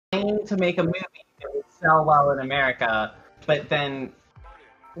trying to make a movie that would sell well in America, but then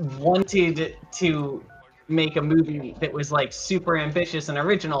wanted to make a movie that was like super ambitious and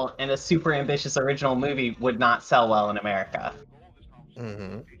original, and a super ambitious original movie would not sell well in America.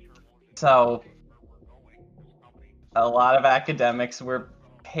 Mm-hmm. So a lot of academics were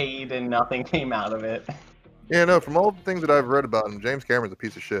paid and nothing came out of it. Yeah, no, from all the things that I've read about him, James Cameron's a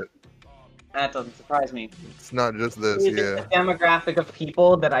piece of shit. That doesn't surprise me. It's not just this, He's yeah. a demographic of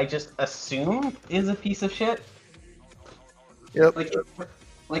people that I just assume is a piece of shit. Yep.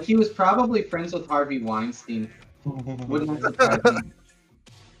 Like he was probably friends with Harvey Weinstein. Wouldn't surprise me.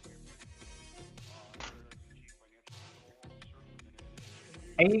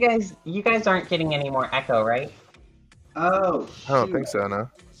 Are you guys aren't getting any more echo, right? Oh, I don't think so, no.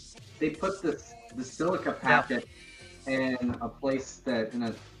 They put the silica packet in a place that, in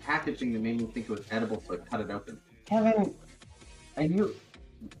a packaging that made me think it was edible, so I cut it open. Kevin, are you...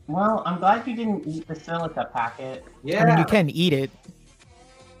 Well, I'm glad you didn't eat the silica packet. Yeah. I mean, you can eat it,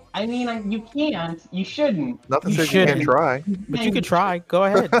 I mean, you can't. You shouldn't. Nothing You says you can't shouldn't. try. but you could try. Go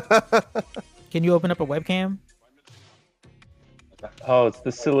ahead. Can you open up a webcam? Oh, it's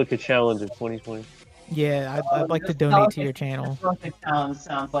the Silica Challenge of 2020. Yeah, I'd like to donate to your channel. Silica challenge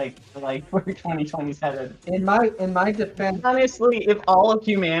sounds like where 2020's headed. In my defense, Honestly, if all of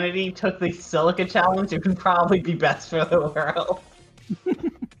humanity took the silica challenge, it would probably be best for the world.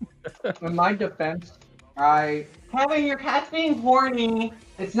 in my defense, Having your cat's being horny.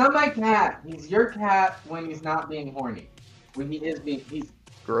 it's not my cat. He's your cat when he's not being horny. When he is being, he's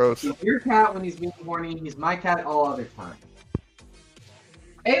Gross. your cat when he's being horny. He's my cat all other time.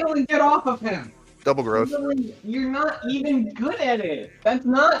 Aveline, get off of him! Double gross. Really, you're not even good at it. That's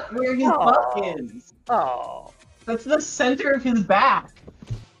not where his butt is. Oh. That's the center of his back.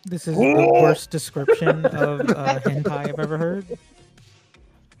 This is the worst description of hentai I've ever heard.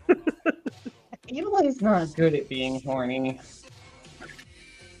 Aveline's not good at being horny.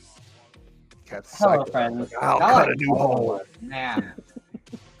 Cat's Hello, psycho. friends. I'll cut a new hole. Man,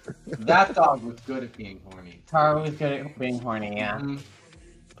 that dog was good at being horny. Tara was good at being horny, yeah.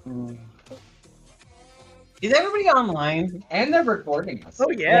 Mhm. Is everybody online? And they're recording us. Oh,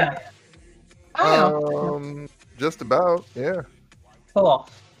 yeah. I know. Just about, yeah. Cool.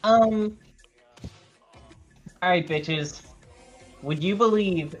 Alright, bitches. Would you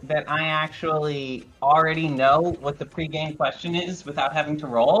believe that I actually already know what the pregame question is without having to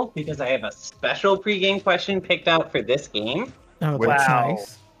roll? Because I have a special pregame question picked out for this game. Oh, that's Wow.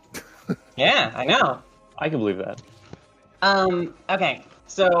 nice. Yeah, I know. I can believe that. Okay.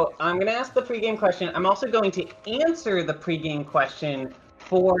 So I'm going to ask the pregame question. I'm also going to answer the pregame question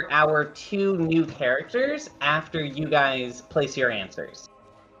for our two new characters after you guys place your answers.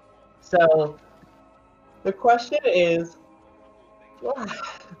 So the question is,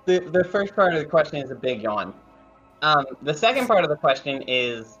 the first part of the question is a big yawn. The second part of the question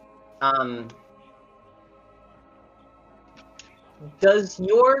is, does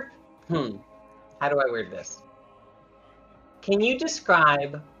your, how do I word this? Can you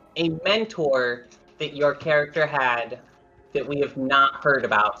describe a mentor that your character had that we have not heard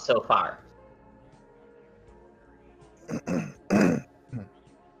about so far?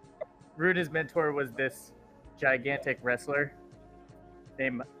 Ruda's mentor was this gigantic wrestler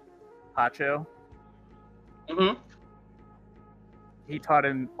named Hacho. Mm-hmm. He taught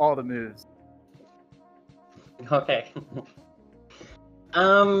him all the moves. Okay.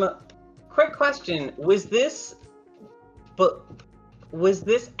 Quick question. Was this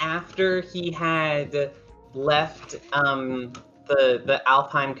after he had left the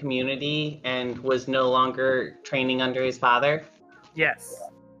Aelfynn community and was no longer training under his father? Yes.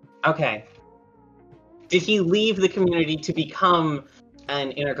 Okay. Did he leave the community to become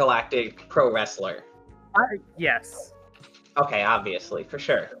an intergalactic pro wrestler? Yes. Okay, obviously, for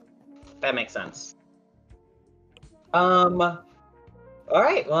sure. That makes sense.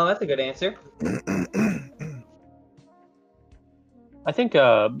 Alright, well, that's a good answer. I think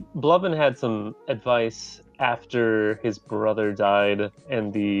Bluvan had some advice after his brother died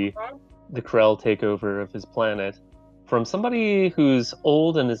and the Krell takeover of his planet from somebody who's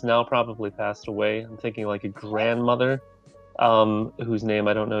old and is now probably passed away. I'm thinking like a grandmother, whose name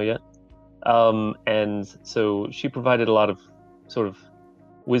I don't know yet. And so she provided a lot of sort of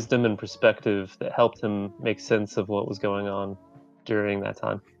wisdom and perspective that helped him make sense of what was going on during that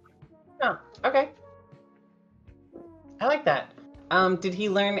time. Oh, okay. I like that. Did he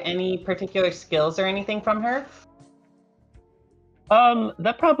learn any particular skills or anything from her?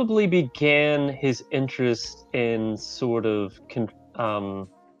 That probably began his interest in sort of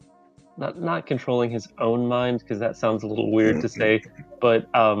not controlling his own mind, because that sounds a little weird to say, but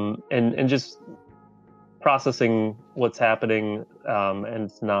and just processing what's happening,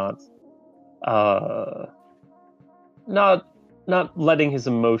 and not letting his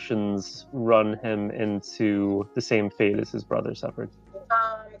emotions run him into the same fate as his brother suffered.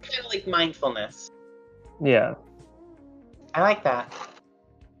 Kind of like mindfulness. Yeah. I like that.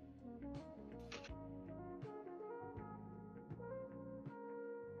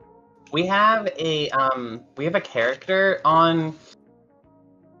 We have a character on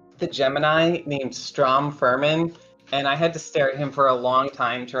the Gemini named Strom Furman, and I had to stare at him for a long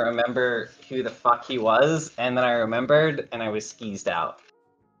time to remember who the fuck he was, and then I remembered, and I was skeezed out.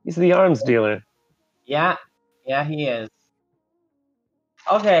 He's the arms dealer. Yeah, he is.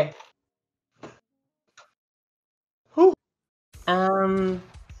 Okay. Whew. So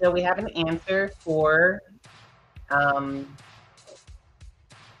we have an answer for,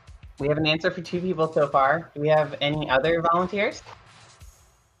 we have an answer for 2 people so far. Do we have any other volunteers?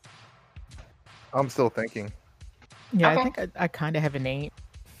 I'm still thinking. Yeah, Okay. I think I kind of have a name.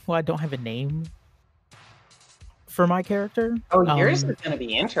 Well, I don't have a name for my character. Oh, yours is going to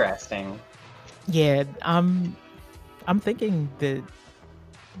be interesting. Yeah, I'm thinking that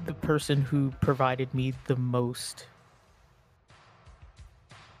the person who provided me the most,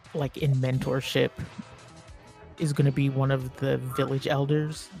 like, in mentorship is going to be one of the village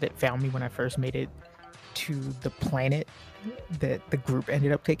elders that found me when I first made it to the planet that the group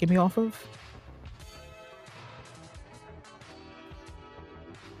ended up taking me off of.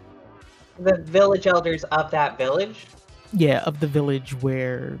 The village elders of that village? Yeah, of the village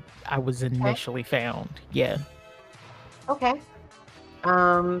where I was initially found. Yeah. Okay.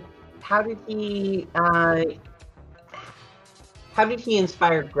 How did he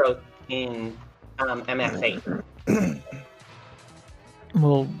inspire growth in MX8?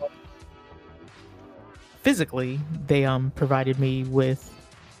 Well, physically, they provided me with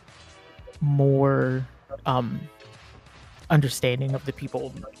more understanding of the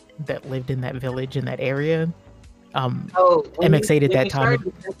people that lived in that village, in that area. MX8 at that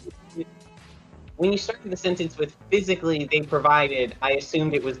time. When you started the sentence with physically they provided, I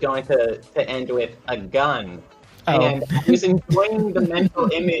assumed it was going to end with a gun. Oh. And I was enjoying the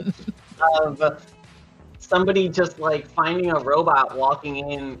mental image of somebody just like finding a robot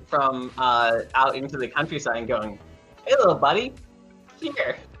walking in from out into the countryside and going, "Hey, little buddy,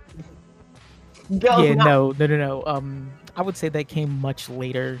 here." Go Yeah, now. no. I would say that came much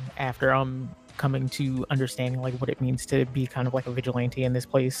later, after coming to understanding like what it means to be kind of like a vigilante in this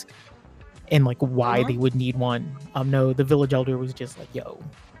place, and like why they would need one. No, the village elder was just like, "Yo,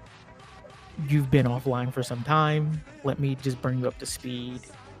 you've been offline for some time. Let me just bring you up to speed."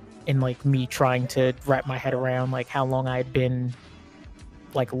 And like me trying to wrap my head around like how long I had been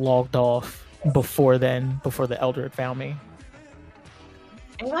like logged off before the elder had found me.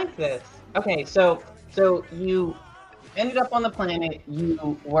 I like this. Okay, so you ended up on the planet.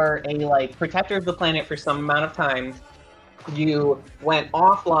 You were a like protector of the planet for some amount of time. You went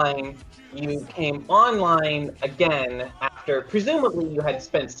offline. You came online again after presumably you had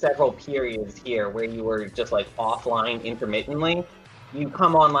spent several periods here where you were just like offline intermittently. You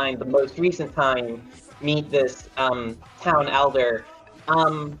come online the most recent time, meet this town elder.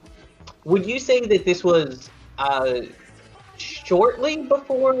 Would you say that this was shortly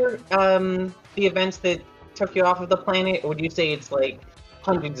before the events that took you off of the planet, or would you say it's like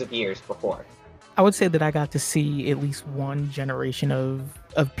hundreds of years before? I would say that I got to see at least one generation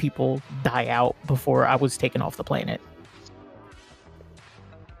of people die out before I was taken off the planet.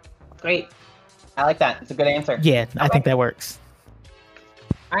 Great. I like that. It's a good answer. Yeah, I think that works.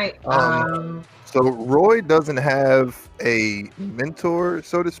 All right. So Roy doesn't have a mentor,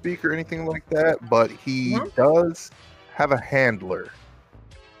 so to speak, or anything like that, but he does have a handler.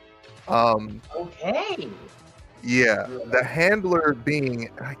 Okay. Yeah, the handler being,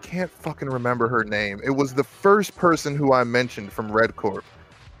 I can't fucking remember her name. It was the first person who I mentioned from Red Corp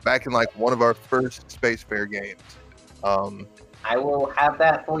back in like one of our first Spacefare games. I will have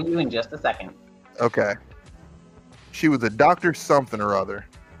that for you in just a second. Okay. She was a Dr. something or other.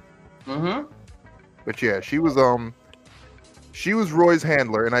 But yeah, she was Roy's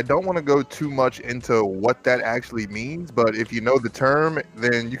handler, and I don't want to go too much into what that actually means, but if you know the term,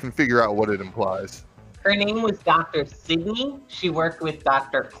 then you can figure out what it implies. Her name was Dr. Sydney. She worked with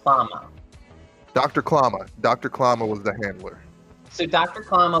Dr. Klama. Dr. Klama. Dr. Klama was the handler. So Dr.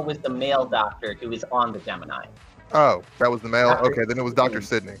 Klama was the male doctor who was on the Gemini. Oh, that was the male? Dr. Okay, then it was Dr.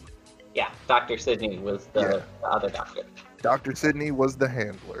 Sydney. Yeah, Dr. Sydney was the other doctor. Dr. Sydney was the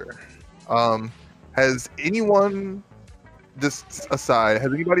handler. Has anyone Just aside,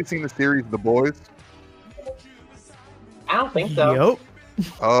 has anybody seen the series The Boys? I don't think so. Yup.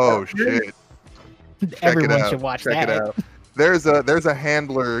 Oh shit! Everyone should watch Check that. it out. There's a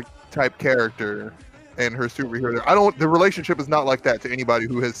handler type character and her superhero. I don't. The relationship is not like that to anybody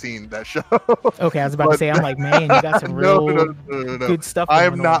who has seen that show. Okay, I was about to say, I'm like, man, you got some real no. good stuff. I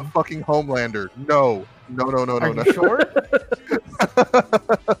am going not on. fucking Homelander. No. Are you sure?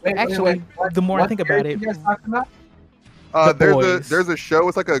 Actually, the more I think about it, The there's a show.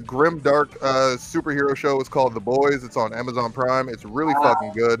 It's like a grim, dark superhero show. It's called The Boys. It's on Amazon Prime. It's really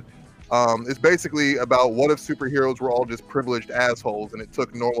fucking good. It's basically about what if superheroes were all just privileged assholes and it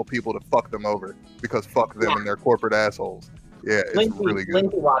took normal people to fuck them over because fuck them and their corporate assholes. Yeah, it's really good.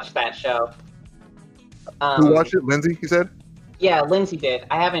 Lindsay watched that show. Who watched it? Lindsay, you said? Yeah, Lindsay did.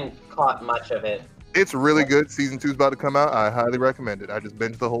 I haven't caught much of it. It's really good. Season 2 is about to come out. I highly recommend it. I just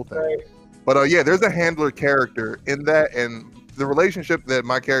binged the whole thing. Right. But yeah, there's a handler character in that, and the relationship that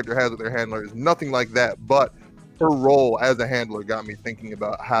my character has with their handler is nothing like that. But her role as a handler got me thinking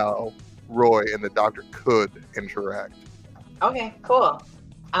about how Roy and the Doctor could interact. Okay, cool.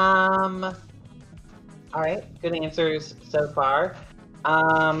 All right, good answers so far.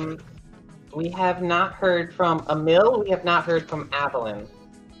 We have not heard from Amil. We have not heard from Aveline.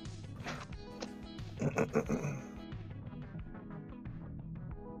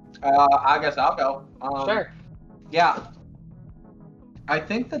 I guess I'll go. Sure. Yeah. I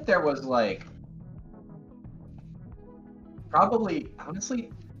think that there was like probably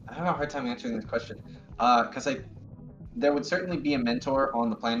honestly I have a hard time answering this question. Because there would certainly be a mentor on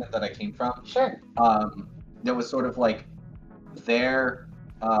the planet that I came from. Sure. That was sort of like there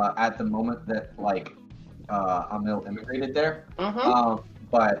at the moment that like Amil immigrated there. Mm-hmm.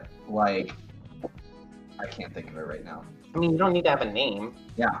 But like I can't think of it right now. I mean, you don't need to have a name.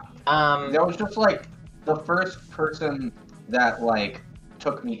 Yeah. Um, There was just like the first person that like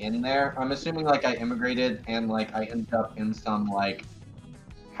took me in there. I'm assuming like I immigrated and like I ended up in some like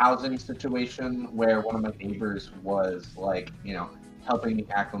housing situation where one of my neighbors was like, you know, helping me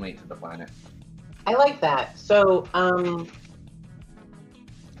acclimate to the planet. I like that. So,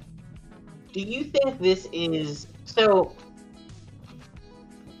 do you think this is so?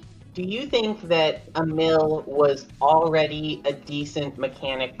 Do you think that Amil was already a decent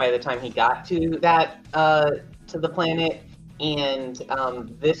mechanic by the time he got to that to the planet, and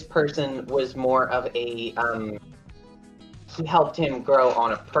this person was more of a he helped him grow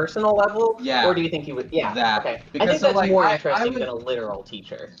on a personal level? Yeah. Or do you think he would? Yeah. That. Okay. Because I think so, that's like, more I interesting would- than a literal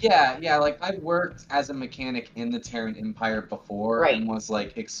teacher. Yeah, like I worked as a mechanic in the Terran Empire before Right. and was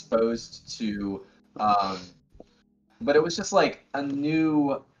like exposed to but it was just like a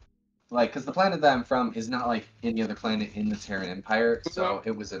new like because the planet that I'm from is not like any other planet in the Terran Empire, so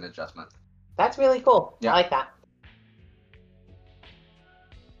it was an adjustment. That's really cool. Yeah. I like that.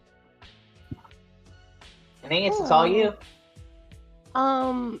 And Ants, it's all you.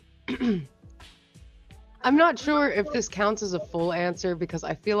 I'm not sure if this counts as a full answer because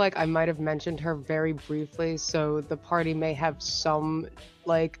I feel like I might have mentioned her very briefly, so the party may have some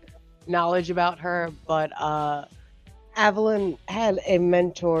like knowledge about her, but Aveline had a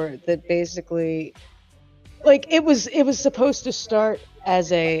mentor that basically like it was supposed to start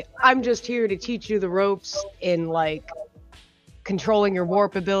as a I'm just here to teach you the ropes in like controlling your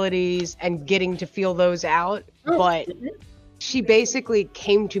warp abilities and getting to feel those out, but she basically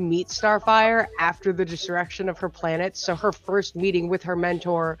came to meet Starfire after the destruction of her planet. So her first meeting with her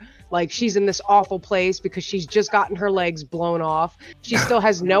mentor, like she's in this awful place because she's just gotten her legs blown off. She still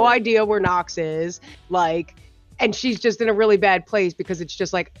has no idea where Nox is, like, and she's just in a really bad place because it's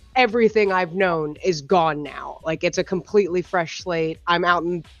just like everything I've known is gone now. Like it's a completely fresh slate. I'm out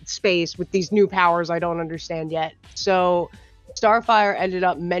in space with these new powers I don't understand yet. So Starfire ended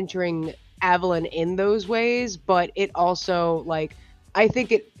up mentoring Aveline in those ways, but it also like I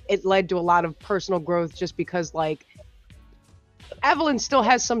think it led to a lot of personal growth just because like Aveline still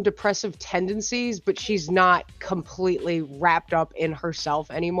has some depressive tendencies, but she's not completely wrapped up in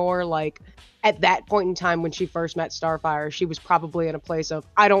herself anymore. Like at that point in time when she first met Starfire, she was probably in a place of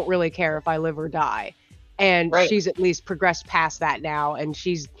I don't really care if I live or die. And Right. she's at least progressed past that now, and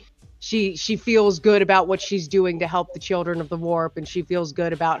she feels good about what she's doing to help the children of the warp, and she feels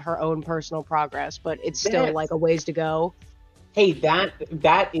good about her own personal progress, but it's still Yes. like a ways to go. Hey,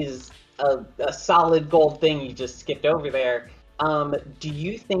 that is a solid gold thing you just skipped over there. Do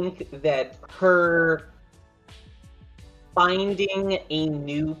you think that her finding a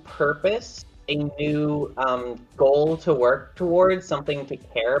new purpose, a new goal to work towards, something to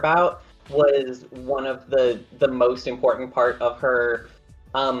care about, was one of the most important part of her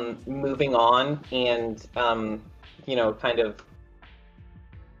moving on and you know, kind of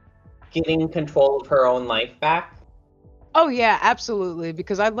getting control of her own life back? Oh yeah, absolutely.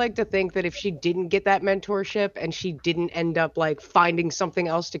 Because I'd like to think that if she didn't get that mentorship and she didn't end up like finding something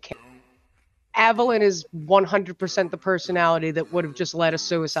else to care, Aveline is 100% the personality that would have just led a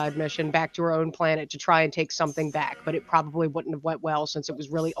suicide mission back to her own planet to try and take something back, but it probably wouldn't have went well since it was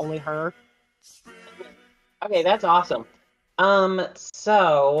really only her. Okay, that's awesome.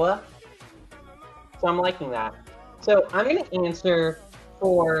 So I'm liking that. So I'm gonna answer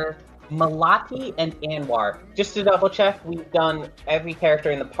for Malati and Anwar. Just to double check, we've done every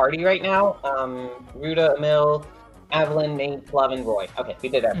character in the party right now. Ruta, Amil, Aveline, Nate, Bluvan, Roy. Okay, we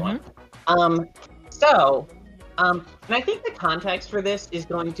did everyone. And I think the context for this is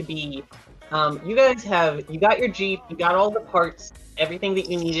going to be, you got your Jeep, you got all the parts, everything that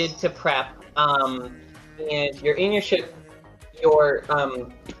you needed to prep, and you're in your ship,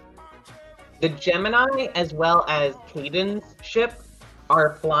 the Gemini as well as Caeden's ship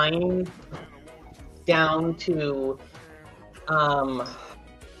are flying down to,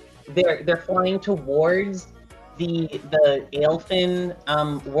 they're flying towards the Aelfynn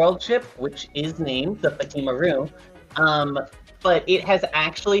worldship, which is named the Fatimah Ruh, but it has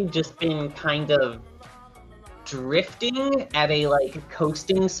actually just been kind of drifting at a like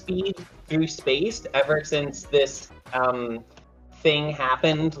coasting speed through space ever since this thing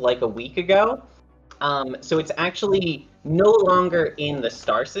happened like a week ago. So it's actually no longer in the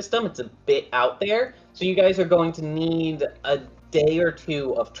star system. It's a bit out there. So you guys are going to need a day or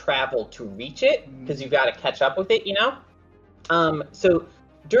two of travel to reach it because you've got to catch up with it, you know? So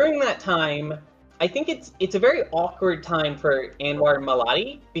during that time, I think it's a very awkward time for Anwar and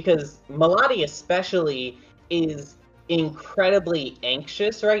Malati because Malati especially is incredibly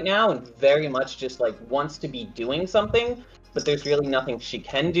anxious right now and very much just like wants to be doing something, but there's really nothing she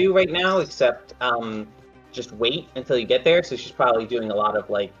can do right now except just wait until you get there. So she's probably doing a lot of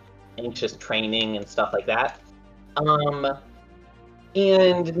like anxious training and stuff like that.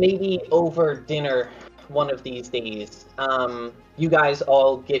 And maybe over dinner one of these days, you guys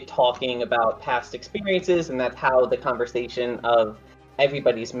all get talking about past experiences, and that's how the conversation of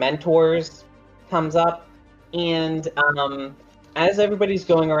everybody's mentors comes up. And as everybody's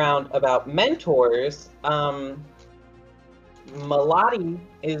going around about mentors, Malati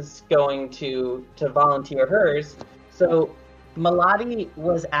is going to volunteer hers. So Malati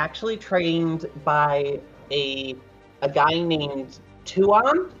was actually trained by a guy named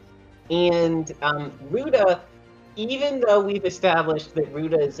Tuon, and Ruta, even though we've established that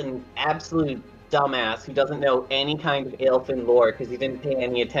Ruta is an absolute dumbass who doesn't know any kind of Aelfynn lore because he didn't pay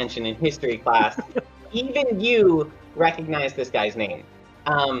any attention in history class, even you recognize this guy's name.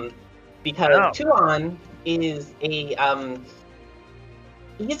 Because Tuon is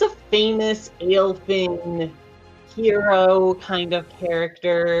he's a famous Aelfynn hero kind of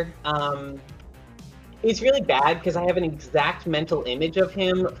character. It's really bad because I have an exact mental image of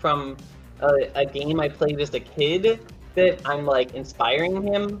him from a game I played as a kid that I'm like inspiring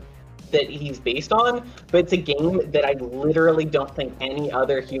him that he's based on, but it's a game that I literally don't think any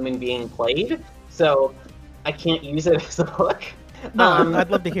other human being played, so I can't use it as a hook. No,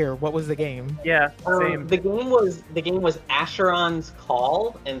 I'd love to hear. What was the game? Yeah, same. The game was Asheron's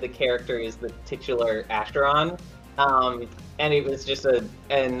Call, and the character is the titular Asheron. And it was just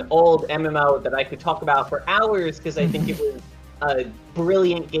an old MMO that I could talk about for hours because I think it was a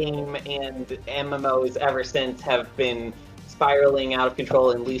brilliant game, and MMOs ever since have been spiraling out of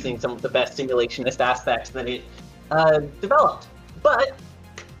control and losing some of the best simulationist aspects that it developed. But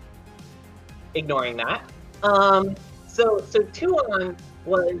ignoring that, so Tuon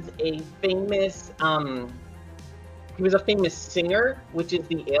was a famous singer, which is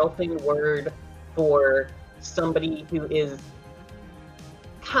the Aelfynn word for somebody who is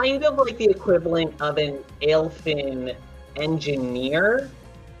kind of like the equivalent of an Aelfynn engineer.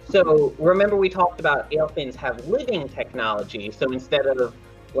 So remember we talked about Aelfynns have living technology, so instead of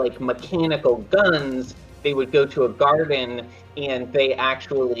like mechanical guns, they would go to a garden and they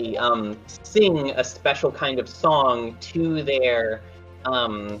actually sing a special kind of song to their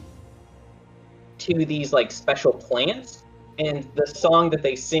to these like special plants, and the song that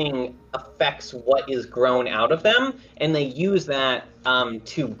they sing affects what is grown out of them, and they use that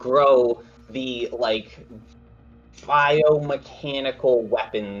to grow the like biomechanical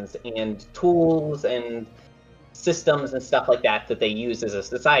weapons and tools and systems and stuff like that that they use as a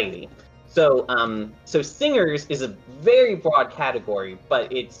society. So so singers is a very broad category,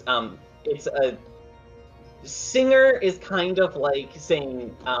 but it's a singer is kind of like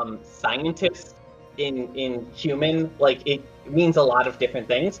saying scientist in human, like it means a lot of different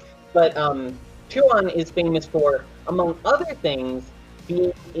things. But Tuon is famous for, among other things,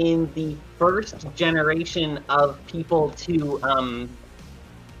 being in the first generation of people to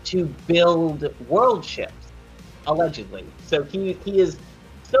build world ships, allegedly. So he is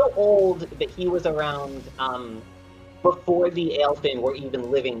so old that he was around before the Aelfynn were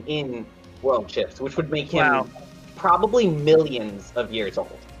even living in world ships, which would make him probably millions of years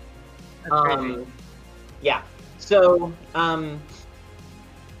old. That's crazy. Yeah. So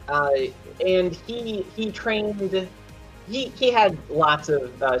and he trained. He had lots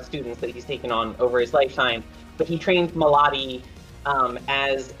of students that he's taken on over his lifetime, but he trained Malati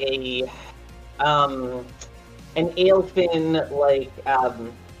as an Aelfynn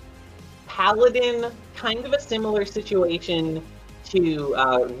paladin, kind of a similar situation to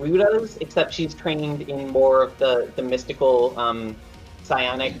Ruta's, except she's trained in more of the mystical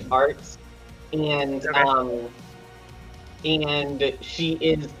psionic arts, and and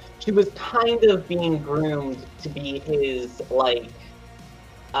she was kind of being groomed to be his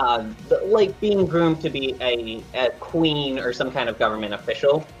being groomed to be a queen or some kind of government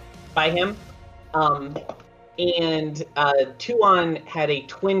official by him. And Tuon had a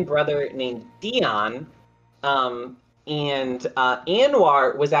twin brother named Dion, and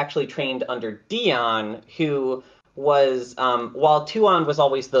Anwar was actually trained under Dion, who was, while Tuon was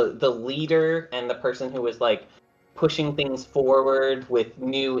always the leader and the person who was pushing things forward with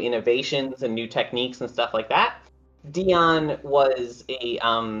new innovations and new techniques and stuff like that, Dion was he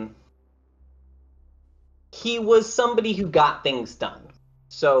was somebody who got things done.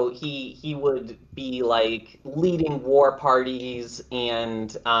 So he would be leading war parties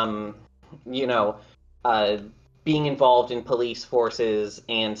and being involved in police forces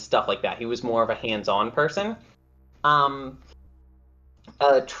and stuff like that. He was more of a hands-on person.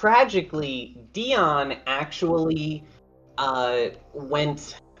 Tragically, Dion actually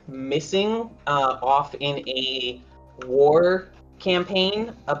went missing off in a war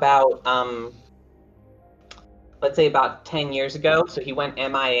campaign about let's say about 10 years ago. So he went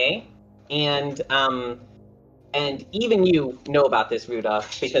MIA, and even you know about this, Ruta,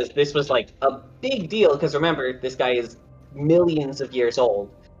 because this was a big deal, because remember, this guy is millions of years old.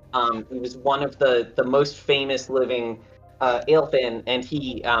 He was one of the most famous living Aelfynn, and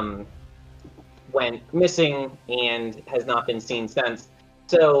he went missing and has not been seen since.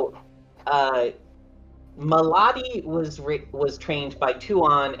 So Malati was trained by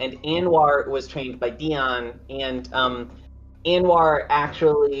Tuon, and Anwar was trained by Dion, and Anwar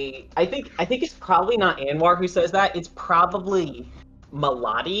actually, I think it's probably not Anwar who says that. It's probably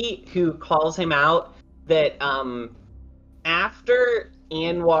Malati who calls him out that after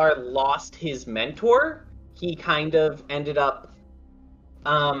Anwar lost his mentor, he kind of ended up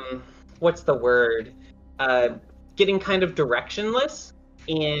what's the word? Getting kind of directionless,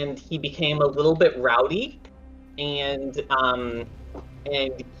 and he became a little bit rowdy, and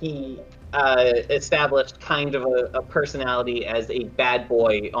he established kind of a personality as a bad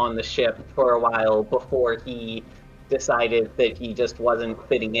boy on the ship for a while before he decided that he just wasn't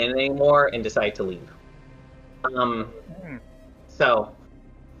fitting in anymore and decided to leave. So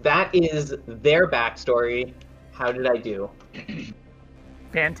that is their backstory. How did I do?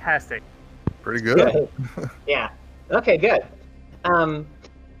 Fantastic. Pretty good. Yeah. Okay, good.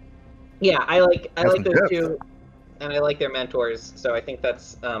 Yeah, I like those two, and I like their mentors. So I think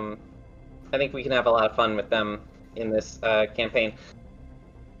that's I think we can have a lot of fun with them in this campaign.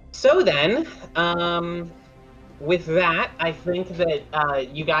 So then, with that, I think that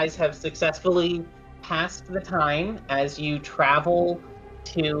you guys have successfully passed the time as you travel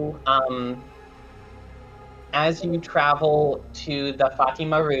to the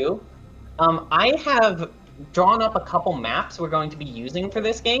Fatimah Ruh. I have drawn up a couple maps we're going to be using for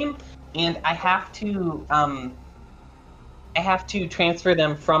this game, and I have to transfer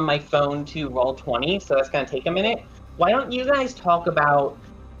them from my phone to Roll20, so that's going to take a minute. Why don't you guys talk about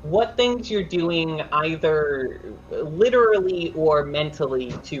what things you're doing, either literally or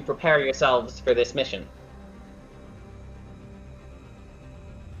mentally, to prepare yourselves for this mission?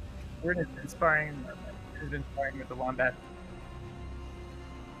 We're just inspiring with the wombat.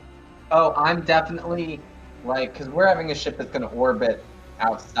 Oh, I'm definitely because we're having a ship that's going to orbit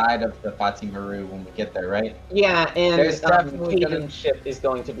outside of the Fatimah Ruh when we get there, right? Yeah, and There's definitely Caeden's ship is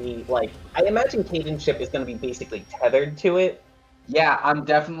going to be I imagine Caeden's ship is going to be basically tethered to it. Yeah, I'm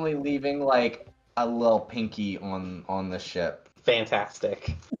definitely leaving a little pinky on the ship.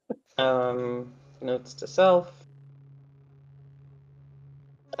 Fantastic. Notes to self.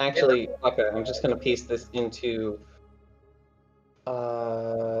 Actually, okay, I'm just gonna paste this into.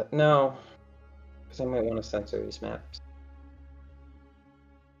 No, because I might want to censor these maps.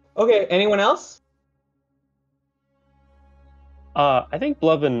 Okay, anyone else? I think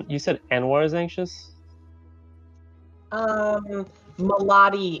Bluvan, you said Anwar is anxious?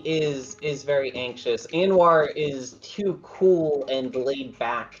 Malati is very anxious. Anwar is too cool and laid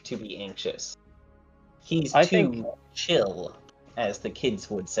back to be anxious. He's too chill, as the kids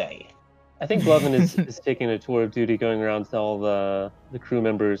would say. I think Bluvan is taking a tour of duty, going around to all the crew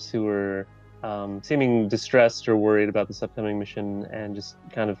members who are seeming distressed or worried about this upcoming mission, and just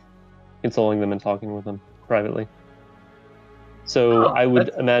kind of consoling them and talking with them privately. So I would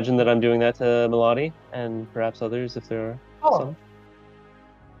imagine that I'm doing that to Malati and perhaps others if there are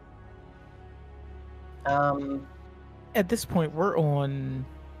some. At this point, we're on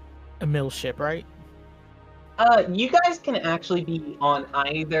Amil's ship, right? You guys can actually be on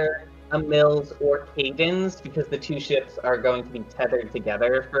either Amil's or Caeden's, because the two ships are going to be tethered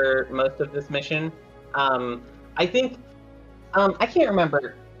together for most of this mission. I think, I can't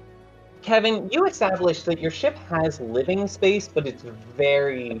remember. Kevin, you established that your ship has living space, but it's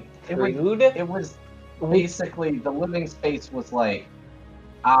very crude. It was basically, the living space was like,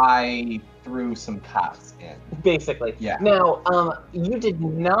 I threw some cuffs in. Basically. Yeah. Now, you did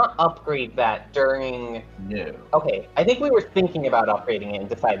not upgrade that during... No. Okay, I think we were thinking about upgrading it and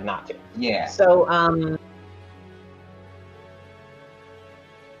decided not to. Yeah. So,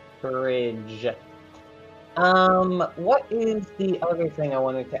 bridge. What is the other thing I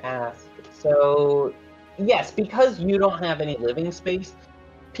wanted to ask? So, yes, because you don't have any living space,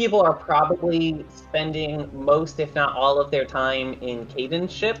 people are probably spending most, if not all, of their time in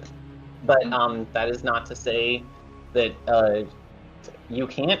Caeden's ship. But that is not to say that you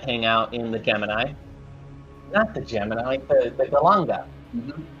can't hang out in the Gemini. Not the Gemini, the Galanga.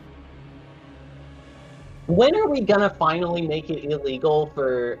 Mm-hmm. When are we gonna finally make it illegal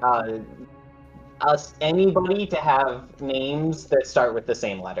for anybody to have names that start with the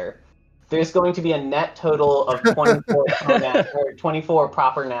same letter? There's going to be a net total of 24 or 24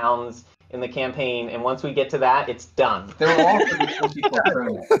 proper nouns in the campaign, and once we get to that, it's done. There will also be 24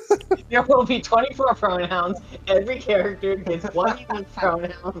 pronouns. There will be 24 pronouns. Every character gets one unique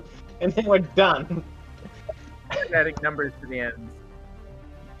pronoun, and then we're done. Adding numbers to the end.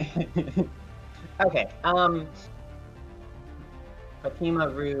 Okay.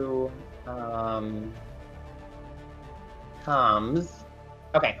 Fatimah Ruh comes.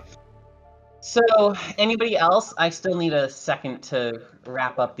 Okay. So, anybody else? I still need a second to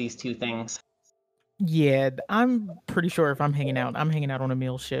wrap up these two things. Yeah, I'm pretty sure if I'm hanging out on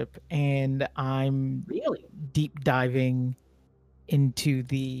Amil's ship, and I'm really deep diving into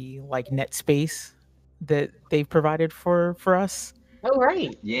the net space that they've provided for us. Oh,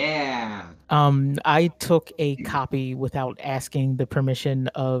 right. Yeah. I took a copy without asking the permission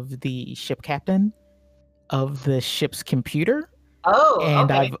of the ship captain of the ship's computer. Oh,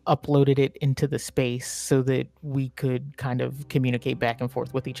 and okay. I've uploaded it into the space so that we could kind of communicate back and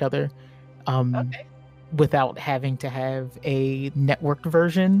forth with each other, without having to have a networked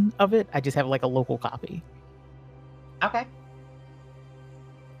version of it. I just have a local copy. Okay.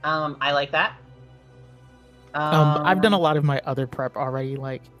 I like that. I've done a lot of my other prep already,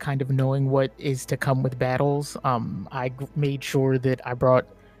 kind of knowing what is to come with battles. I made sure that I brought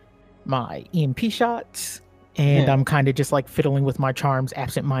my EMP shots. And I'm kind of just fiddling with my charms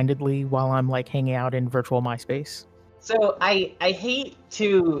absent-mindedly while I'm hanging out in virtual MySpace. So I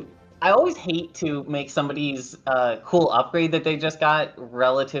always hate to make somebody's cool upgrade that they just got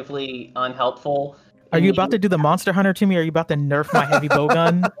relatively unhelpful. Are you about to do the Monster Hunter to me? Or are you about to nerf my heavy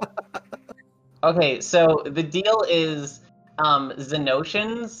bowgun? Okay, so the deal is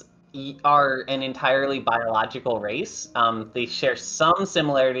Xenotians are an entirely biological race. They share some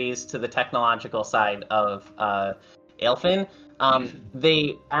similarities to the technological side of Aelfynn.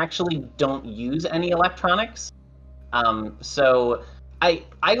 They actually don't use any electronics. So I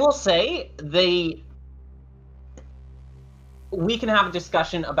will say we can have a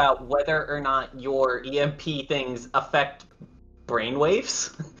discussion about whether or not your EMP things affect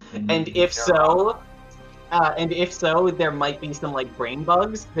brainwaves. And if so, there might be some brain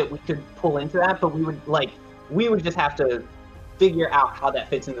bugs that we could pull into that, but we would just have to figure out how that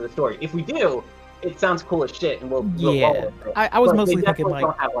fits into the story. If we do, it sounds cool as shit, and we'll roll with it. I was mostly thinking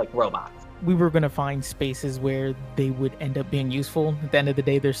don't have robots. We were gonna find spaces where they would end up being useful. At the end of the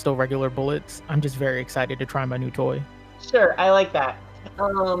day, they're still regular bullets. I'm just very excited to try my new toy. Sure, I like that.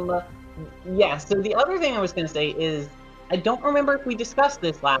 Yeah. So the other thing I was gonna say is, I don't remember if we discussed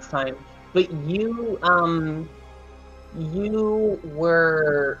this last time, but your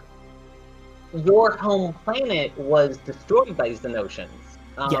home planet was destroyed by Xenotians.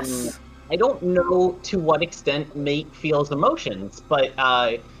 Yes. I don't know to what extent Mate feels emotions, but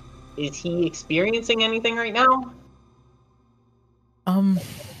is he experiencing anything right now? I'm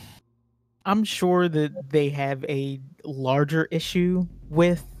sure that they have a larger issue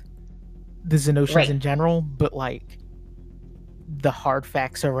with the Xenotians Right. in general, but like the hard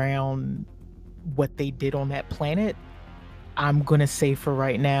facts around what they did on that planet, I'm gonna say for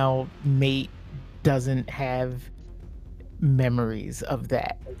right now, Mate doesn't have memories of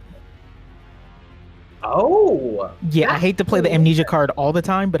that. Oh. Yeah, I that's hate to play the really amnesia card all the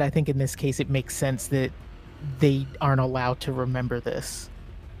time, but I think in this case it makes sense that they aren't allowed to remember this.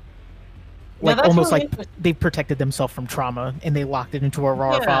 Now, Like that's almost really like they've protected themselves from trauma and they locked it into a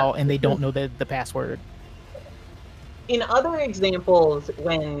RAR Yeah, file and they don't know the password. In other examples,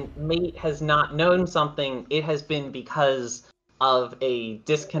 when Mate has not known something, it has been because of a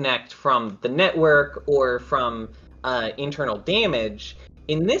disconnect from the network or from internal damage.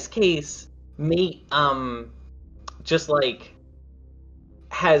 In this case, Mate just like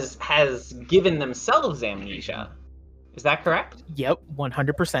has given themselves amnesia. Is that correct? Yep,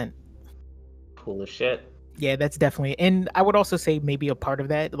 100%. Cool as shit. Yeah, that's definitely. And I would also say maybe a part of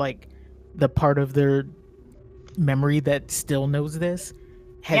that, like the part of their memory that still knows this,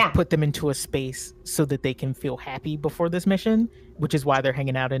 has Yeah. put them into a space so that they can feel happy before this mission, which is why they're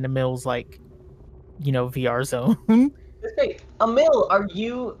hanging out in Amil's like, VR zone. That's great. Amil, are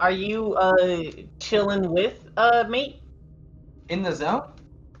you chilling with Mate In the zone?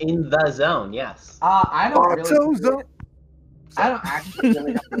 in the zone? Yes. I don't really. Auto zone. I don't actually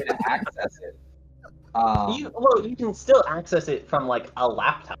really have a way to access it. You can still access it from like a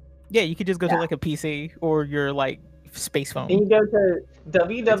laptop. Yeah, you could just go to Yeah. like a PC or your like space And phone, you go to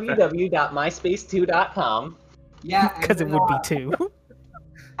www.myspace2.com. Yeah, and because it then, would be too.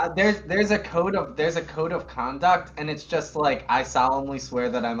 there's a code of conduct, and it's just like, I solemnly swear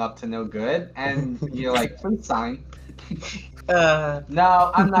that I'm up to no good, and you're like, please sign.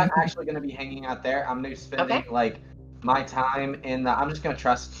 No, I'm not actually going to be hanging out there. I'm going to be spending Okay. like my time in the. I'm just going to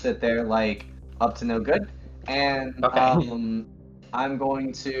trust that they're like up to no good, and Okay. I'm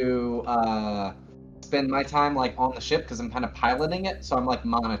going to spend my time like on the ship because I'm kind of piloting it, so I'm like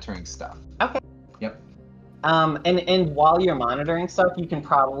monitoring stuff. And while you're monitoring stuff, you can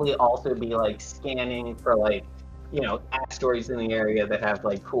probably also be like scanning for like, asteroids in the area that have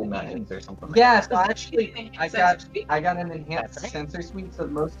like cool methods or something. Like Yeah, that. so actually, I got an enhanced That's right. sensor suite. So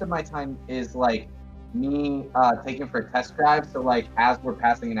most of my time is like me taking for test drives. So like as we're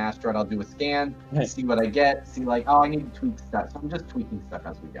passing an asteroid, I'll do a scan, see what I get, see like, oh, I need to tweak stuff. So I'm just tweaking stuff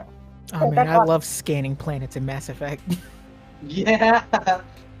as we go. Oh man, I love scanning planets in Mass Effect. Yeah.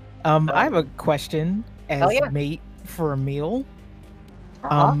 I have a question as yeah. Mate for Amil.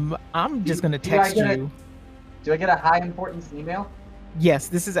 Uh-huh. I'm just gonna Do I text get you. Do I get a high importance email? Yes,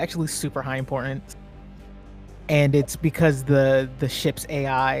 this is actually super high importance. And it's because the ship's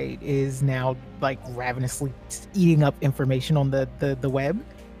AI is now like ravenously eating up information on the web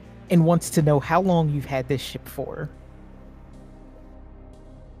and wants to know how long you've had this ship for.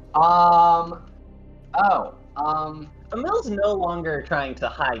 Amil's no longer trying to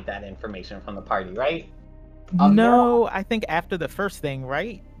hide that information from the party, right? No, I think after the first thing,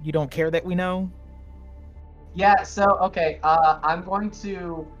 right? You don't care that we know? Yeah, so okay, I'm going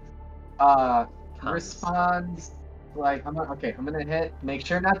to respond like I'm gonna hit make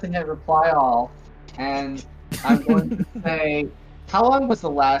sure not to hit reply all, and I'm going to say, how long was the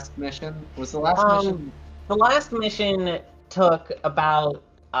last mission? Was the last mission? The last mission took about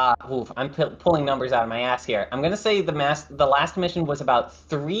I'm pulling numbers out of my ass here. I'm gonna say the last mission was about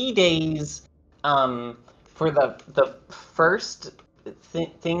 3 days for the first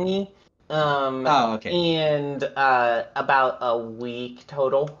thingy. Okay. And about a week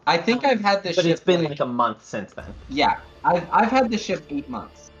total. I think I've had this But ship. it's been like a month since then. Yeah, I've had this ship 8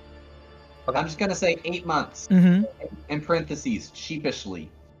 months. Okay. I'm just gonna say 8 months Mm-hmm. in parentheses, sheepishly.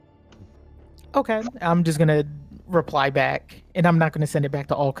 Okay, I'm just gonna reply back, and I'm not gonna send it back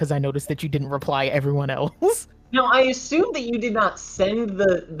to all because I noticed that you didn't reply everyone else. Now, I assume that you did not send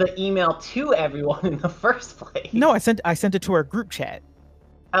the email to everyone in the first place. No, I sent it to our group chat.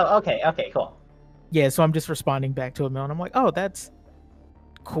 Oh, okay, cool. Yeah, so I'm just responding back to Amil, and I'm like, oh, that's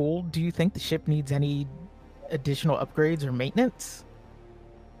cool. Do you think the ship needs any additional upgrades or maintenance?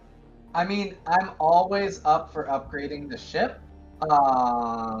 I mean, I'm always up for upgrading the ship.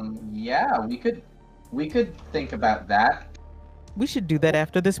 Yeah, we could think about that. We should do that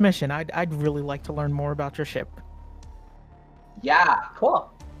after this mission. I'd really like to learn more about your ship. Yeah. Cool.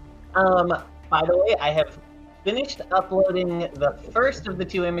 By the way, I have finished uploading the first of the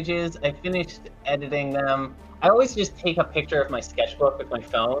 2 images. I finished editing them. I always just take a picture of my sketchbook with my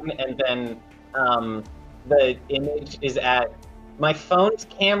phone, and then the image is at my phone's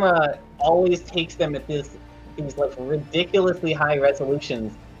camera always takes them at this these like ridiculously high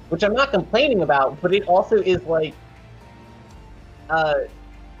resolutions, which I'm not complaining about, but it also is like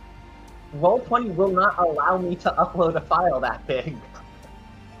Roll20 will not allow me to upload a file that big.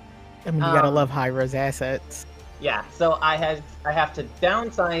 I mean, you gotta love high-res assets. Yeah, so I have to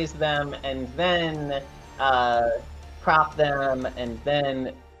downsize them and then crop them and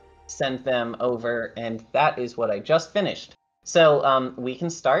then send them over, and that is what I just finished. So we can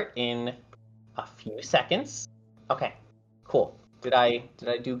start in a few seconds. Okay, cool. Did I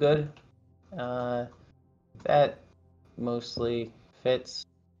do good? That mostly fits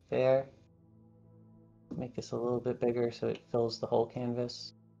there. Make this a little bit bigger so it fills the whole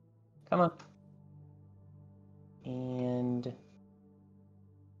canvas. Come on. And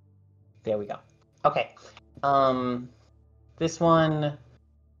there we go. Okay. This one,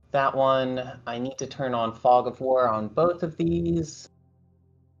 that one, I need to turn on Fog of War on both of these.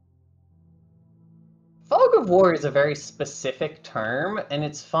 Fog of War is a very specific term, and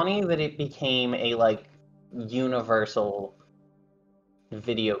it's funny that it became a like universal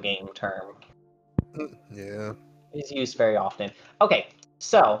video game term. Yeah. It's used very often. Okay,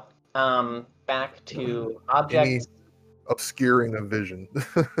 so back to objects. Any obscuring of vision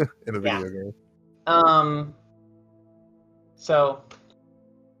in a video game. So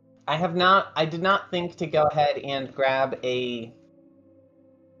I did not think to go ahead and grab a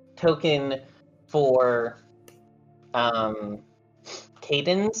token for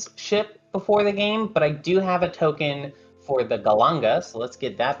Caeden's ship before the game, but I do have a token for the Galanga, so let's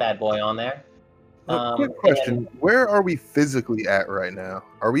get that bad boy on there. Quick question: where are we physically at right now?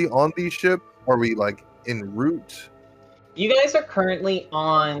 Are we on the ship? Are we like en route? You guys are currently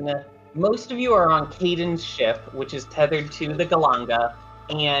on. Most of you are on Caeden's ship, which is tethered to the Galanga,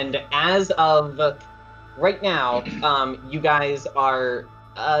 and as of right now, you guys are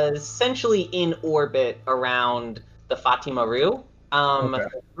essentially in orbit around the Fatimah Ruh. Okay.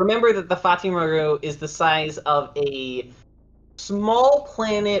 Remember that the Fatimah Ruh is the size of a small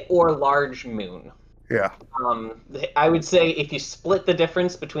planet or large moon. Yeah. I would say if you split the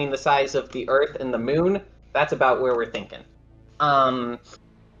difference between the size of the Earth and the moon, that's about where we're thinking.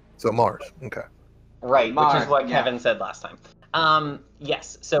 So Mars. Okay. Right, Mars, which is what yeah. Kevin said last time.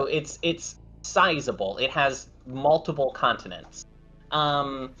 Yes, so it's sizable. It has multiple continents.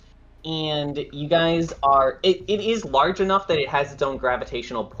 And you guys are... It is large enough that it has its own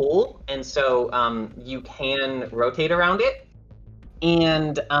gravitational pull, and so you can rotate around it.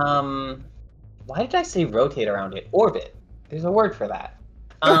 And why did I say rotate around it? Orbit. There's a word for that.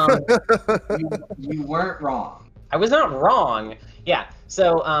 You weren't wrong. I was not wrong. Yeah.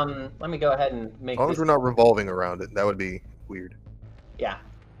 So let me go ahead and make As long this. as we're not revolving around it, that would be weird. Yeah.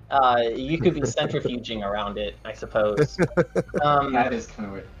 You could be centrifuging around it, I suppose. That is kind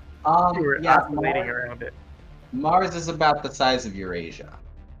of weird. You were Yeah, oscillating around it. Mars is about the size of Eurasia.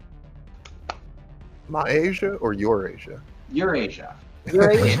 My Asia or your Asia? Eurasia.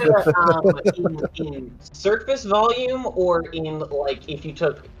 Eurasia, in surface volume or in like if you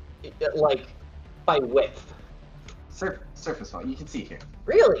took like by width. Surface volume. You can see here.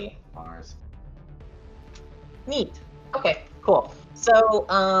 Really? Mars. Neat. Okay, cool. So,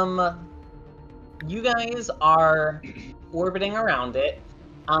 you guys are orbiting around it.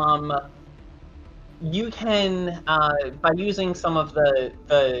 You can, by using some of the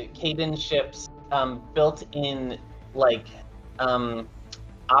Caeden ship's built-in, like,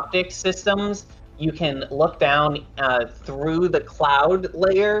 optic systems, you can look down through the cloud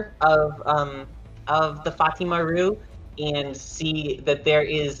layer of the Fatimah Ruh and see that there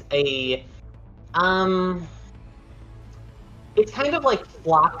is a it's kind of like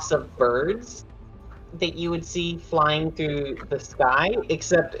flocks of birds that you would see flying through the sky,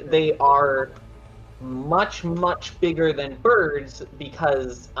 except they are much, much bigger than birds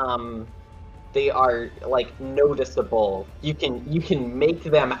because they are like noticeable. You can make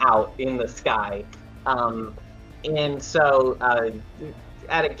them out in the sky, and so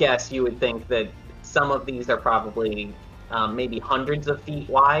at a guess, you would think that some of these are probably maybe hundreds of feet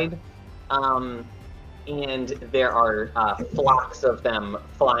wide. And there are flocks of them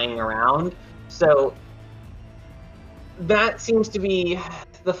flying around. So that seems to be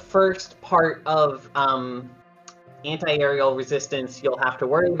the first part of anti-aerial resistance you'll have to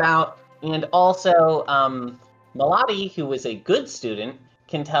worry about. And also, Malati, who is a good student,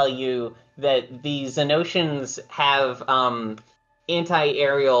 can tell you that the Xenotians have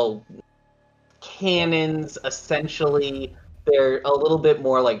anti-aerial cannons, essentially. They're a little bit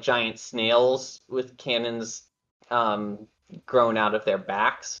more like giant snails with cannons grown out of their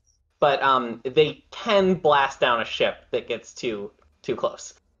backs, but they can blast down a ship that gets too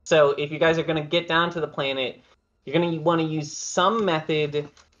close. So if you guys are going to get down to the planet, You're going to want to use some method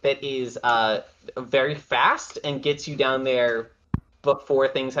that is very fast and gets you down there before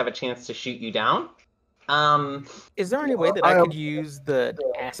things have a chance to shoot you down. Is there any way that I could use the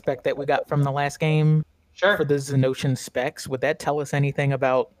aspect that we got from the last game Sure. for the Xenotian specs? Would that tell us anything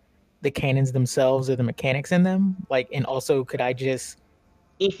about the cannons themselves or the mechanics in them? Like, and also, could I just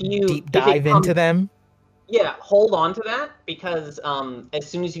deep dive into them? Yeah, hold on to that, because as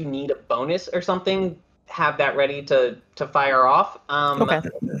soon as you need a bonus or something, have that ready to fire off. Okay.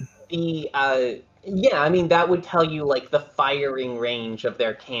 Yeah, I mean, that would tell you like the firing range of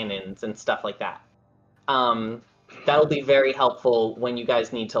their cannons and stuff like that. That'll be very helpful when you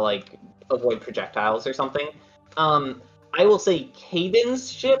guys need to like avoid projectiles or something. I will say Caeden's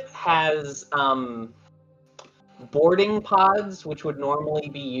ship has boarding pods, which would normally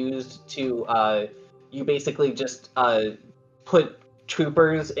be used to you basically just put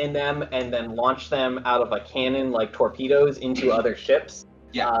troopers in them and then launch them out of a cannon like torpedoes into other ships.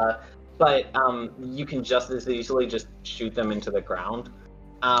 Yeah. But you can just as easily just shoot them into the ground.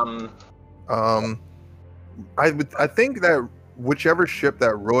 I think that whichever ship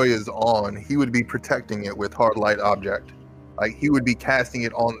that Roy is on, he would be protecting it with hard light object. Like, he would be casting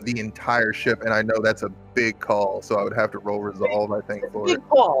it on the entire ship, and I know that's a big call, so I would have to roll resolve, I think, for it. Big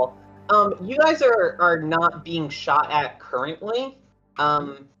call. You guys are not being shot at currently.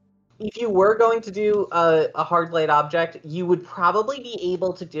 If you were going to do a hard light object, you would probably be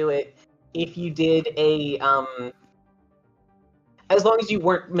able to do it if you did a as long as you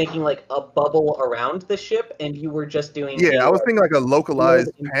weren't making like a bubble around the ship and you were just doing I was thinking like a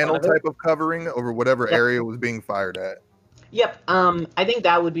localized panel of it. type of covering over whatever area was being fired at. Yep. I think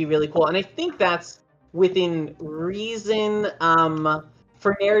that would be really cool, and I think that's within reason.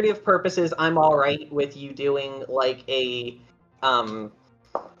 For narrative purposes, I'm all right with you doing like a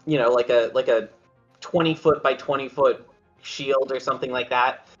like a 20-foot by 20-foot shield or something like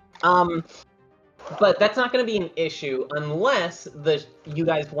that. But that's not going to be an issue unless you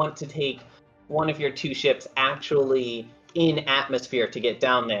guys want to take one of your two ships actually in atmosphere to get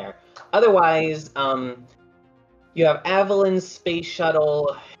down there. Otherwise, you have Avelin's space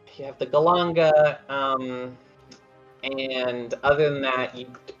shuttle, you have the Galanga, and other than that,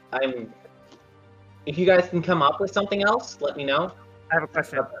 if you guys can come up with something else, let me know. I have a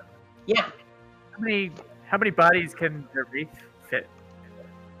question. Yeah. How many bodies can the Wraith fit?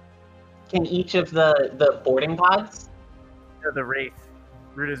 Can each of the boarding pods? No, the Wraith.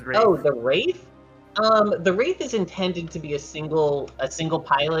 Ruta's Wraith. Oh, the Wraith? The Wraith is intended to be a single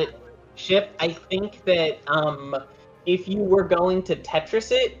pilot ship. I think that if you were going to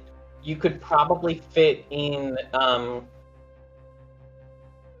Tetris it, you could probably fit in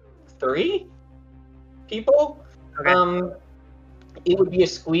 3 people. Okay. It would be a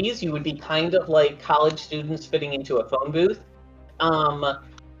squeeze. You would be kind of like college students fitting into a phone booth.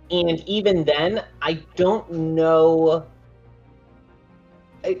 And even then, I don't know.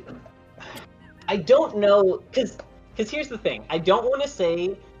 I don't know, because here's the thing. I don't want to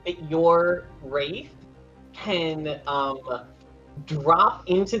say that your Wraith can drop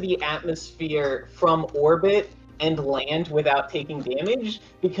into the atmosphere from orbit and land without taking damage,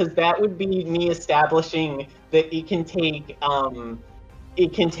 because that would be me establishing that it can take an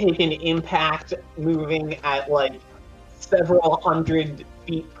impact moving at like several hundred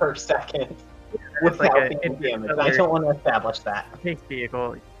feet per second without being damaged. I don't want to establish that. Space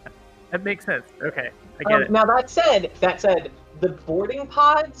vehicle. That makes sense. Okay, I get it. Now that said, the boarding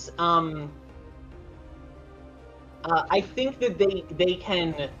pods, I think that they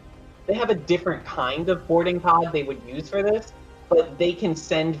have a different kind of boarding pod they would use for this, but they can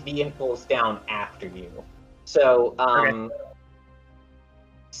send vehicles down after you. So,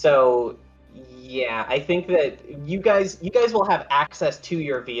 so yeah, I think that you guys will have access to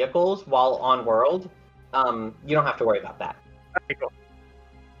your vehicles while on world. You don't have to worry about that. Okay, cool.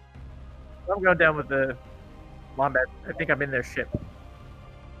 I'm going down with the Wombat. I think I'm in their ship.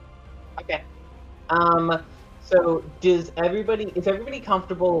 Okay. So is everybody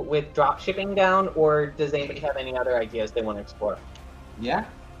comfortable with drop shipping down, or does anybody have any other ideas they want to explore? Yeah.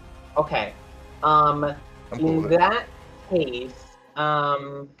 Okay. In that case,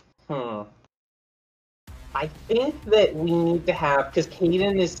 I think that we need to have, because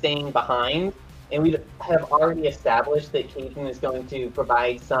Caeden is staying behind, and we have already established that Caeden is going to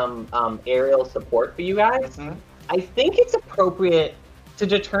provide some aerial support for you guys. Mhm. I think it's appropriate to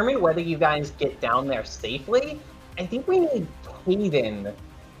determine whether you guys get down there safely. I think we need Caeden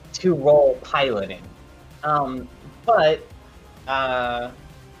to roll piloting. But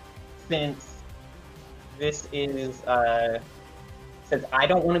since this is since I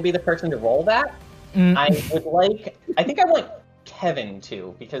don't want to be the person to roll that, I think I want Kevin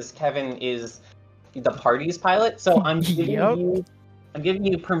too, because Kevin is the party's pilot. So I'm giving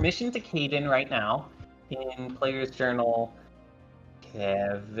you permission to Caeden right now in player's journal.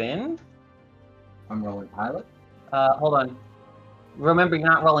 Kevin. I'm rolling pilot. Hold on. Remember, you're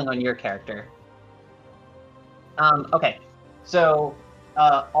not rolling on your character. Okay. So,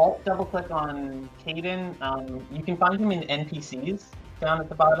 Alt double click on Caeden. You can find him in NPCs down at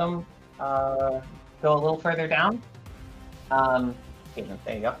the bottom. Go a little further down. Caeden,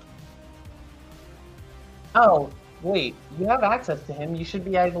 there you go. Oh, wait. You have access to him. You should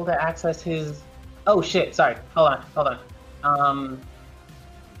be able to access his... Oh, shit. Sorry. Hold on.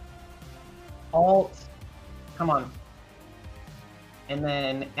 Alt. Come on. And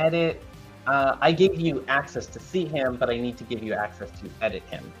then edit. I gave you access to see him, but I need to give you access to edit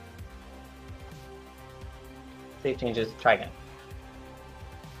him. Save changes. Try again.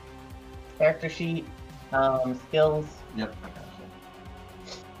 Character sheet. Skills. Yep.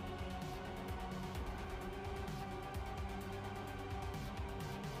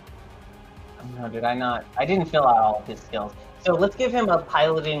 Oh, no, did I not? I didn't fill out all of his skills. So let's give him a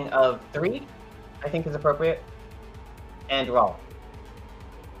piloting of 3, I think is appropriate. And roll.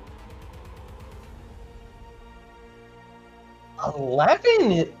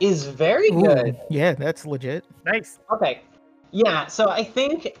 11 is very good. Ooh, yeah, that's legit. Nice. Okay. Yeah, so I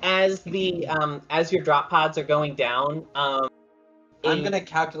think as the as your drop pods are going down, I'm gonna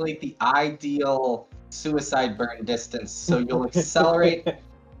calculate the ideal suicide burn distance, so you'll accelerate.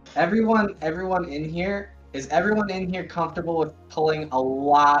 Everyone in here, is everyone in here comfortable with pulling a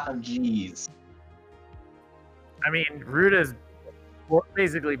lot of G's? I mean, Ruda's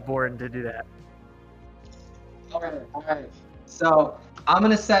basically born to do that. All right. So I'm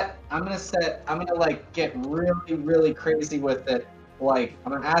gonna like get really, really crazy with it. Like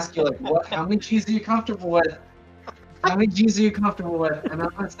I'm gonna ask you like how many G's are you comfortable with? How many G's are you comfortable with? And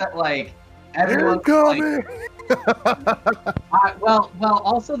I'm gonna set like everyone's like, well,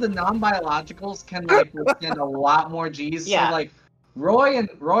 also the non-biologicals can like withstand a lot more G's. Yeah. So like Roy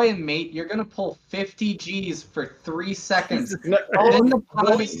and Mate, you're gonna pull 50 G's for 3 seconds. No, Then the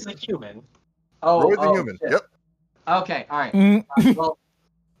Roy's a human. Roy's a human. Shit. Yep. Okay, all right. Well,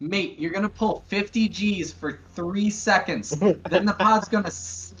 Mate, you're gonna pull 50 G's for 3 seconds. Then the pod's gonna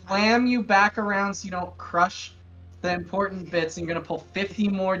slam you back around so you don't crush the important bits, and you're gonna pull 50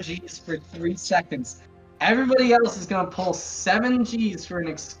 more G's for 3 seconds. Everybody else is gonna pull 7 G's for an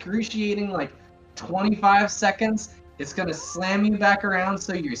excruciating like 25 seconds. It's gonna slam you back around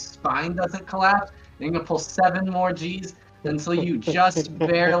so your spine doesn't collapse. And you're gonna pull 7 more G's until you just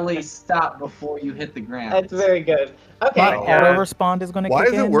barely stop before you hit the ground. That's very good. Okay. My auto respond is going to Why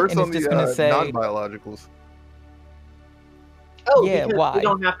kick is in, it worse and on it's just the going to say, non-biologicals? Oh, Yeah, because why? they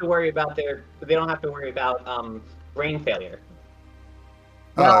don't have to worry about brain failure.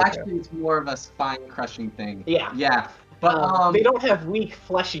 Well, okay. actually, it's more of a spine-crushing thing. Yeah. Yeah, but they don't have weak,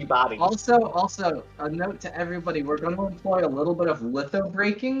 fleshy bodies. Also, a note to everybody: we're going to employ a little bit of litho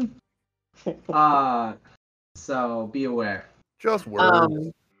breaking. So be aware. Just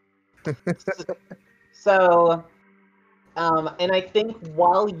words. So, and I think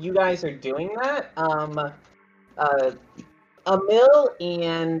while you guys are doing that, Amil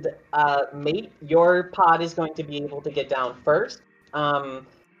and Mate, your pod is going to be able to get down first.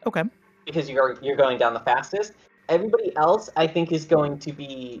 okay. Because you're going down the fastest. Everybody else, I think, is going to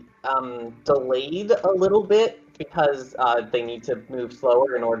be delayed a little bit because they need to move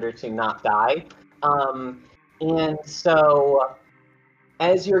slower in order to not die. And so,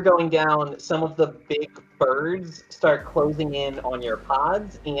 as you're going down, some of the big birds start closing in on your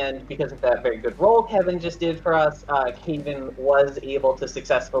pods, and because of that very good roll Kevin just did for us, Caeden was able to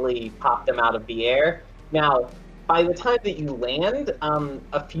successfully pop them out of the air. Now, by the time that you land,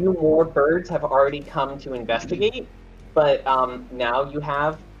 a few more birds have already come to investigate, but now you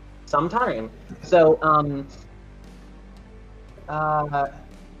have some time. So,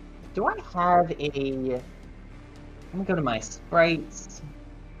 do I have a... Let me go to my sprites.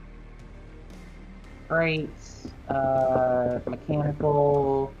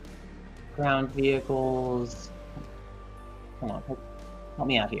 Mechanical, ground vehicles. Come on, help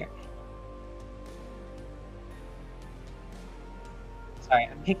me out here. Sorry,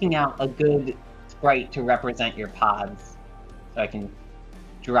 I'm picking out a good sprite to represent your pods, so I can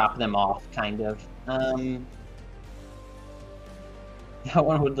drop them off, kind of. That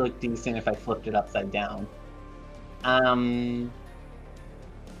one would look decent if I flipped it upside down. I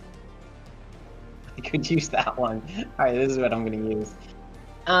could use that one. Alright, this is what I'm gonna use.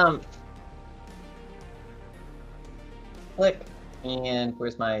 Click, and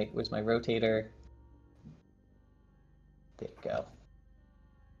where's my rotator? There you go.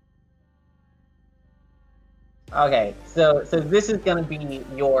 Okay, so this is gonna be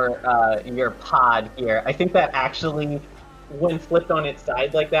your pod here. I think that actually, when flipped on its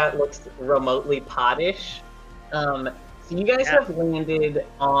side like that, looks remotely poddish. So you guys have landed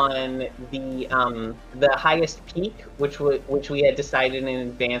on the highest peak, which we had decided in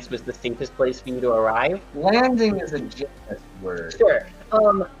advance was the safest place for you to arrive. Landing is a generous word. Sure.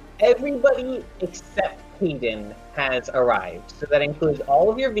 Everybody except Caeden has arrived. So that includes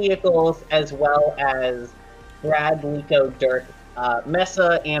all of your vehicles as well as Brad, Liko, Dirk,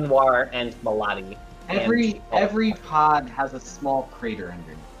 Mesa, Anwar, and Malati. Every pod has a small crater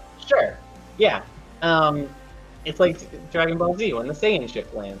underneath. Sure. Yeah. It's like Dragon Ball Z when the Saiyan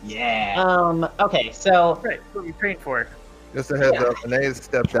ship lands. Yeah. Okay, so Right, that's what we trained for. Just a heads up, Anae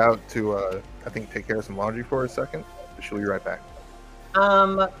stepped out to, I think, take care of some laundry for a second. She'll be right back.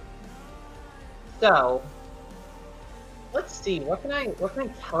 So let's see. What can I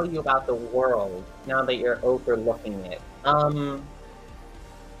tell you about the world now that you're overlooking it?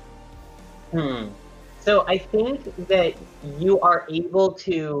 So I think that you are able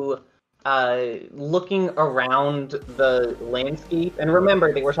to, looking around the landscape, and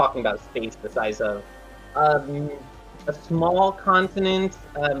remember they were talking about space the size of a small continent,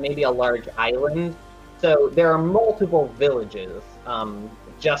 maybe a large island. So there are multiple villages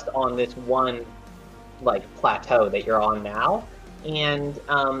just on this one plateau that you're on now. And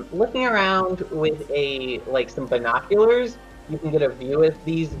looking around with some binoculars, you can get a view of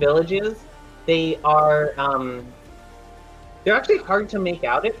these villages. They are they're actually hard to make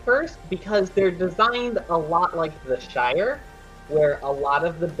out at first because they're designed a lot like the Shire, where a lot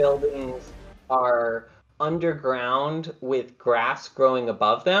of the buildings are underground with grass growing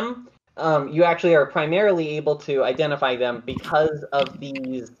above them. You actually are primarily able to identify them because of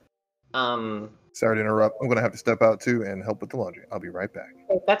these. Sorry to interrupt. I'm going to have to step out too and help with the laundry. I'll be right back.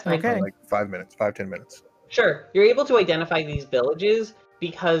 That's fine. Okay. Like 5 minutes, 5-10 minutes. Sure. You're able to identify these villages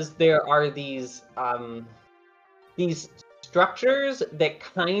because there are these structures that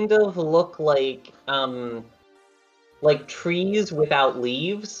kind of look like trees without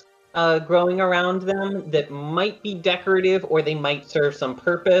leaves growing around them that might be decorative or they might serve some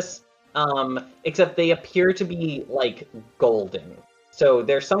purpose, except they appear to be golden. So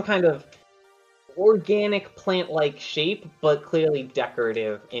there's some kind of organic plant-like shape, but clearly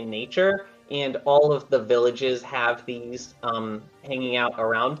decorative in nature, and all of the villages have these hanging out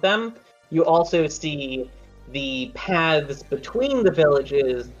around them. You also see the paths between the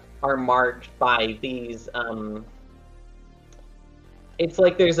villages are marked by these it's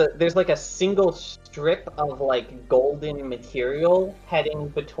like there's a single strip of golden material heading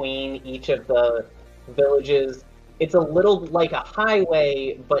between each of the villages. It's a little like a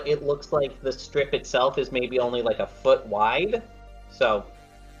highway, but it looks like the strip itself is maybe only a foot wide. So,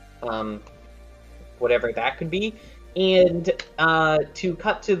 whatever that could be. And to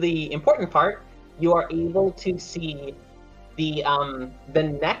cut to the important part, you are able to see the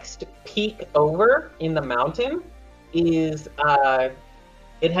next peak over in the mountain is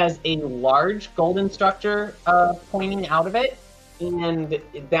it has a large golden structure pointing out of it. And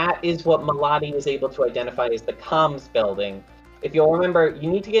that is what Malati is able to identify as the comms building. If you'll remember, you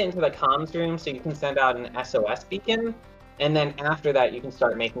need to get into the comms room so you can send out an SOS beacon, and then after that you can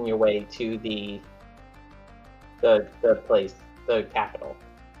start making your way to the place, the capital.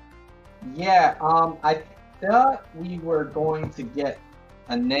 Yeah, I thought we were going to get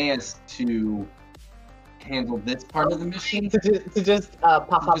Aeneas to handle this part of the mission. To just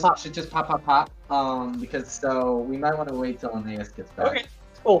pop. Because so we might want to wait till Aeneas gets back. Okay,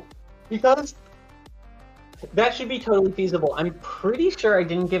 cool. Because that should be totally feasible. I'm pretty sure I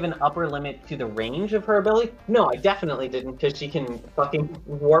didn't give an upper limit to the range of her ability. No, I definitely didn't, because she can fucking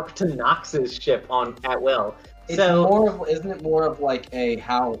warp to Nox's ship at will. It's so isn't it more of a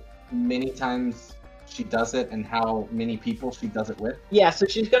how many times she does it and how many people she does it with? Yeah, so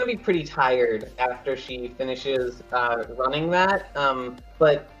she's going to be pretty tired after she finishes running that.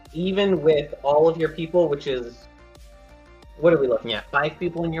 But even with all of your people, which is, what are we looking at? 5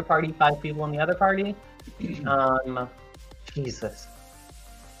 people in your party, 5 people in the other party? Jesus.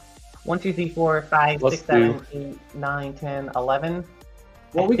 1, 2, 3, 4, 5, 6, 7, 8, 9, 10, 11.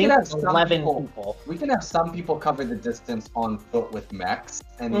 Well, we can have some 11 people. We can have some people cover the distance on foot with mechs,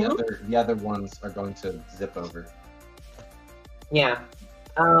 and the other ones are going to zip over. Yeah.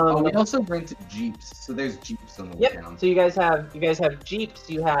 We also rented jeeps, so there's jeeps on the way down. So you guys have jeeps.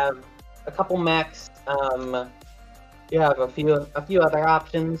 You have a couple mechs. You have a few other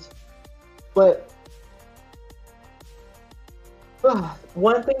options, but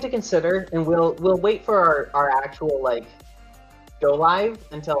one thing to consider, and we'll wait for our actual go live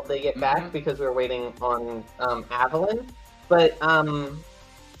until they get back because we're waiting on Aveline. But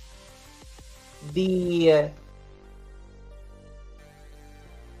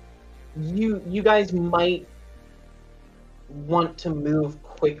you guys might want to move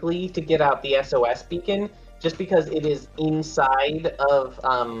quickly to get out the SOS beacon, just because it is inside of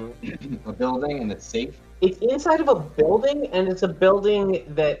A building and it's safe. It's inside of a building, and it's a building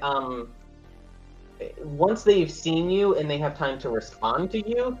that once they've seen you and they have time to respond to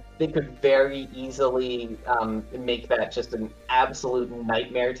you, they could very easily make that just an absolute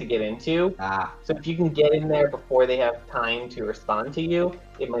nightmare to get into. So if you can get in there before they have time to respond to you,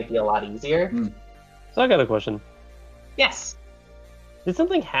 it might be a lot easier. So I got a question. Yes. Did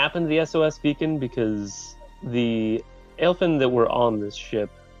something happen to the SOS beacon? Because the Aelfynn that were on this ship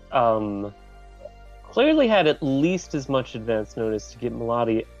clearly had at least as much advance notice to get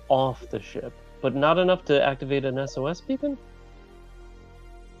Malati off the ship, but not enough to activate an SOS beacon?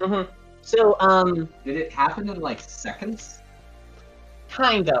 So, did it happen in like seconds?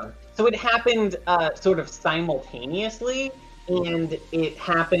 Kind of. So it happened sort of simultaneously, and it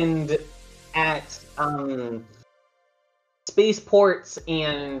happened at spaceports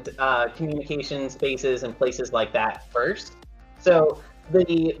and communication spaces and places like that first. So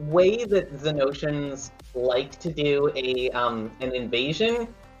the way that Xenotians like to do an invasion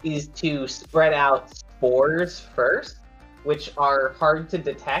is to spread out spores first, which are hard to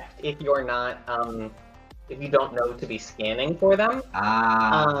detect if you're not if you don't know to be scanning for them.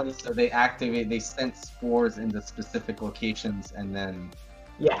 So they sense spores into specific locations and then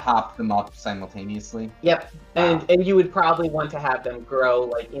Yeah. pop them up simultaneously. Yep. And you would probably want to have them grow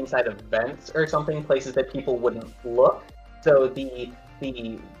like inside of vents or something, places that people wouldn't look. So the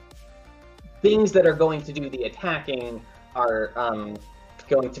things that are going to do the attacking are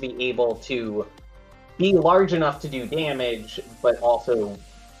going to be able to be large enough to do damage, but also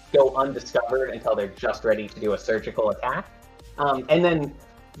go undiscovered until they're just ready to do a surgical attack. And then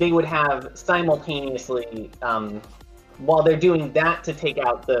they would have simultaneously, while they're doing that to take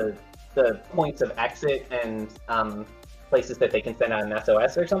out the points of exit and places that they can send out an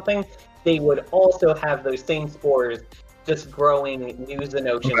SOS or something, they would also have those same spores just growing new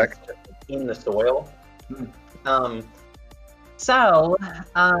Xenotians in the soil. Someone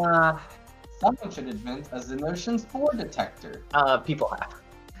should invent a Xenotian spore detector. People have.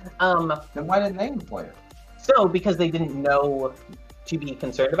 Then why didn't they employ it? So, because they didn't know to be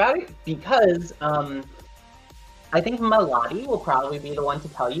concerned about it, because I think Malati will probably be the one to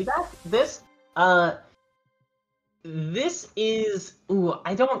tell you that. This is... Ooh,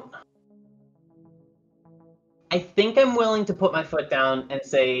 I think I'm willing to put my foot down and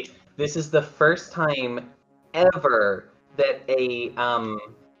say this is the first time ever that a...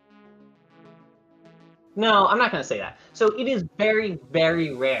 No, I'm not going to say that. So it is very,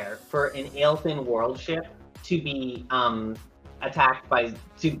 very rare for an Aelfynn world ship to be attacked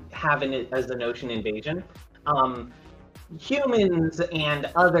to have a Xenotian invasion. Humans and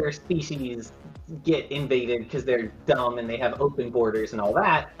other species get invaded because they're dumb and they have open borders and all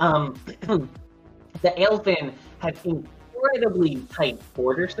that. The Aelfynn have incredibly tight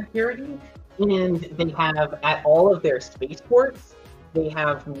border security, and they have, at all of their spaceports, they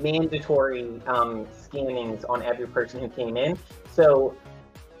have mandatory scannings on every person who came in. So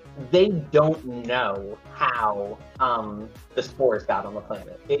they don't know how the spores got on the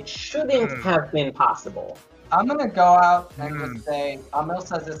planet. It shouldn't have been possible. I'm gonna go out and just say, Amil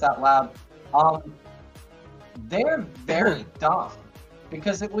says this out loud. They're very dumb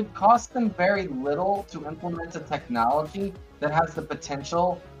because it would cost them very little to implement a technology that has the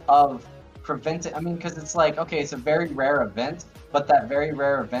potential of preventing. I mean, because it's like, okay, it's a very rare event, but that very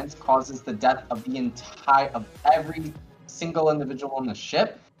rare event causes the death of every single individual on the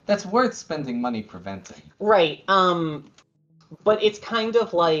ship. That's worth spending money preventing. Right. But it's kind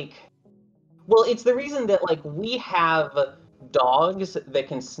of like, well, it's the reason that like we have dogs that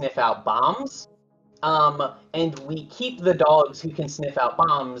can sniff out bombs, and we keep the dogs who can sniff out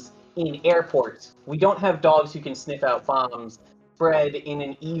bombs in airports. We don't have dogs who can sniff out bombs spread in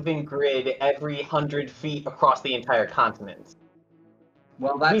an even grid every 100 feet across the entire continent.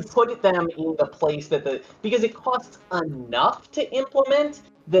 Well, we put them in the place that because it costs enough to implement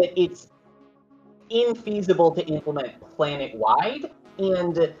that it's infeasible to implement planet-wide,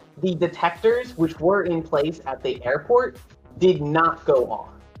 and the detectors, which were in place at the airport, did not go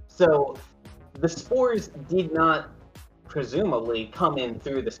off. So the spores did not presumably come in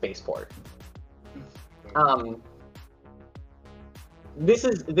through the spaceport. This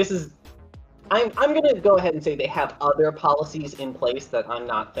is I'm gonna go ahead and say they have other policies in place that I'm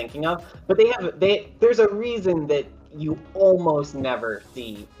not thinking of, but there's a reason that you almost never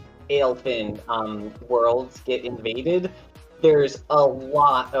see Aelfynn worlds get invaded. There's a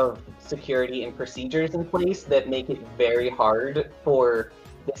lot of security and procedures in place that make it very hard for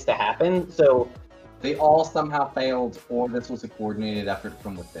this to happen. So They all somehow failed, or this was a coordinated effort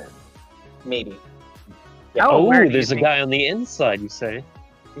from within. maybe, Oh, where do you there's a think- guy on the inside, you say?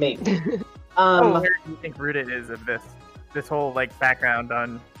 maybe. where do you think Ruda is of this whole like background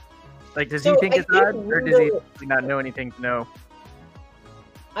on? Like, does So he think I it's think odd, or does he Ruda- not know anything to know?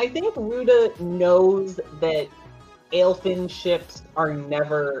 I think Ruda knows that Aelfynn ships are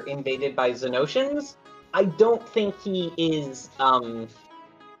never invaded by Xenotians. I don't think he is.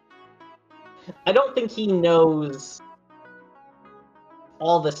 I don't think he knows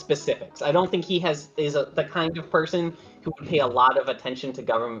all the specifics. I don't think he is the kind of person who would pay a lot of attention to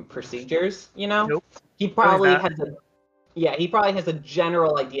government procedures. You know, Nope. he probably not. he probably has a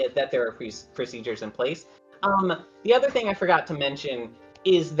general idea that there are procedures in place. The other thing I forgot to mention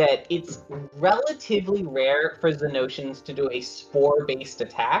is that it's relatively rare for Xenotians to do a spore-based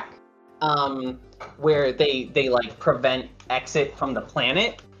attack, where they like prevent exit from the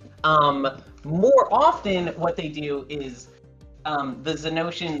planet. More often, what they do is the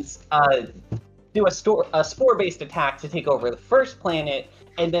Xenotians do a spore-based attack to take over the first planet,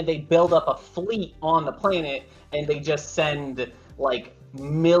 and then they build up a fleet on the planet, and they just send like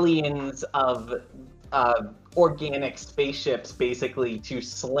millions of organic spaceships basically to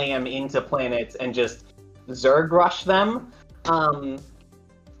slam into planets and just Zerg rush them.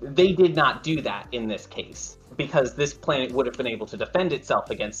 They did not do that in this case, because this planet would have been able to defend itself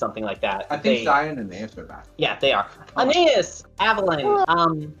against something like that. I think Dion and Aeneas are back. Yeah, they are. Aeneas,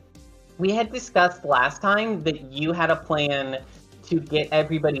 Aveline, we had discussed last time that you had a plan to get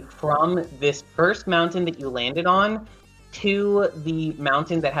everybody from this first mountain that you landed on to the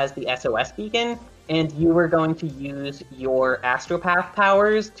mountain that has the SOS beacon, and you were going to use your astropath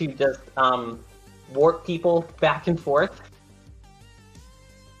powers to just warp people back and forth.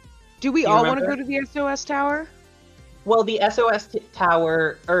 Do we Do you all want to remember? go to the SOS tower? Well, the SOS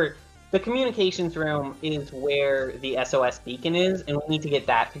tower, or the communications room, is where the SOS beacon is, and we need to get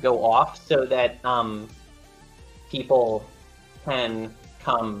that to go off so that people can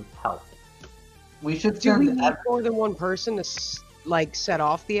come help. We should Do we send need more than one person to like set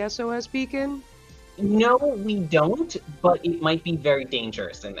off the SOS beacon? No, we don't, but it might be very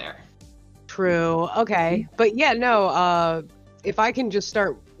dangerous in there. True. Okay. But yeah, no. If I can just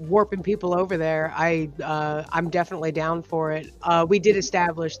start warping people over there, I'm definitely down for it. We did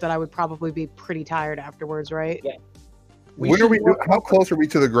establish that I would probably be pretty tired afterwards, right? Yeah. How close are we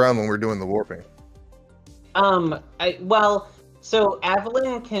to the ground when we're doing the warping? So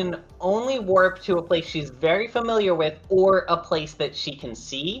Aveline can only warp to a place she's very familiar with, or a place that she can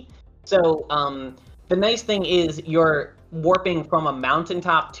see. So, the nice thing is you're warping from a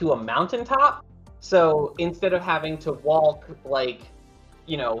mountaintop to a mountaintop. So instead of having to walk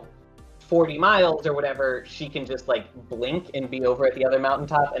 40 miles or whatever, she can just blink and be over at the other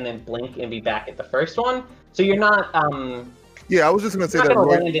mountaintop, and then blink and be back at the first one. So you're not. Yeah, I was just going to say Not that gonna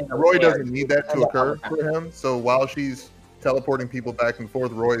land in the Roy air. doesn't need that to occur for him. So while she's teleporting people back and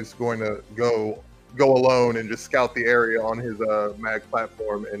forth, Roy's going to go alone and just scout the area on his mag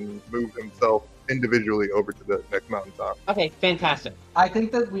platform and move himself individually over to the next mountaintop. Okay, fantastic. I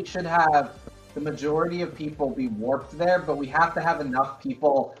think that we should have the majority of people be warped there, but we have to have enough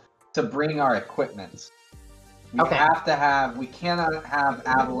people to bring our equipment. We cannot have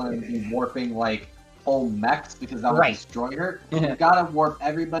Aveline be warping whole mechs because that would Right. destroy her. We've got to warp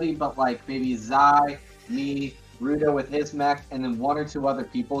everybody but maybe Zai, me, Rudo with his mech, and then one or two other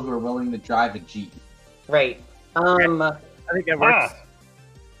people who are willing to drive a Jeep. Right. I think that works.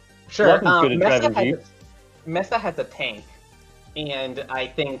 Sure. Blubben's good at driving Jeeps. Mesa has a tank, and I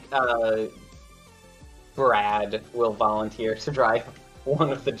think Brad will volunteer to drive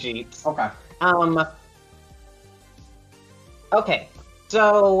one of the Jeeps. Okay. Okay,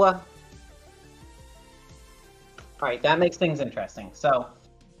 so alright, that makes things interesting. So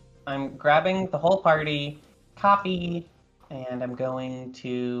I'm grabbing the whole party, copy, and I'm going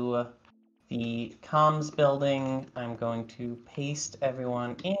to the comms building. I'm going to paste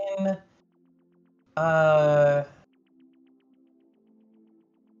everyone in. I'm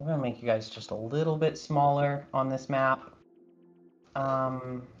gonna make you guys just a little bit smaller on this map.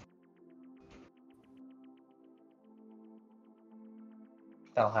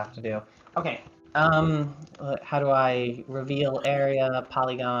 That'll have to do. Okay. How do I reveal area,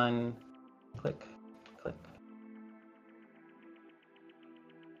 polygon, click, click.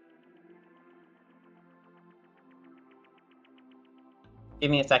 Give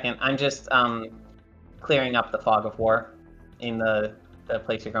me a second. I'm just clearing up the fog of war in the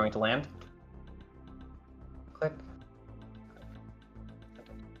place you're going to land. Click.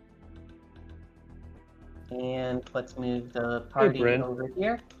 And let's move the party Bryn. over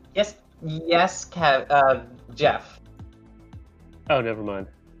here. Yes, Jeff. Oh, never mind.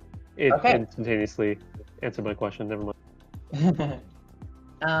 It Okay. instantaneously answered my question. Never mind.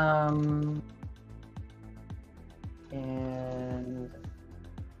 And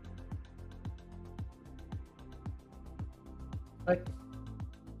click.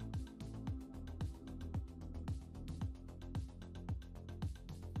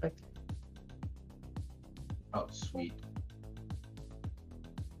 Click. Oh, sweet.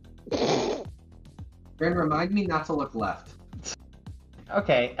 Bryn, remind me not to look left.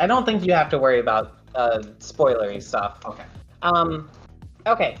 Okay, I don't think you have to worry about spoilery stuff. Okay.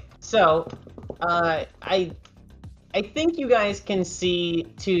 Okay, so I think you guys can see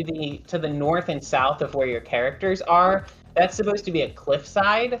to the north and south of where your characters are. That's supposed to be a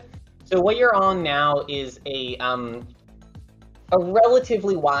cliffside. So what you're on now is a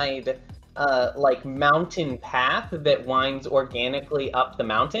relatively wide like mountain path that winds organically up the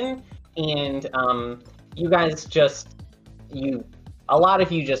mountain, and you guys a lot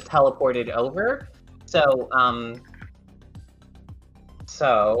of you just teleported over. So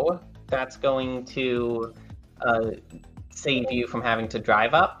so that's going to save you from having to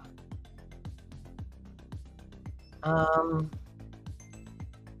drive up. Are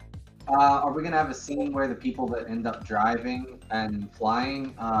we gonna have a scene where the people that end up driving and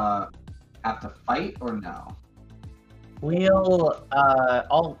flying have to fight, or no? We'll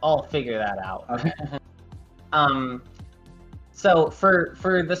I'll figure that out. Okay. So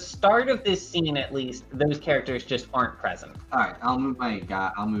for the start of this scene, at least, those characters just aren't present. All right, I'll move my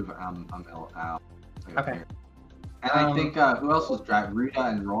guy. I'll move Amil out. Okay. Here. And I think who else was driving? Ruda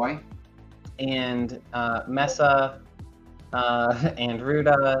and Roy. And Mesa, and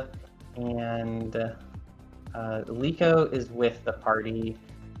Ruda, and Liko is with the party.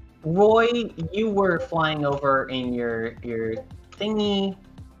 Roy, you were flying over in your thingy.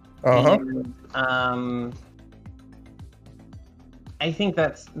 And, I think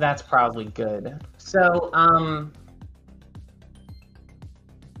that's probably good. So,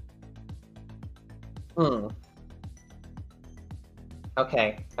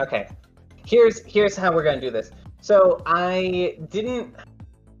 Okay. Here's how we're gonna do this. So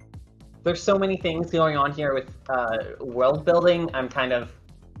there's so many things going on here with world building. I'm kind of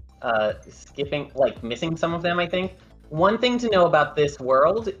skipping, like missing some of them, I think. One thing to know about this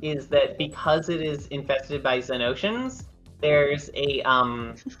world is that because it is infested by xenotians, there's a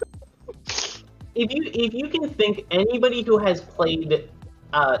if you can think, anybody who has played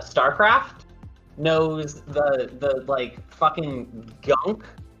StarCraft knows the like fucking gunk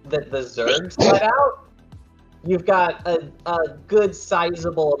that the Zergs let out. You've got a good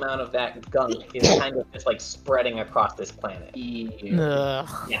sizable amount of that gunk is kind of just like spreading across this planet. Yeah.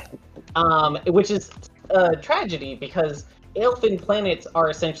 Which is a tragedy because Aelfynn planets are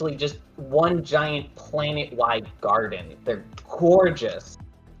essentially just one giant planet-wide garden. They're gorgeous,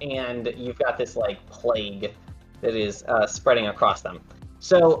 and you've got this like plague that is spreading across them.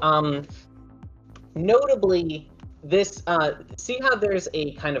 So, notably, this see how there's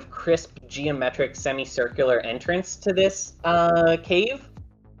a kind of crisp geometric semicircular entrance to this cave?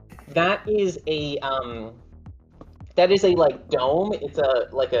 That is a like dome. It's a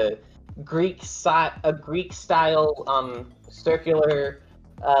Greek style circular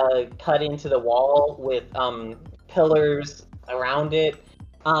cut into the wall with pillars around it.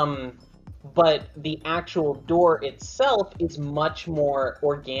 But the actual door itself is much more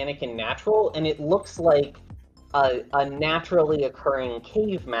organic and natural, and it looks like a naturally occurring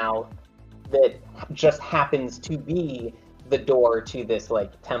cave mouth that just happens to be the door to this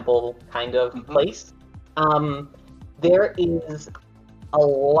like temple kind of place. There is a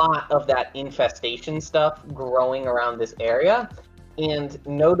lot of that infestation stuff growing around this area, and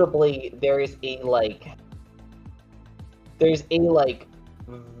notably there's a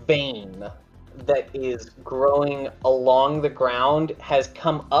vein that is growing along the ground, has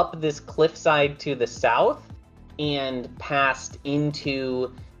come up this cliffside to the south and passed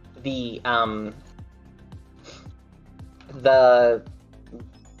into the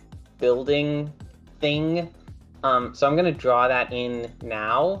building thing. So I'm gonna draw that in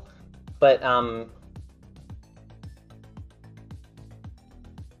now, but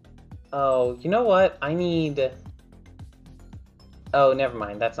oh, you know what? I need. Oh, never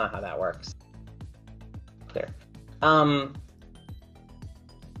mind. That's not how that works. There.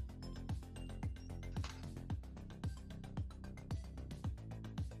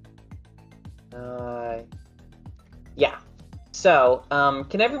 Yeah. So,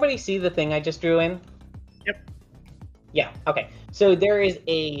 can everybody see the thing I just drew in? Yep. Yeah, okay. So there is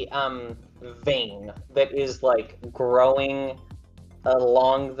a vein that is like growing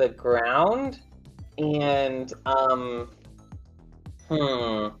along the ground, and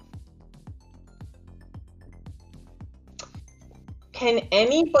Can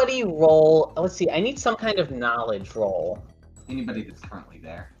anybody roll? Let's see. I need some kind of knowledge roll. Anybody that's currently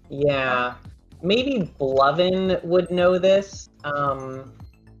there. Yeah, maybe Bluvan would know this.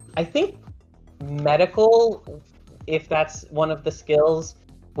 I think medical, if that's one of the skills,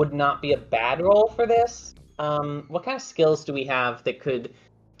 would not be a bad roll for this. What kind of skills do we have that could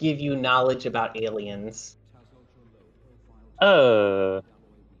give you knowledge about aliens?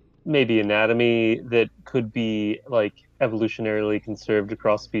 Maybe anatomy that could be like evolutionarily conserved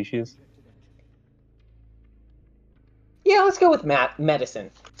across species. Yeah, let's go with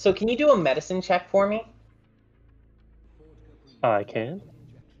medicine. So can you do a medicine check for me? I can.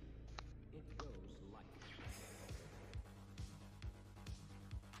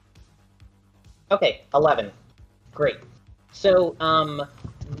 Okay, 11. Great. So,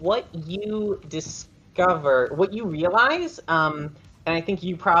 what you discover, what you realize, and I think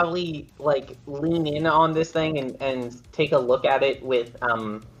you probably like lean in on this thing and take a look at it with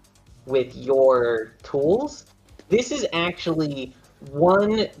your tools. This is actually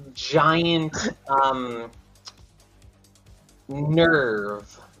one giant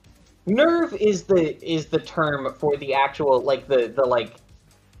nerve. Nerve is the term for the actual like the like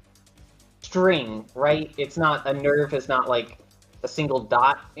string, right? It's not a nerve is not like a single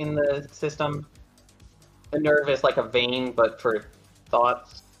dot in the system. A nerve is like a vein, but for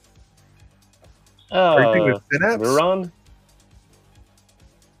thoughts. Are you thinking of synapse? Neuron?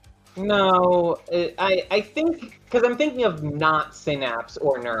 No, I think because I'm thinking of not synapse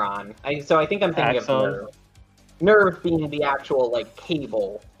or neuron. So I think I'm thinking Axon? of nerve. Nerve being the actual like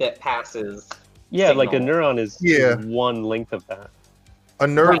cable that passes. Yeah, like a signal. neuron is Yeah. one length of that. A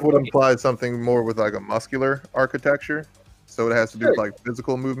nerve Right, would okay. imply something more with like a muscular architecture. So it has to do with Sure. like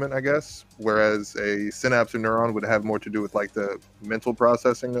physical movement, I guess. Whereas a synapse or neuron would have more to do with like the mental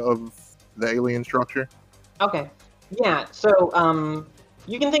processing of the alien structure. Okay. Yeah, so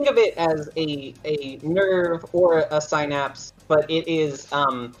you can think of it as a nerve or a synapse, but it is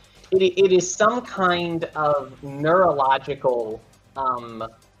it is some kind of neurological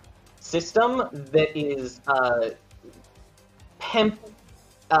system that is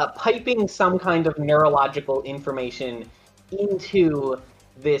piping some kind of neurological information into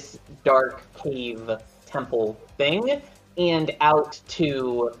this dark cave temple thing and out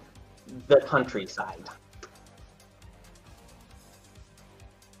to the countryside.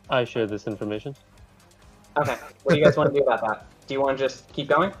 I share this information. Okay, what do you guys want to do about that? Do you want to just keep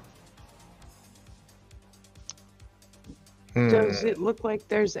going? Does it look like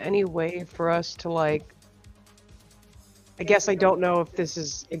there's any way for us to like... I guess I don't know if this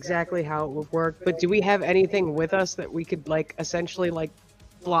is exactly how it would work, but do we have anything with us that we could like essentially like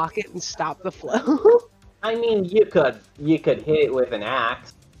block it and stop the flow? I mean, you could hit it with an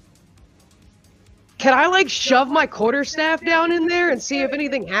axe. Can I like shove my quarterstaff down in there and see if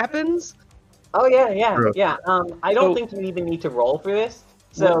anything happens? Oh yeah. I don't So- think you even need to roll for this.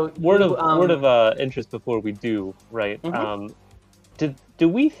 So word you, of interest before we do, right? Mhm. Do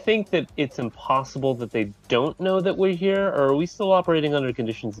we think that it's impossible that they don't know that we're here, or are we still operating under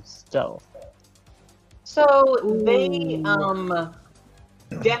conditions of stealth? So they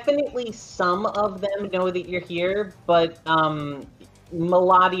definitely some of them know that you're here, but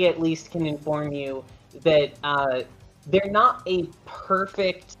Malati at least can inform you that they're not a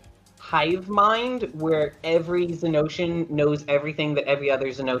perfect hive mind where every Xenotian knows everything that every other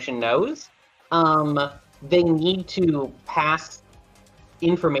Xenotian knows. They need to pass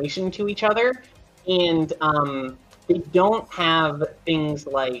information to each other, and they don't have things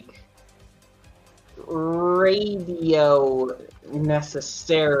like radio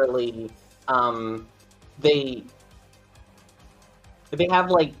necessarily. They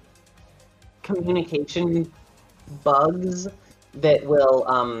have like communication bugs that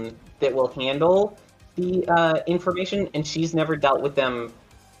will handle the information, and she's never dealt with them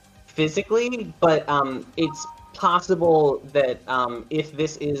physically, but it's possible that if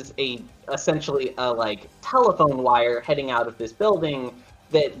this is essentially a like telephone wire heading out of this building,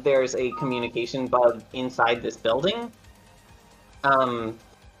 that there's a communication bug inside this building. Are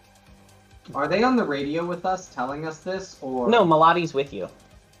they on the radio with us telling us this, or No, Malati's with you.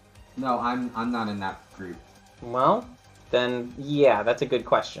 No, I'm not in that group. Well, then yeah, that's a good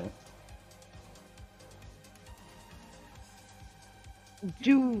question.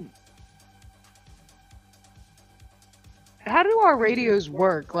 How do our radios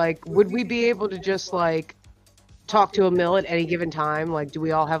work? Like, would we be able to just like talk to Amil at any given time? Like, do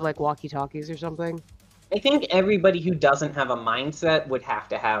we all have like walkie-talkies or something? I think everybody who doesn't have a mindset would have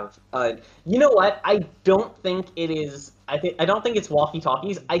to have. You know what? I don't think it is. I don't think it's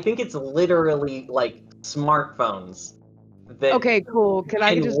walkie-talkies. I think it's literally like smartphones. That Okay, cool. Can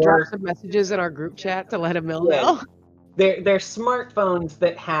I can just drop work- some messages in our group chat to let Amil Yeah. know? They're smartphones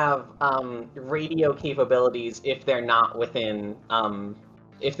that have radio capabilities if they're not within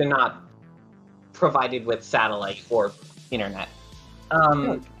if they're not provided with satellite or internet.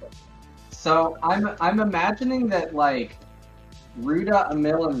 So I'm imagining that like Ruda,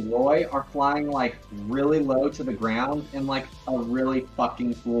 Amil, and Roy are flying like really low to the ground in like a really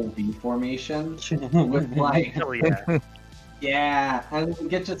fucking cool V formation with like Hell yeah. yeah, and we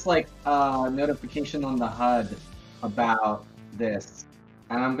get just like a notification on the HUD about this,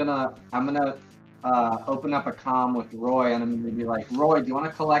 and I'm gonna open up a comm with Roy, and I'm gonna be like, Roy, do you want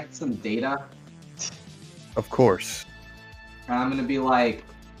to collect some data? Of course. And I'm gonna be like,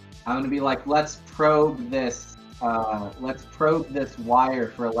 let's probe this wire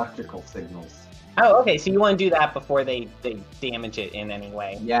for electrical signals. Oh, okay. So you want to do that before they damage it in any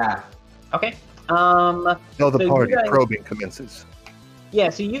way? Yeah. Okay. Tell the So you party guys- probing commences. Yeah.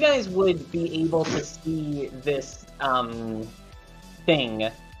 So you guys would be able to see this thing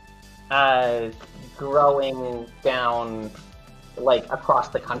growing down like across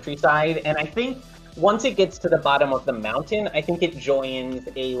the countryside, and I think once it gets to the bottom of the mountain, I think it joins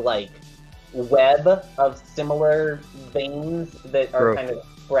a like web of similar veins that are Gross. kind of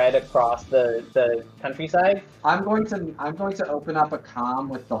spread across the countryside. I'm going to open up a comm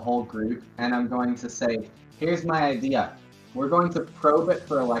with the whole group, and I'm going to say, here's my idea. We're going to probe it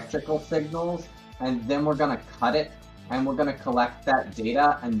for electrical signals, and then we're going to cut it, and we're going to collect that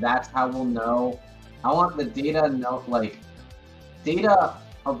data, and that's how we'll know. I want the data data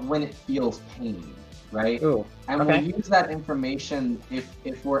of when it feels pain, right? Ooh. And Okay. we'll use that information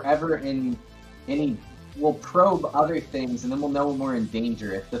if we're ever in any. We'll probe other things, and then we'll know when we're in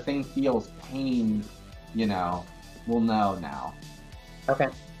danger. If the thing feels pain, we'll know now. Okay.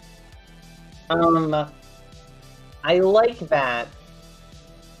 I like that.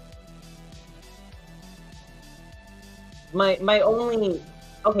 My only.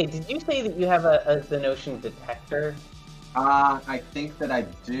 Okay, did you say that you have a Xenotian detector? I think that I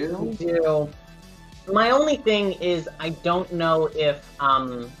do. You do. My only thing is I don't know if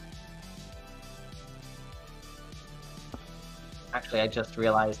Actually, I just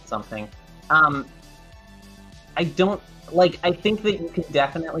realized something. I don't like. I think that you can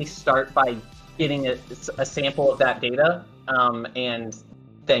definitely start by getting a sample of that data, and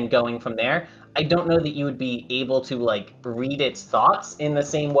then going from there. I don't know that you would be able to like read its thoughts in the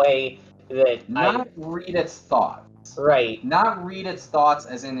same way that Not read its thoughts. right. Not read its thoughts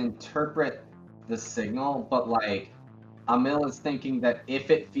as in interpret the signal, but like Amil is thinking that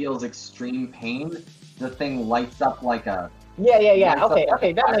if it feels extreme pain, the thing lights up like a Yeah. lights up Okay, like okay,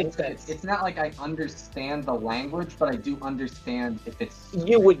 a that fire. makes sense. It's not like I understand the language, but I do understand if it's.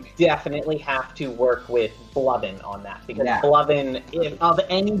 You would definitely have to work with Bluvan on that, because Yeah. Bluvan, if of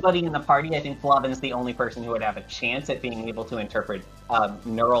anybody in the party, I think Bluvan's the only person who would have a chance at being able to interpret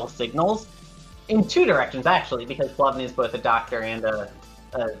neural signals in two directions, actually, because Bluvan is both a doctor and a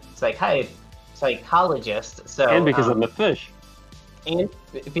psychologist. So And because I'm a fish. and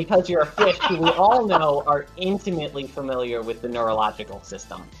because you're a fish, who we all know are intimately familiar with the neurological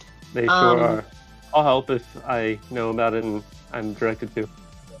system. They sure are. I'll help if I know about it and I'm directed to.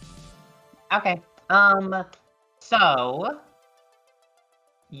 Okay. So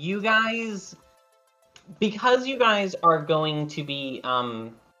you guys, because you guys are going to be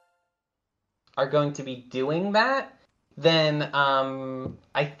doing that, then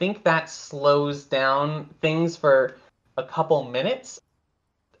I think that slows down things for a couple minutes.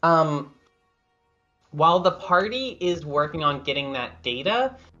 While the party is working on getting that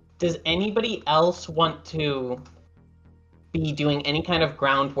data, does anybody else want to be doing any kind of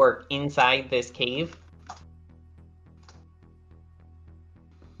groundwork inside this cave?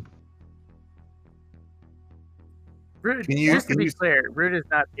 Rude, Can you- just to can be you- clear, Rude is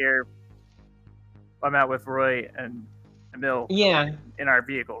not here. I'm out with Roy and Amil Yeah, in our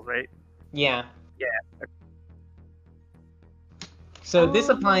vehicles, right? yeah. Yeah. So this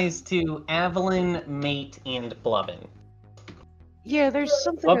applies to Aveline, Mate, and Bluvan. Yeah, there's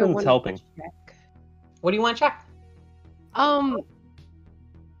something I Bluvan's wanted helping. to check. What do you want to check?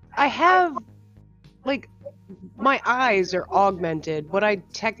 I have, like, my eyes are augmented. Would I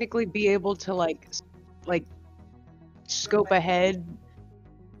technically be able to, like, scope ahead,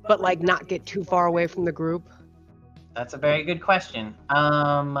 but, like, not get too far away from the group? That's a very good question.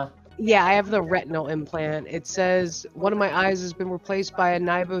 Yeah, I have the retinal implant. It says one of my eyes has been replaced by a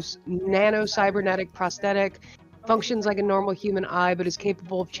nano-cybernetic prosthetic. Functions like a normal human eye, but is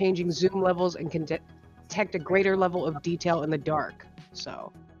capable of changing zoom levels and can detect a greater level of detail in the dark.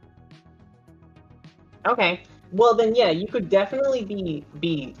 So. Okay. Well, then, yeah, you could definitely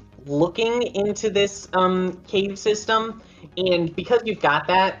be looking into this cave system, and because you've got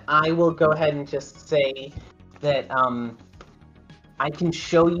that, I will go ahead and just say that I can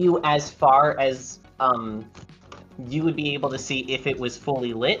show you as far as you would be able to see if it was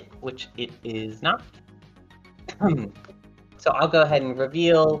fully lit, which it is not. So I'll go ahead and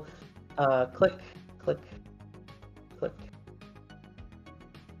reveal. Click, click, click.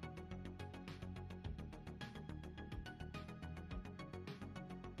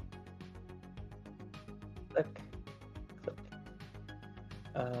 Click, click,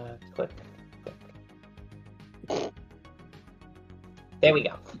 click, click. There we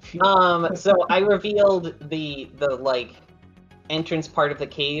go. So I revealed the like entrance part of the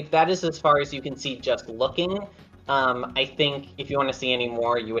cave. That is as far as you can see just looking. I think if you want to see any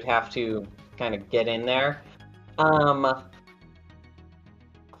more, you would have to kind of get in there. I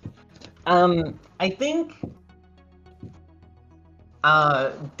think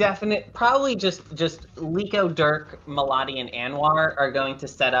probably just Liko, Dirk, Malati, and Anwar are going to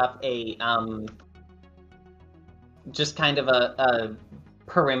set up a just kind of a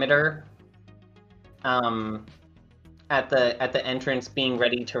perimeter at the entrance, being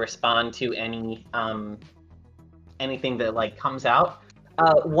ready to respond to any anything that like comes out.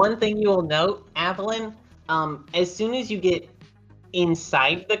 One thing you will note, Aveline, as soon as you get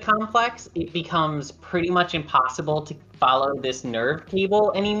inside the complex, it becomes pretty much impossible to follow this nerve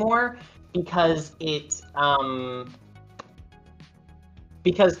cable anymore because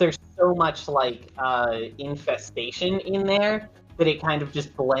because there's so much like infestation in there that it kind of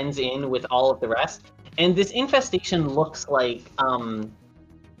just blends in with all of the rest. And this infestation looks like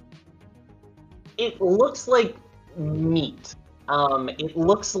meat. It looks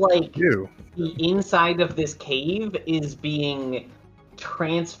like the inside of this cave is being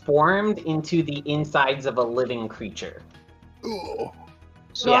transformed into the insides of a living creature. Ooh.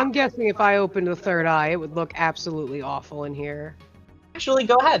 So yeah. I'm guessing if I opened the third eye, it would look absolutely awful in here. Actually,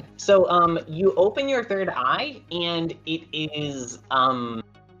 go ahead. So you open your third eye, and it is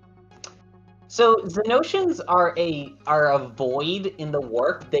so Xenotians are a void in the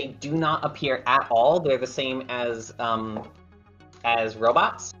warp. They do not appear at all. They're the same as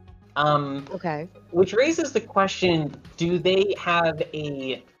robots. Okay. Which raises the question: do they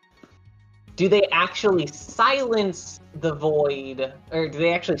actually silence the void, or do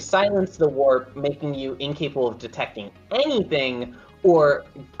they actually silence the warp, making you incapable of detecting anything, or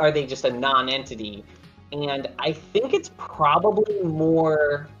are they just a non-entity? And I think it's probably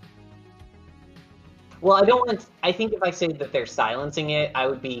more. Well, I think if I say that they're silencing it, I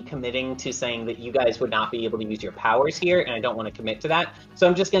would be committing to saying that you guys would not be able to use your powers here, and I don't want to commit to that. So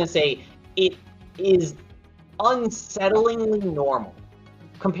I'm just going to say it is unsettlingly normal.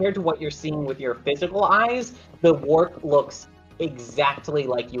 Compared to what you're seeing with your physical eyes, the warp looks exactly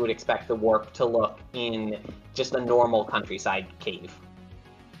like you would expect the warp to look in just a normal countryside cave.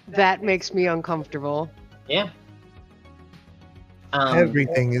 That makes me uncomfortable. Yeah.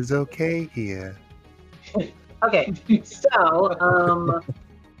 Everything is okay here. Okay, so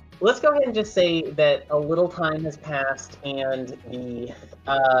let's go ahead and just say that a little time has passed and the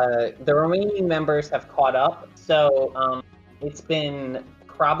remaining members have caught up. So it's been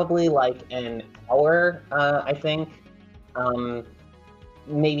probably like an hour, I think,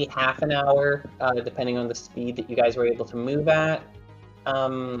 maybe half an hour, depending on the speed that you guys were able to move at.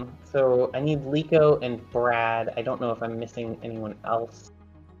 So I need Liko and Brad. I don't know if I'm missing anyone else.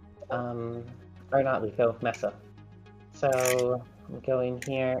 Or not Liko, Mesa. So I'm go in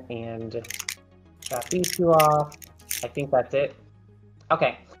here and drop these two off. I think that's it.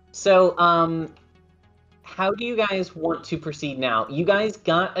 Okay, so how do you guys want to proceed now? You guys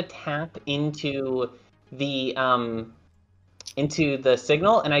got a tap into the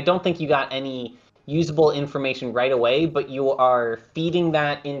signal, and I don't think you got any usable information right away, but you are feeding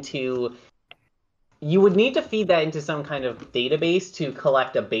that into. You would need to feed that into some kind of database to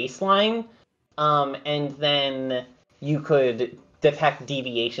collect a baseline. And then you could detect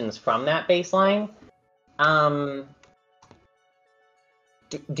deviations from that baseline. Do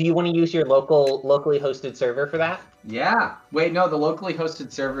you want to use your locally hosted server for that? Yeah. Wait, no, the locally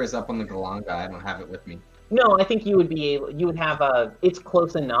hosted server is up on the Galanga. I don't have it with me. No, I think you would have it's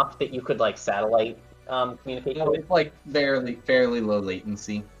close enough that you could like satellite communicate. No, it's like fairly low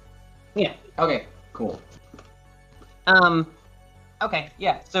latency. Yeah. Okay, cool. Okay,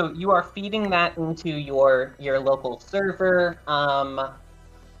 yeah. So you are feeding that into your local server.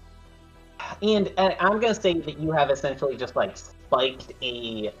 And I'm gonna say that you have essentially just like spiked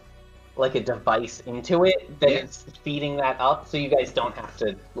a device into it that is feeding that up, so you guys don't have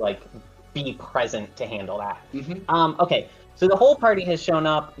to like be present to handle that. Okay, so the whole party has shown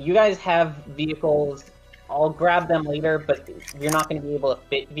up. You guys have vehicles. I'll grab them later, but you're not going to be able to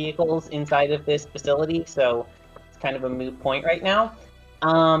fit vehicles inside of this facility, so it's kind of a moot point right now.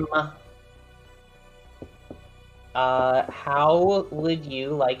 How would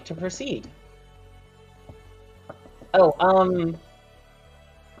you like to proceed? Oh,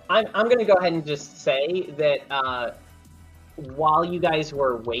 I'm going to go ahead and just say that while you guys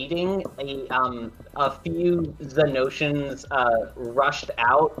were waiting, a few Xenotians rushed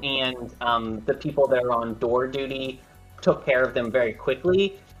out, and the people that are on door duty took care of them very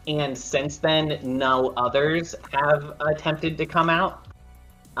quickly. And since then, no others have attempted to come out.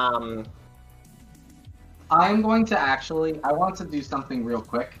 I'm going to I want to do something real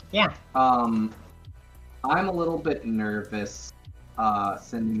quick. Yeah. I'm a little bit nervous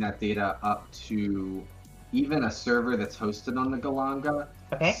sending that data up to even a server that's hosted on the Galanga.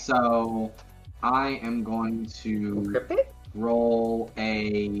 Okay. So I am going to Encrypt it? roll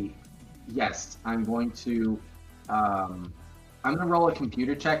a... Yes, I'm going to roll a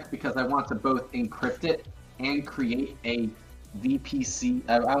computer check because I want to both encrypt it and create a VPC.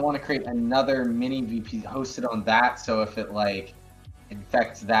 I want to create another mini VPC hosted on that, so if it like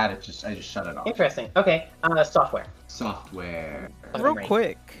infects that, I just shut it off. Interesting. Okay. Software. Real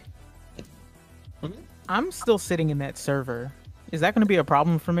quick. I'm still sitting in that server. Is that going to be a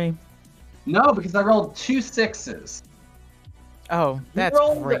problem for me? No, because I rolled 2 6s. Oh, that's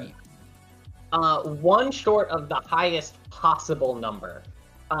great. One short of the highest possible number.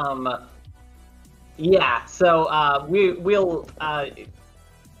 Yeah, so we'll I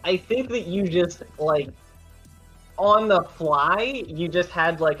think that you just like on the fly, you just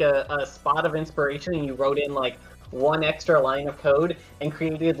had like a spot of inspiration and you wrote in like one extra line of code and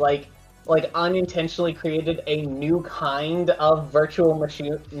created like unintentionally created a new kind of virtual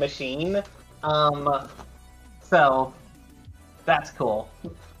machine. So that's cool.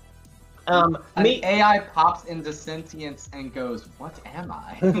 An AI pops into sentience and goes, "What am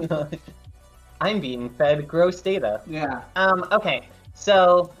I?" I'm being fed gross data. Yeah. Okay,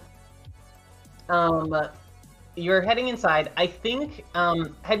 so you're heading inside. I think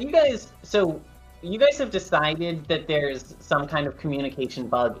have you guys you guys have decided that there's some kind of communication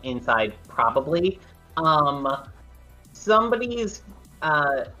bug inside, probably. Somebody's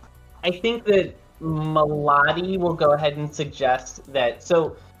I think that Malati will go ahead and suggest that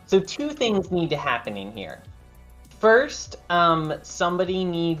so two things need to happen in here. First, somebody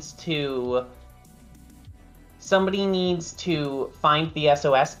needs to find the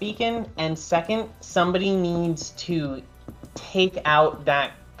SOS beacon, and second, somebody needs to take out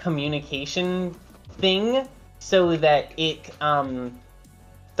that communication thing so that it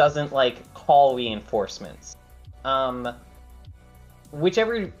doesn't like call reinforcements.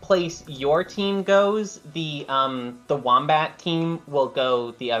 Whichever place your team goes, the Wombat team will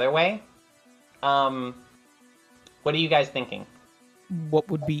go the other way. What are you guys thinking? What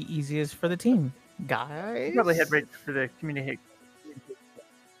would be easiest for the team, guys? Probably head right for the communication.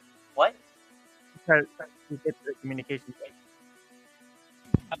 What? Try to get the communication.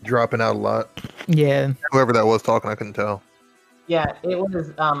 Dropping out a lot. Yeah. Whoever that was talking, I couldn't tell. Yeah, it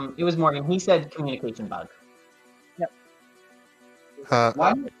was Morgan. He said communication bug.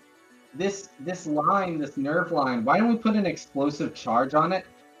 Why this line, this nerve line? Why don't we put an explosive charge on it?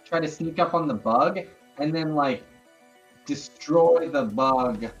 Try to sneak up on the bug, and then like destroy the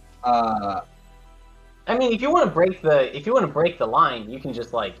bug. I mean, if you want to break the line, you can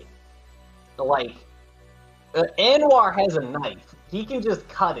just Anwar has a knife. He can just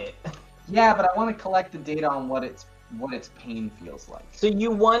cut it. Yeah, but I want to collect the data on what its pain feels like. So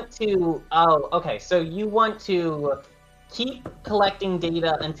you want to so you want to keep collecting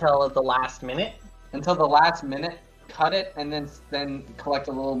data until the last minute? Until the last minute, cut it, and then collect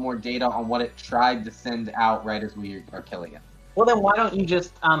a little more data on what it tried to send out right as we are killing it. Well, then why don't you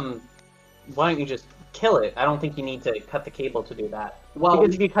just kill it? I don't think you need to cut the cable to do that. Well,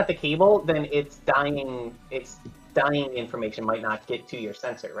 because if you cut the cable, then its dying information might not get to your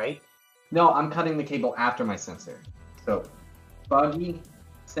sensor, right? No, I'm cutting the cable after my sensor. So, buggy,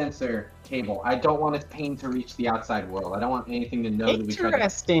 sensor, cable. I don't want its pain to reach the outside world. I don't want anything to know that we tried to...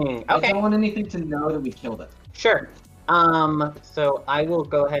 Interesting. I Okay. don't want anything to know that we killed it. Sure. So I will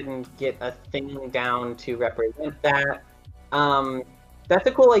go ahead and get a thing down to represent that. that's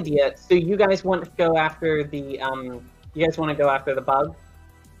a cool idea. So you guys want to go after the bug?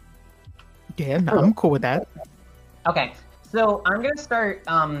 Yeah, no, I'm cool with that. Okay, so I'm gonna start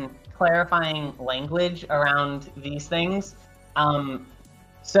clarifying language around these things.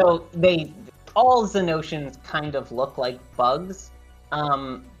 So all Xenotians kind of look like bugs,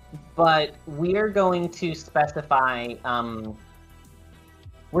 but we're going to specify.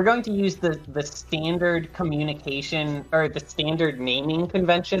 We're going to use the standard communication or the standard naming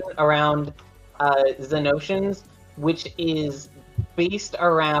convention around Xenotians, which is based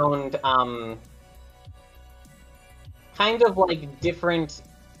around kind of like different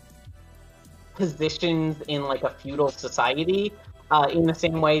positions in like a feudal society, in the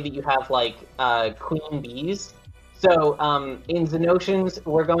same way that you have like queen bees. So in Xenotians,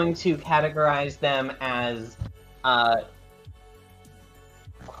 we're going to categorize them as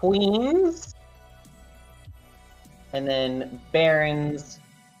queens, and then barons,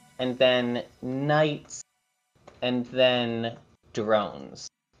 and then knights, and then drones.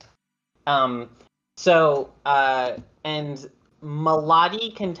 And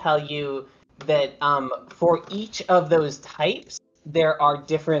Malati can tell you that for each of those types, there are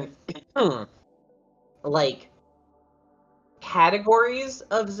different like categories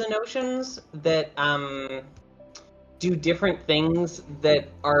of Xenotians that do different things that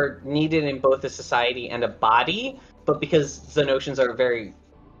are needed in both a society and a body, but because Xenotians are a very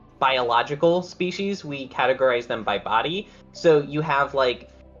biological species, we categorize them by body. So you have like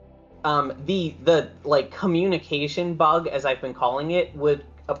the like communication bug, as I've been calling it, would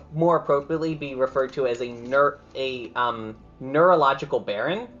more appropriately be referred to as a neurological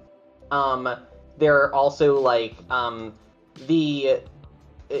baron. There are also like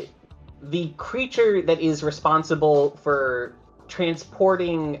the creature that is responsible for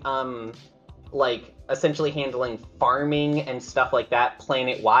transporting, like essentially handling farming and stuff like that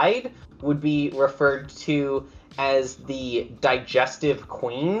planet-wide would be referred to as the digestive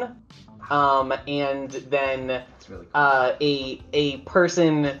queen. And then really cool. a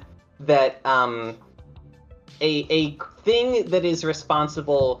person that a thing that is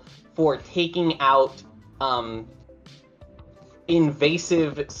responsible for taking out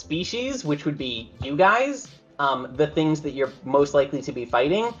invasive species, which would be you guys, the things that you're most likely to be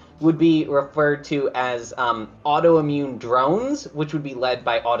fighting, would be referred to as autoimmune drones, which would be led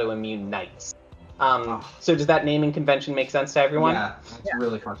by autoimmune knights. So does that naming convention make sense to everyone? Yeah, that's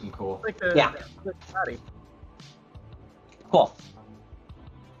really fucking cool. Like Yeah. the body. Cool.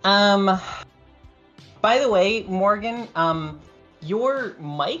 By the way, Morgan, your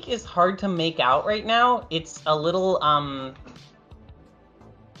mic is hard to make out right now. It's a little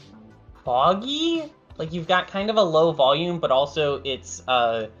foggy. Like you've got kind of a low volume, but also it's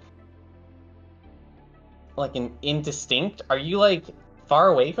like an indistinct. Are you like far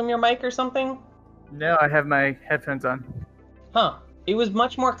away from your mic or something? No, I have my headphones on. Huh. It was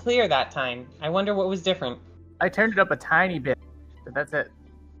much more clear that time. I wonder what was different. I turned it up a tiny bit, but that's it.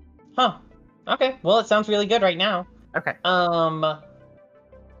 Huh. Okay. Well, it sounds really good right now. Okay.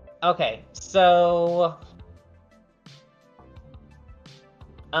 Okay. So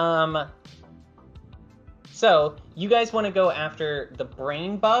so you guys want to go after the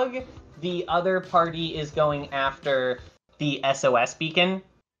brain bug. The other party is going after the SOS beacon.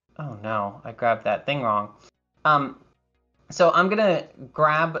 Oh no, I grabbed that thing wrong. So I'm gonna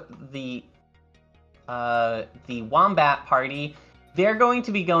grab the wombat party. They're going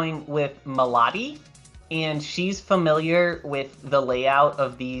to be going with Malati, and she's familiar with the layout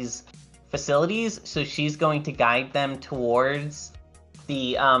of these facilities, so she's going to guide them towards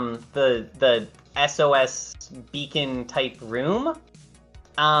the SOS beacon type room.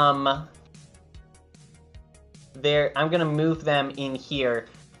 I'm gonna move them in here.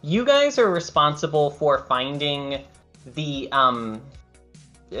 You guys are responsible for finding the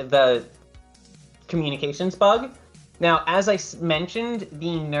communications bug. Now, as I mentioned,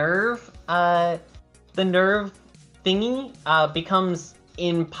 the nerve thingy becomes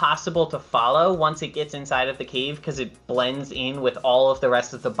impossible to follow once it gets inside of the cave because it blends in with all of the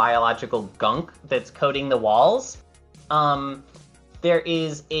rest of the biological gunk that's coating the walls. There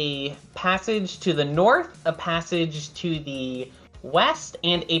is a passage to the north, a passage to the west,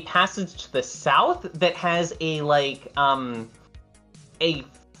 and a passage to the south that has a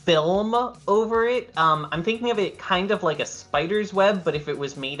film over it. I'm thinking of it kind of like a spider's web, but if it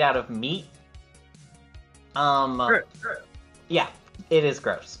was made out of meat. Yeah, it is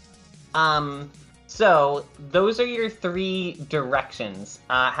gross. So those are your three directions.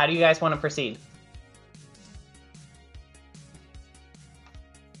 How do you guys want to proceed?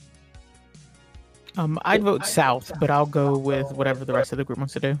 I'd vote south, but I'll go with whatever the rest of the group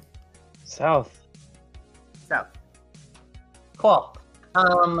wants to do. South. South. Cool.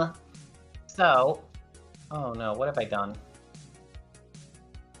 So, oh no, what have I done?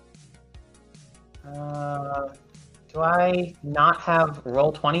 Do I not have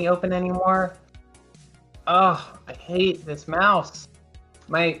Roll20 open anymore? Oh, I hate this mouse.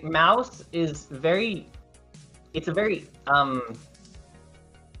 My mouse is it's a very,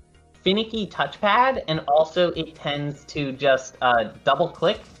 finicky touchpad, and also it tends to just, double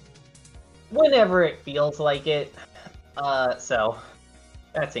click whenever it feels like it. So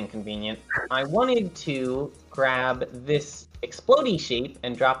that's inconvenient. I wanted to grab this explodey shape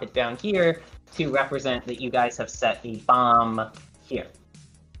and drop it down here to represent that you guys have set a bomb here.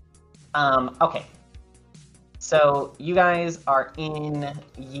 Okay. So you guys are in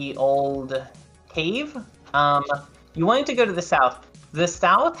ye old cave. You wanted to go to the south. The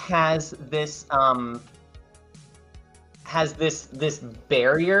south has this this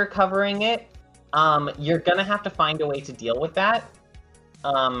barrier covering it. You're gonna have to find a way to deal with that.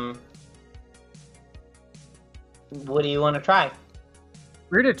 What do you want to try?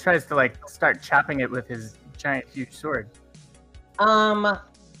 Ruda tries to like start chopping it with his giant, huge sword.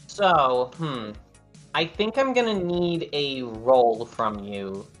 I think I'm gonna need a roll from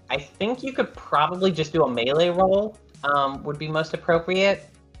you. I think you could probably just do a melee roll. Would be most appropriate.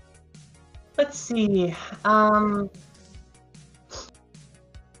 Let's see.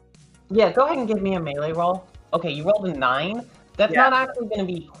 Yeah, go ahead and give me a melee roll. Okay, you rolled a 9. That's not actually going to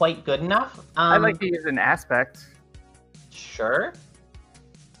be quite good enough. I'd like to use an aspect. Sure.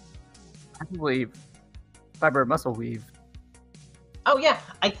 I believe fiber muscle weave. Oh yeah,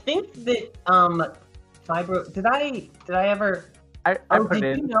 I think that fibro. Did I ever? I put did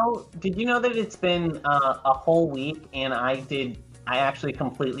it you in. know? Did you know that it's been a whole week, and I actually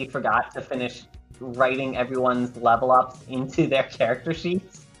completely forgot to finish writing everyone's level ups into their character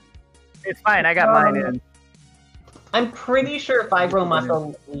sheets. It's fine. I got mine in. I'm pretty sure Fibro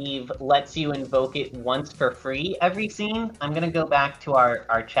Muscle Weave lets you invoke it once for free every scene. I'm gonna go back to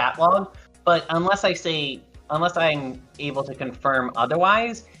our chat log, but unless I'm able to confirm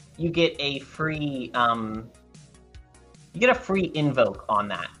otherwise, you get a free invoke on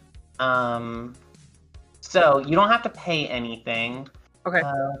that. So you don't have to pay anything. Okay.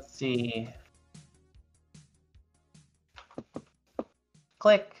 Let's see.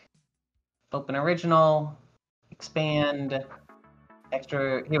 Click. Open original. Expand.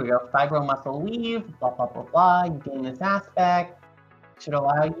 Extra. Here we go. Fibro Muscle Weave. Blah blah blah blah. You gain this aspect. Should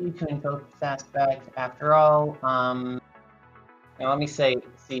allow you to invoke this aspect. After all, now let me see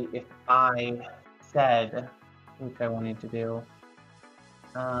if I said which I wanted to do.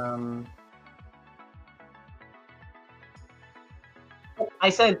 I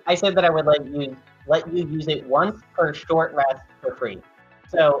said that I would let you use it once per short rest for free.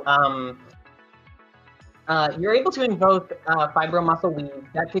 So you're able to invoke Fibro Muscle Weave.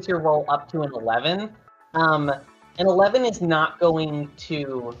 That gets your roll up to an 11. An 11 is not going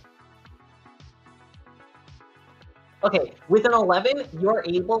to. Okay, with an 11, you're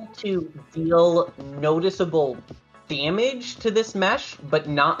able to deal noticeable damage to this mesh, but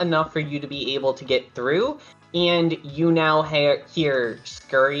not enough for you to be able to get through. And you now hear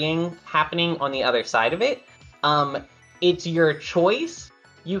scurrying happening on the other side of it. It's your choice.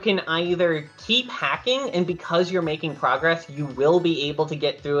 You can either keep hacking, and because you're making progress, you will be able to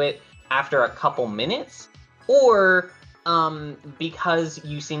get through it after a couple minutes, or because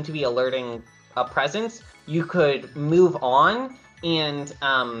you seem to be alerting a presence, you could move on and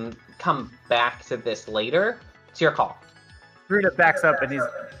come back to this later. It's your call. Ruda backs up and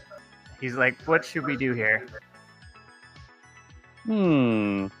he's like, "What should we do here?"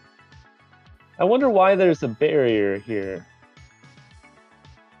 I wonder why there's a barrier here.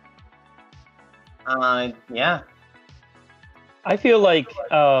 Yeah. I feel like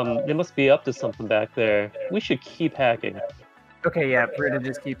they must be up to something back there. We should keep hacking. Okay, yeah. Ruda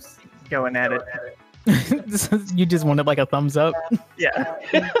just keeps going at it. You just wanted like a thumbs up. Yeah.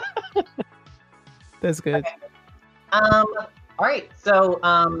 That's good. All right. So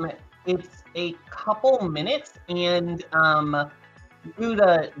it's a couple minutes, and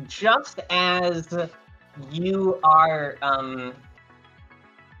Ruda, just as you are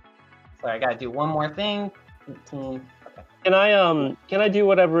sorry, I gotta do one more thing. 18. Okay. Can I do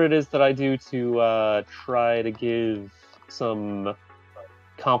whatever it is that I do to try to give some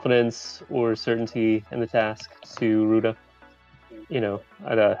confidence or certainty in the task to Ruda? You know,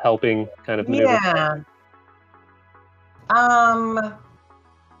 at a helping kind of maneuver. Yeah.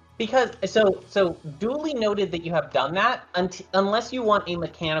 because so duly noted that you have done that. Unless you want a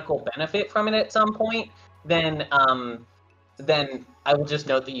mechanical benefit from it at some point, then I will just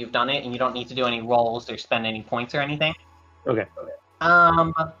note that you've done it, and you don't need to do any rolls or spend any points or anything. Okay.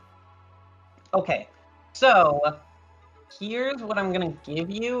 Okay. So here's what I'm gonna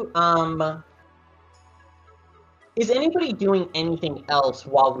give you. Is anybody doing anything else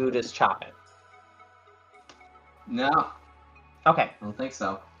while Ruda's chopping? No, Okay. I don't think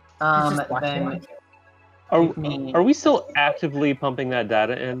so. Then Are we still actively pumping that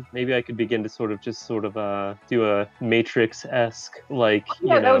data in? Maybe I could begin to sort of do a Matrix-esque, like,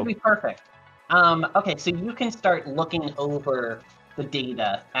 yeah, that would be perfect. Okay, so you can start looking over the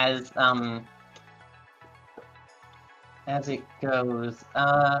data as it goes.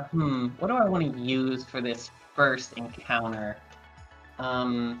 What do I want to use for this first encounter?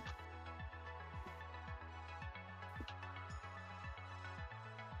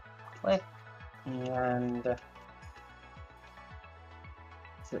 Click, and that's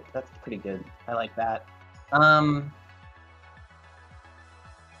pretty good. I like that.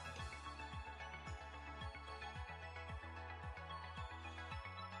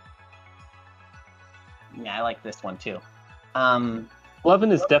 Yeah, I like this one too.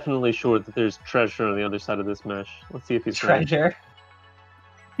 Bluvan is definitely sure that there's treasure on the other side of this mesh. Let's see if he's treasure.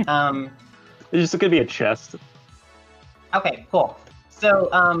 Right. There's just gonna be a chest. Okay, cool. So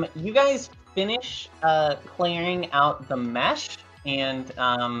you guys finish clearing out the mesh, and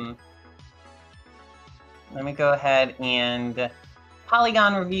let me go ahead and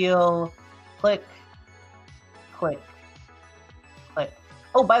polygon reveal. Click, click, click.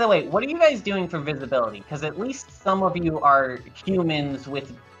 Oh, by the way, what are you guys doing for visibility? Because at least some of you are humans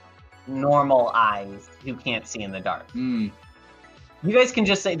with normal eyes who can't see in the dark. You guys can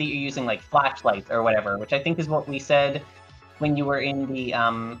just say that you're using like flashlights or whatever, which I think is what we said when you were in the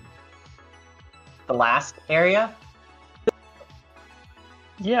last area.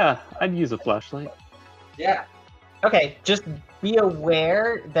 Yeah, I'd use a flashlight. Yeah. Okay, just be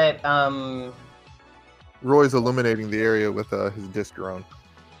aware that Roy's illuminating the area with his disc drone.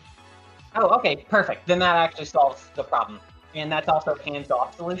 Oh, okay, perfect. Then that actually solves the problem. And that's also a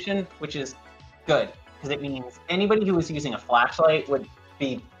hands-off solution, which is good, because it means anybody who is using a flashlight would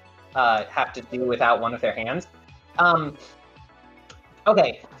be have to do without one of their hands.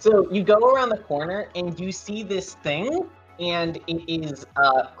 Okay, so you go around the corner and you see this thing, and it is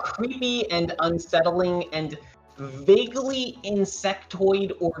creepy and unsettling and vaguely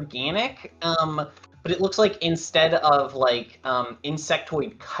insectoid organic. But it looks like instead of like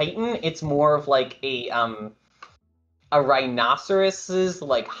insectoid chitin, it's more of like a rhinoceros's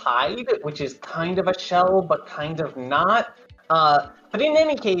like hide, which is kind of a shell but kind of not. But in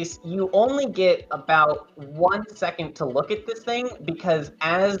any case, you only get about 1 second to look at this thing, because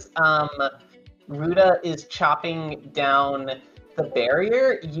as Ruda is chopping down the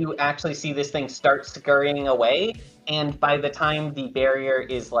barrier, you actually see this thing start scurrying away, and by the time the barrier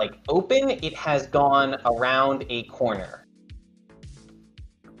is like open, it has gone around a corner.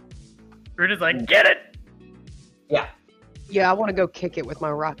 Ruda's like, get it! Yeah. Yeah, I want to go kick it with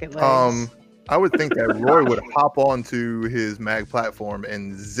my rocket legs. I would think that Roy would hop onto his mag platform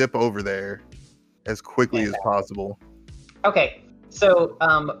and zip over there as quickly as possible. Okay, so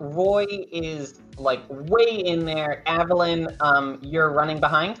Roy is like way in there. Aveline, you're running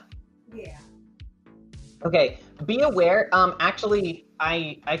behind? Yeah. Okay, be aware. Actually,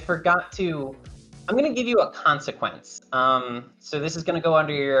 I forgot to. I'm going to give you a consequence. So this is going to go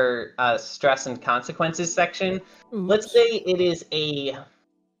under your stress and consequences section. Oops. Let's say it is a.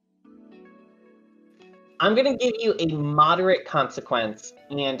 I'm going to give you a moderate consequence,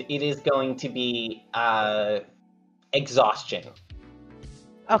 and it is going to be exhaustion.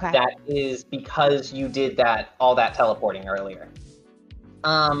 Okay. That is because you did all that teleporting earlier.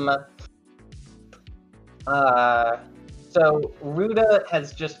 So Ruda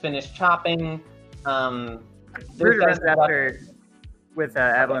has just finished chopping. Ruda runs after with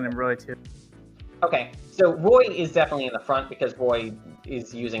Aveline and Roy too. Okay, so Roy is definitely in the front because Roy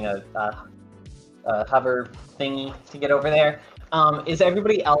is using a hover thingy to get over there. Is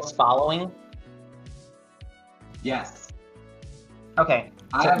everybody else following? Yes. Okay.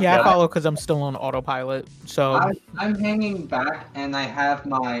 I follow because I'm still on autopilot. So I'm hanging back, and I have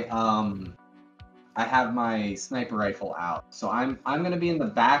my sniper rifle out. So I'm gonna be in the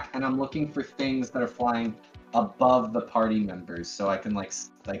back, and I'm looking for things that are flying above the party members, so I can like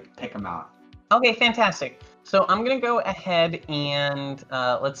pick them out. Okay, fantastic. So I'm gonna go ahead and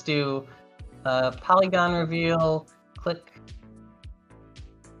let's do polygon reveal. Click.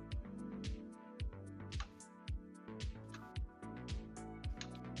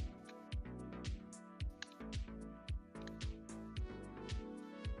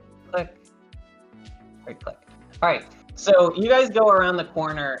 click. Right click. All right. So you guys go around the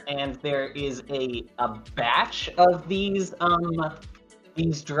corner, and there is a batch of these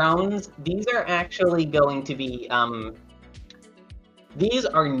drones. These are actually going to be these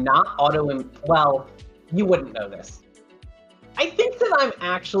are not well, you wouldn't know this. I think that I'm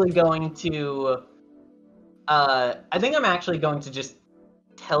actually going to just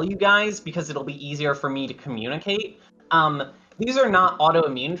tell you guys because it'll be easier for me to communicate. These are not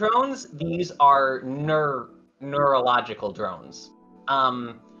autoimmune drones. These are neurological drones.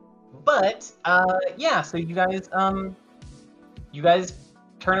 Yeah, so you guys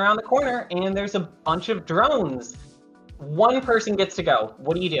turn around the corner and there's a bunch of drones. One person gets to go.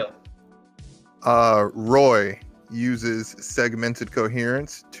 What do you do? Roy uses segmented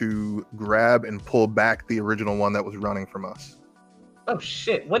coherence to grab and pull back the original one that was running from us. Oh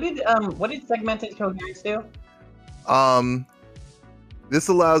shit. What did segmented coherence do? This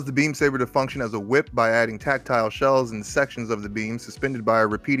allows the beam saber to function as a whip by adding tactile shells in sections of the beam suspended by a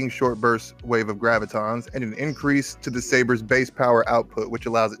repeating short burst wave of gravitons and an increase to the saber's base power output, which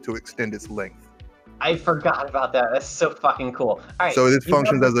allows it to extend its length. I forgot about that. That's so fucking cool. All right. So this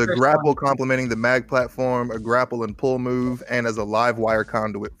functions as a grapple complementing the mag platform, a grapple and pull move, and as a live wire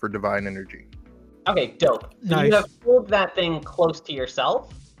conduit for divine energy. Okay, dope. So Nice. you have pulled that thing close to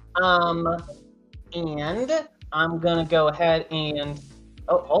yourself. And I'm gonna go ahead and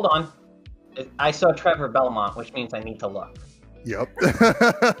hold on. I saw Trevor Belmont, which means I need to look. Yep.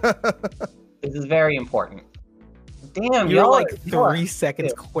 This is very important. Damn, You're y'all like are 3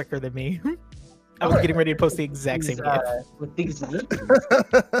 seconds quicker than me. I was getting ready to post the exact same gif. with these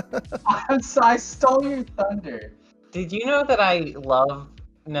I stole your thunder. Did you know that I love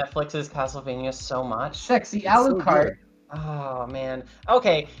Netflix's Castlevania so much? Sexy so Alucard. good. Oh man.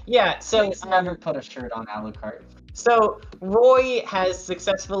 Okay. Yeah. So Please never put a shirt on Alucard. So Roy has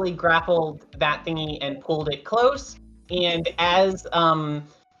successfully grappled that thingy and pulled it close, and as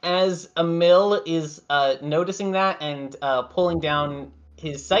Amil is noticing that and pulling down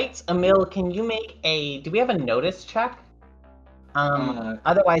his sights, Amil, can you make do we have a notice check?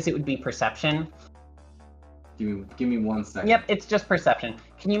 Otherwise it would be perception. Give me 1 second. Yep, it's just perception.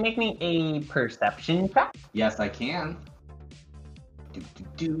 Can you make me a perception check? Yes, I can.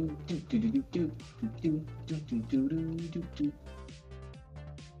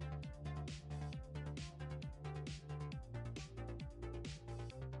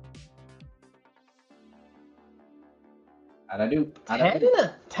 How'd I do?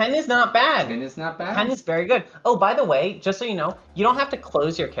 10 is not bad. 10 is not bad. 10 is very good. Oh, by the way, just so you know, you don't have to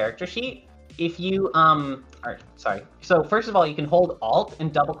close your character sheet. If you, sorry. So first of all, you can hold Alt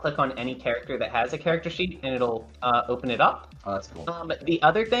and double click on any character that has a character sheet and it'll open it up. Oh, that's cool. The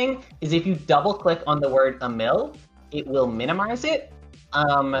other thing is if you double click on the word Amil, it will minimize it.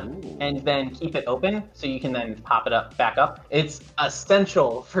 And then keep it open so you can then pop it back up. It's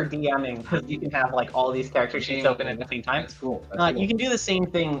essential for DMing because you can have like all these character sheets open at the same time. That's cool. That's cool. You can do the same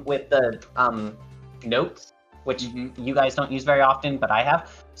thing with the notes, which you guys don't use very often, but I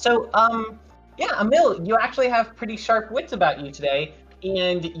have. So, yeah, Amil, you actually have pretty sharp wits about you today,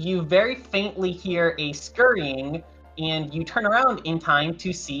 and you very faintly hear a scurrying, and you turn around in time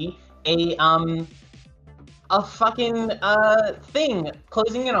to see a fucking thing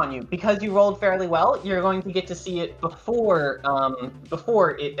closing in on you. Because you rolled fairly well, you're going to get to see it before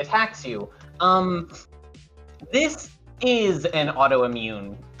it attacks you. This is an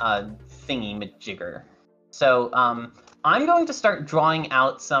autoimmune thingy-majigger. So I'm going to start drawing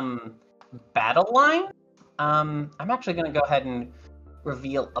out some battle lines. I'm actually going to go ahead and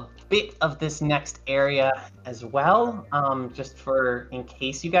reveal a bit of this next area as well, just for in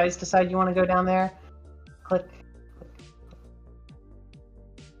case you guys decide you want to go down there. Click.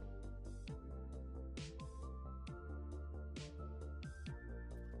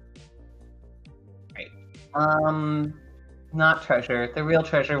 Right. Not treasure. The real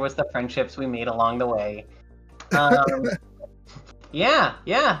treasure was the friendships we made along the way. Yeah,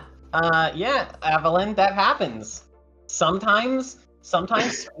 Aveline, that happens. Sometimes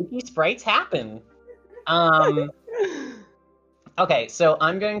spooky sprites happen. Okay, so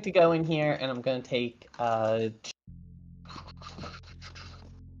I'm going to go in here and I'm going to take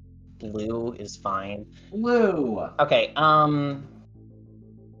blue is fine. Blue. Okay,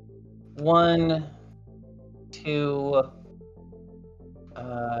 1, 2,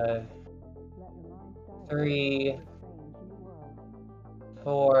 3,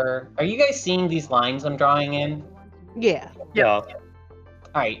 4. Are you guys seeing these lines I'm drawing in? Yeah. Yeah. All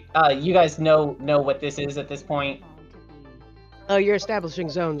right. You guys know what this is at this point? Oh, you're establishing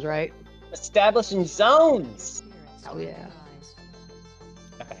zones, right? Establishing zones. Oh yeah.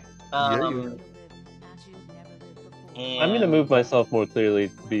 Okay. Yeah. I'm gonna move myself more clearly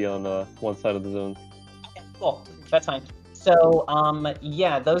to be on one side of the zone. Okay, cool. That's fine. So,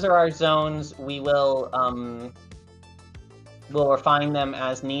 yeah, those are our zones. We'll refine them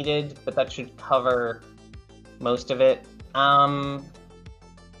as needed, but that should cover most of it. Yeah,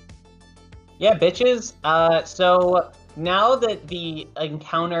 bitches. So now that the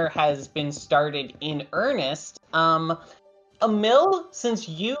encounter has been started in earnest, Amil, since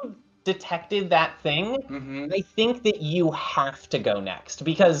you detected that thing, I think that you have to go next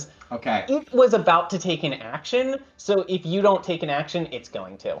because it was about to take an action. So if you don't take an action, it's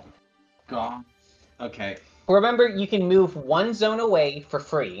going to. Gone. Okay. Remember, you can move one zone away for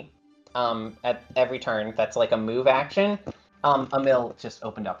free at every turn. That's like a move action. Amil just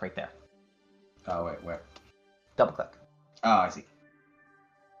opened up right there. Oh, wait, where? Double click. Oh, I see.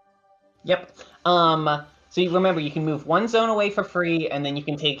 Yep. So you remember, you can move one zone away for free, and then you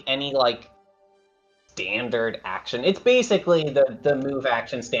can take any, like, standard action. It's basically the move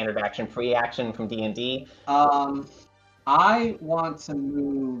action, standard action, free action from D&D. I want to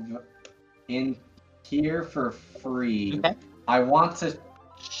move in here for free. Okay. I want to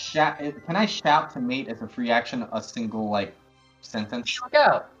shout. Can I shout to mate as a free action a single, like, sentence? Look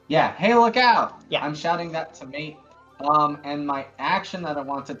out! Yeah, hey, look out! Yeah. I'm shouting that to mate. And my action that I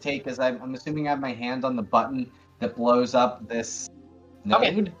want to take is I'm assuming I have my hand on the button that blows up this node.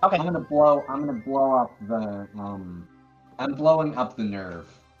 Okay. I'm gonna blow up the I'm blowing up the nerve.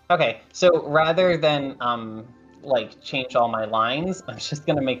 Okay, so rather than like change all my lines, I'm just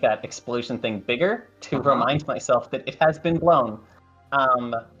gonna make that explosion thing bigger to remind myself that it has been blown.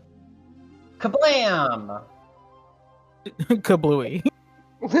 Kablam! Kablooey.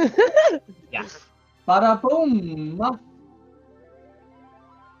 Yeah. Bada boom!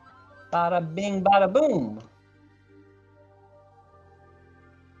 Bada bing, bada boom.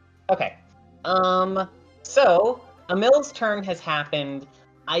 Okay. So Amil's turn has happened.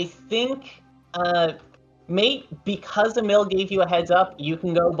 I think, mate, because Amil gave you a heads up, you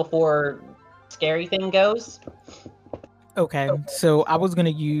can go before scary thing goes. Okay, so I was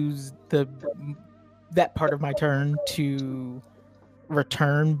gonna use that part of my turn to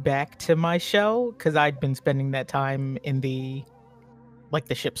return back to my shell because I'd been spending that time in the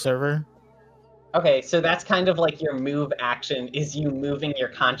ship server. Okay, so that's kind of like your move action, is you moving your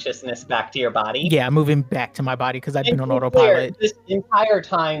consciousness back to your body. Yeah, moving back to my body because I'd been on to be autopilot. clear, this entire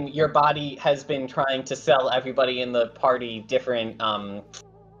time, your body has been trying to sell everybody in the party different,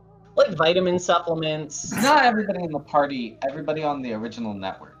 like vitamin supplements. Not everybody in the party, everybody on the original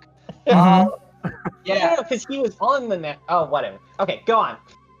network. Yeah, because he was on the net. Oh, whatever. Okay, go on.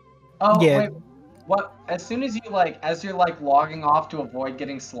 Oh, Yeah. wait. What? As soon as as you're logging off to avoid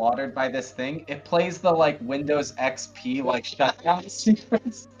getting slaughtered by this thing, it plays the Windows XP shutdown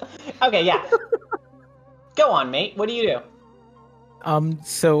sequence. Okay, yeah. Go on, mate. What do you do?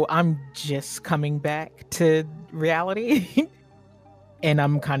 So I'm just coming back to reality. And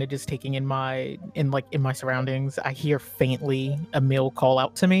I'm kind of just taking in my surroundings. I hear faintly Amil call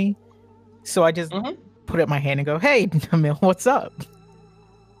out to me. So I just put up my hand and go, "Hey, Amil, what's up?"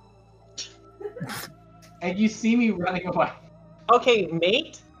 And you see me running away. Okay,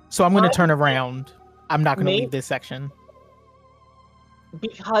 mate. So I'm going to turn around. I'm not going to Mate? leave this section.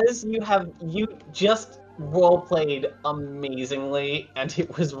 Because you just roleplayed amazingly, and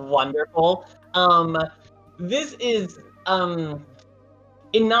it was wonderful. This is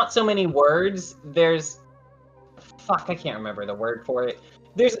in not so many words. I can't remember the word for it.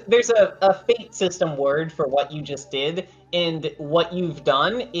 There's a fate system word for what you just did, and what you've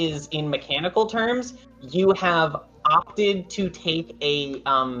done is, in mechanical terms, you have opted to take a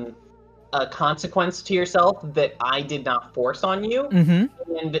consequence to yourself that I did not force on you,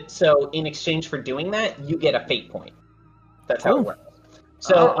 and so in exchange for doing that, you get a fate point. That's how it works.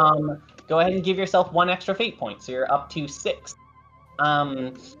 So go ahead and give yourself one extra fate point, so you're up to 6.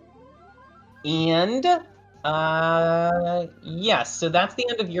 Yes, so that's the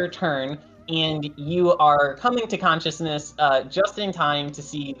end of your turn, and you are coming to consciousness just in time to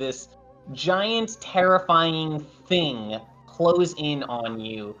see this giant, terrifying thing close in on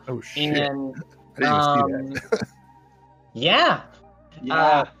you. Oh shit! And I didn't even see that. yeah.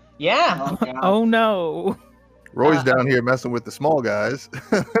 Yeah. Oh no. Roy's down here messing with the small guys.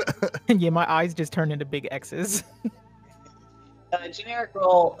 Yeah, my eyes just turned into big X's. Generic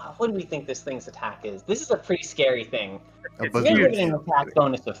roll. What do we think this thing's attack is? This is a pretty scary thing. A We're bunch gonna of give it an attack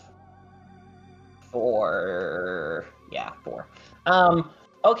bonus of 4. Yeah, 4.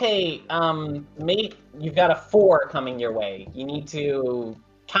 Okay, mate, you've got a 4 coming your way. You need to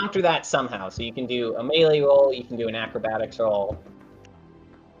counter that somehow. So you can do a melee roll, you can do an acrobatics roll.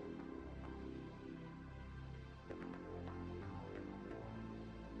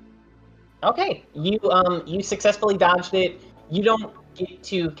 Okay, you successfully dodged it. You don't get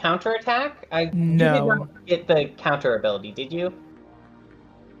to counterattack. You did No. not get the counter ability, did you?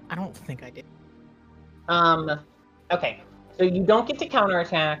 I don't think I did. Okay. So you don't get to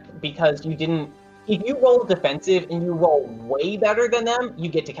counterattack because you didn't. If you roll defensive and you roll way better than them, you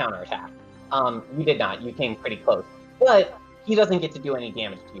get to counterattack. You did not. You came pretty close, but he doesn't get to do any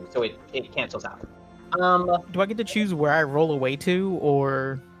damage to you, so it cancels out. Do I get to choose where I roll away to,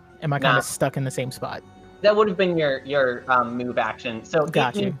 or am I kind Nah. of stuck in the same spot? That would have been your move action. So it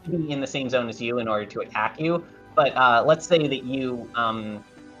Gotcha. needs to be in the same zone as you in order to attack you. But let's say that you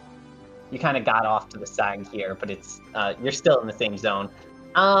kind of got off to the side here, but it's you're still in the same zone.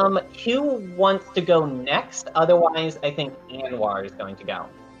 Who wants to go next? Otherwise, I think Anwar is going to go.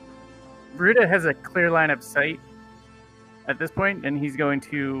 Ruda has a clear line of sight at this point, and he's going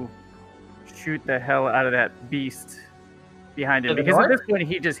to shoot the hell out of that beast behind him. To the Because at north? this point,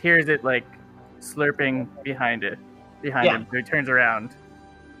 he just hears it like slurping behind Yeah. him. So he turns around.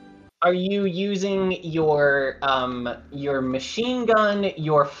 Are you using your machine gun,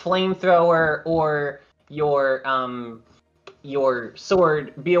 your flamethrower, or your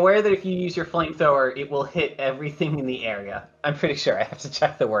sword? Be aware that if you use your flamethrower, it will hit everything in the area. I'm pretty sure. I have to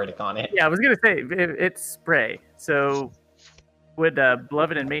check the wording on it. Yeah, I was gonna say it's spray. So would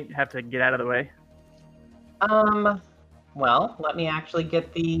Bluvan and Mate have to get out of the way? Well, let me actually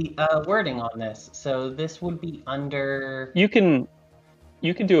get the wording on this. So this would be under. You can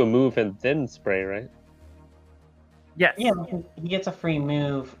do a move and then spray, right? Yes. Yeah, he gets a free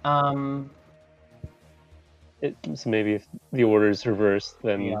move. So maybe if the order is reversed,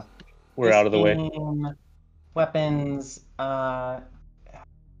 then Yeah. we're This out of the way. game, weapons,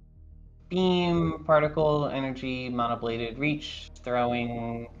 beam, particle, energy, monobladed, reach,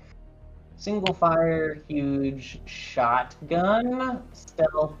 throwing, single fire, huge shotgun,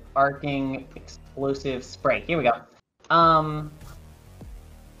 stealth, arcing, explosive, spray. Here we go.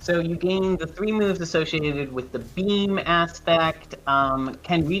 So you gain the 3 moves associated with the beam aspect,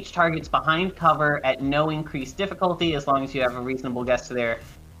 can reach targets behind cover at no increased difficulty as long as you have a reasonable guess to their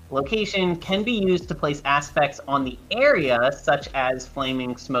location, can be used to place aspects on the area, such as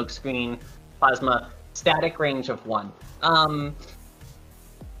flaming, smoke screen, plasma, static range of 1. I'm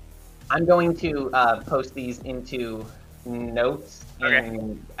going to post these into notes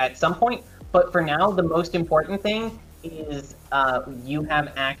at some point, but for now, the most important thing is you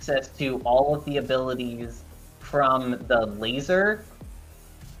have access to all of the abilities from the laser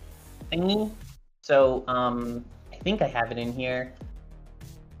thingy. So I think I have it in here.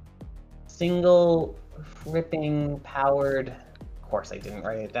 Single ripping powered. Of course, I didn't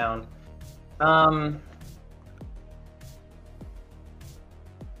write it down.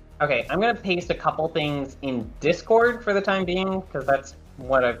 Okay, I'm gonna paste a couple things in Discord for the time being because that's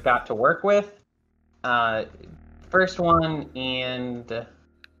what I've got to work with. First one and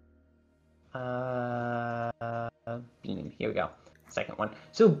beam. Here we go. Second one.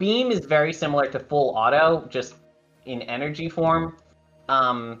 So beam is very similar to full auto, just in energy form,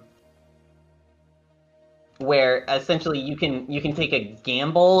 where essentially you can take a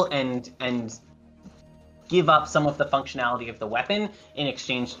gamble and give up some of the functionality of the weapon in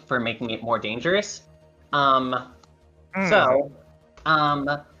exchange for making it more dangerous.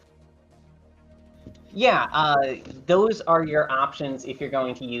 Yeah, those are your options if you're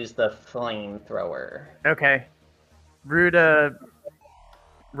going to use the flamethrower. Okay. Ruda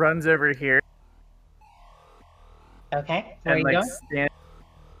runs over here Okay, where and are you like going?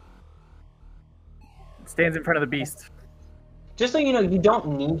 stands in front of the beast. Just so you know, you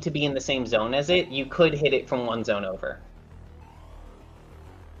don't need to be in the same zone as it. You could hit it from one zone over.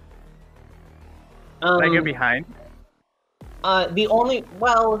 Can I go behind?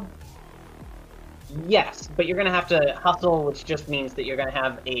 Yes, but you're going to have to hustle, which just means that you're going to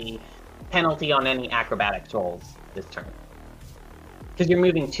have a penalty on any acrobatics rolls this turn. Because you're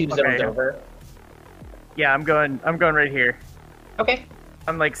moving 2 zones over. Yeah, I'm going right here. Okay.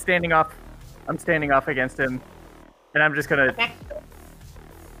 I'm like standing off against him, and I'm just gonna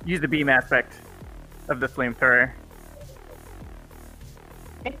use the beam aspect of the flamethrower.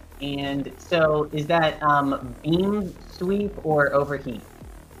 Okay. And so is that beam sweep or overheat?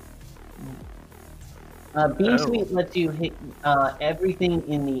 Beam sweep lets you hit everything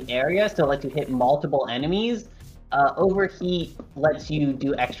in the area, so it lets you hit multiple enemies. Overheat lets you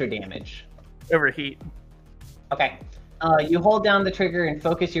do extra damage. Overheat. Okay. You hold down the trigger and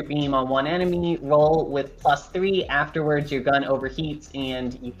focus your beam on one enemy. Roll with +3. Afterwards, your gun overheats,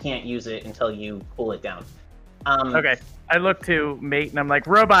 and you can't use it until you cool it down. Okay. I look to Mate, and I'm like,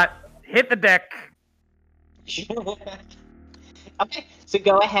 robot, hit the deck. Okay. So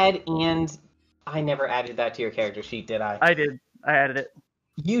go ahead and I never added that to your character sheet, did I? I did. I added it.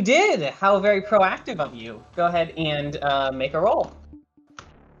 You did. How very proactive of you. Go ahead and make a roll.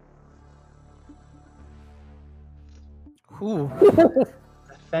 Ooh.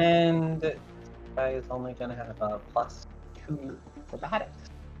 Defend. This guy is only gonna have a +2 for baddies.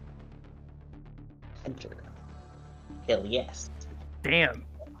 Enter. Hell yes. Damn.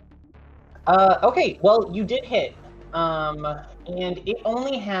 Okay, well, you did hit. And it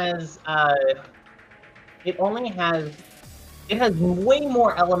has way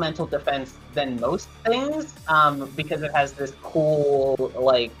more elemental defense than most things, because it has this cool,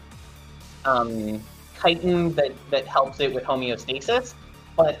 like, chitin that helps it with homeostasis,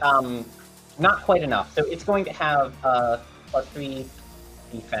 but not quite enough. So it's going to have +3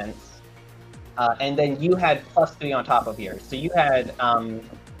 defense. And then you had +3 on top of yours. So you had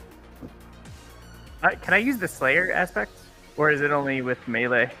Can I use the Slayer aspect, or is it only with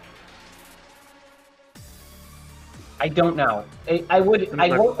melee? I don't know. I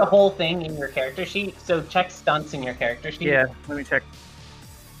wrote the whole thing in your character sheet, so check stunts in your character sheet. Yeah, let me check.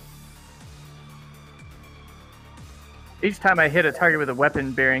 Each time I hit a target with a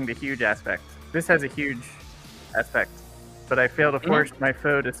weapon bearing the huge aspect. This has a huge aspect, but I fail to force my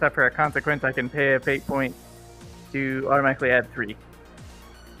foe to suffer a consequence. I can pay a fate point to automatically add 3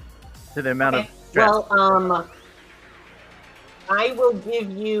 to the amount of stress. Well, I will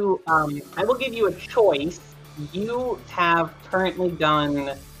give you a choice. You have currently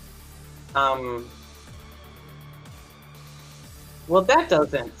done well, that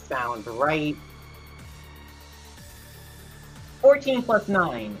doesn't sound right. 14 plus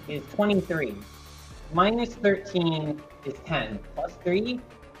 9 is 23. Minus 13 is 10. Plus 3?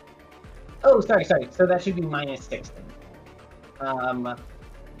 Oh, sorry. So that should be minus 16.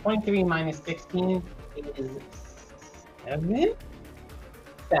 23 minus 16 is 7?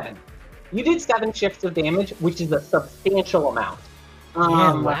 7. You did 7 shifts of damage, which is a substantial amount.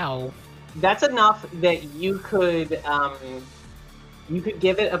 Wow. That's enough that you could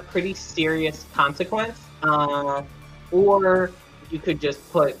give it a pretty serious consequence, or you could just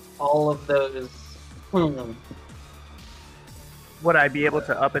put all of those. Would I be able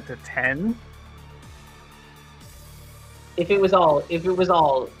to up it to 10? If it was all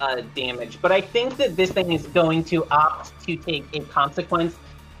damage, but I think that this thing is going to opt to take a consequence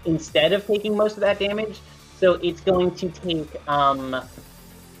instead of taking most of that damage. So it's going to take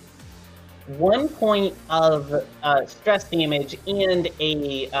 1 point of stress damage and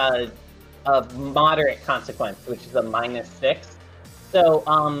a moderate consequence, which is a -6. So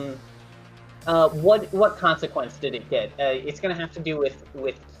what consequence did it get? It's going to have to do with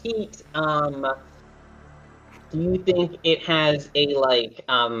heat. Do you think it has a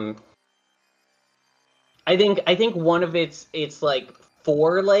I think one of its like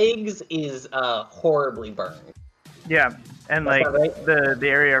forelegs is horribly burned. Yeah, and That's like not right? the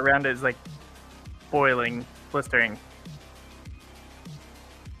area around it is like boiling, blistering.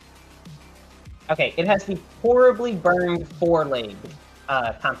 Okay, it has the horribly burned foreleg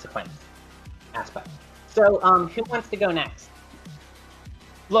consequence aspect. So who wants to go next?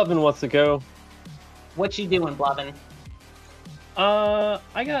 Bluvan wants to go. What you doing, Bluvan?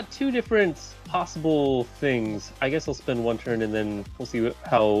 I got 2 different possible things. I guess I'll spend 1 turn and then we'll see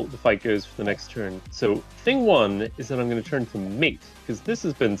how the fight goes for the next turn. So, thing 1 is that I'm going to turn to mate, because this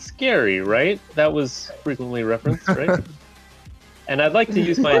has been scary, right? That was frequently referenced, right? And I'd like to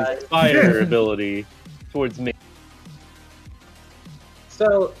use my Inspire ability towards mate.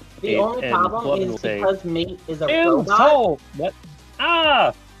 So, the only And problem Bluvan will is say, because mate is a "Ew, robot. Soul! What?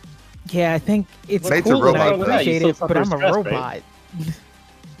 Ah! Yeah, I think it's Mate's a cool and I robot, though. appreciate You it, still but I'm a suffer stress, robot. right?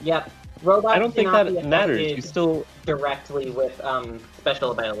 Yep. Robots I don't think cannot be that matters. affected You still... directly with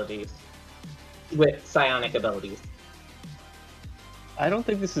special abilities. With psionic abilities. I don't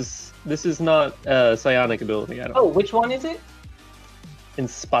think this is not psionic ability. I don't. Oh, which one is it?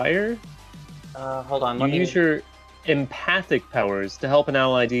 Inspire. Hold on. You Let me... use your empathic powers to help an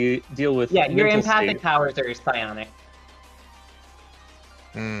ally deal with Yeah, your mental empathic state. powers are psionic.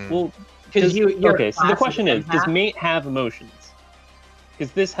 Well, Because you're okay. So the question is, does empath. mate have emotions?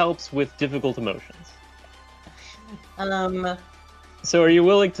 Because this helps with difficult emotions. So are you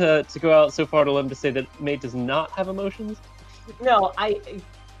willing to go out so far to let him to say that mate does not have emotions? No,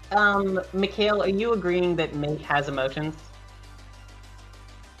 Mikhail, are you agreeing that mate has emotions?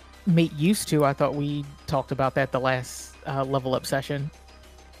 Mate used to. I thought we talked about that the last level up session.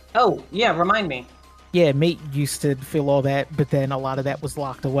 Oh, yeah, remind me. Yeah, mate used to feel all that, but then a lot of that was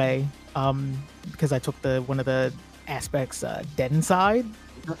locked away because I took one of the aspects dead inside.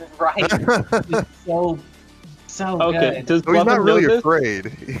 Right. It's So Okay, good. does So he's Bluvan not know really this? afraid.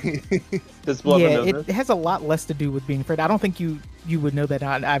 Does Bluvan Yeah, know it this? has a lot less to do with being afraid. I don't think you would know that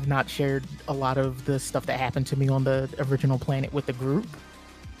I've not shared a lot of the stuff that happened to me on the original planet with the group.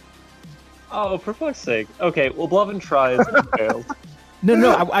 Oh, for fuck's sake. Okay, well, Bluvan tries and fails.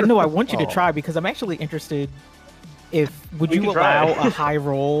 No, I know I want you to Oh. try because I'm actually interested. Would We you can try. allow a high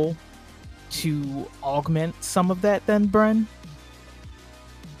roll to augment some of that then, Bren?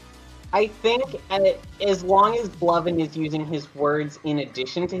 I think as long as Bluvan is using his words in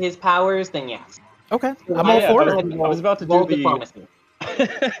addition to his powers, then yes. Okay, So I'm why all don't for you go it. ahead and I was about to roll do the- diplomacy.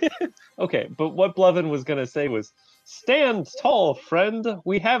 Okay, but what Bluvan was going to say was, stand tall, friend.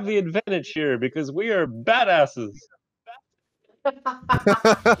 We have the advantage here because we are badasses.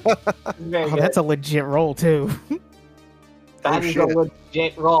 Very Oh, good. that's a legit roll too. That is a shit.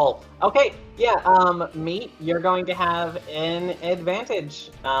 legit roll. Okay, yeah, mate, you're going to have an advantage.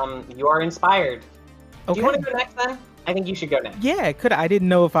 You are inspired. Do you want to go next then? I think you should go next. Yeah, could I didn't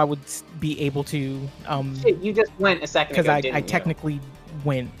know if I would be able to. Shit, you just went a second Because ago, I didn't you? technically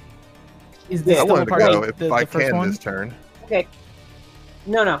went. Is Yeah, this I still a wanted to part go of if the I first can one? this turn. Okay.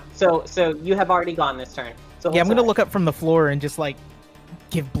 No. So you have already gone this turn. So Yeah, I'm gonna let's, look up from the floor and just like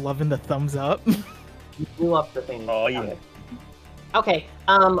give Bluvan the thumbs up. You blew up the thing. Oh, yeah. Okay.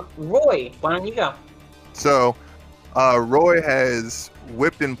 Roy, why don't you go? So, Roy has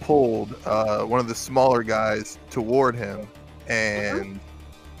whipped and pulled one of the smaller guys toward him and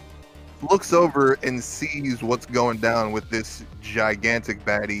looks over and sees what's going down with this gigantic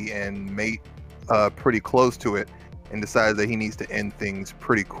baddie and mate pretty close to it and decides that he needs to end things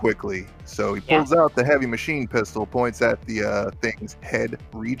pretty quickly. So he pulls out the heavy machine pistol, points at the thing's head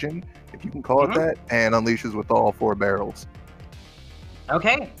region, if you can call it that, and unleashes with all 4 barrels.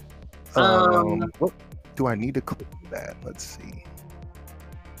 Okay. What do I need to click that? Let's see.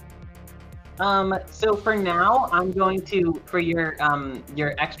 So for now, I'm going to, for your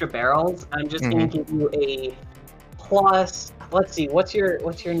extra barrels, I'm just going to give you a plus. Let's see, what's your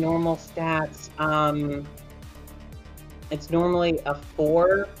normal stats? It's normally a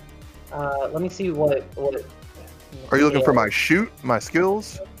 4. Let me see what. Are you looking for my shoot, my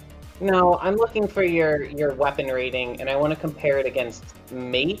skills? No, I'm looking for your weapon rating, and I want to compare it against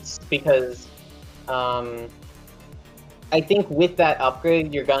mates because, I think with that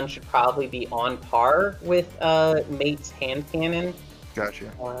upgrade, your gun should probably be on par with mate's hand cannon.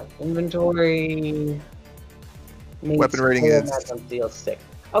 Gotcha. Inventory. Mate's Weapon rating full is- magnum deal 6.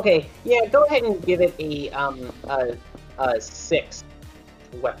 Okay, yeah, go ahead and give it a 6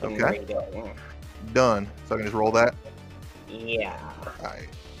 weapon Okay. rating. Done. So I can just roll that? Yeah. Alright.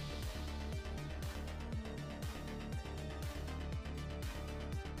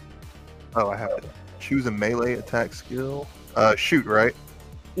 Oh, I have to choose a melee attack skill. Shoot, right?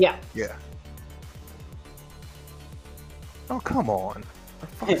 Yeah. Yeah. Oh, come on. For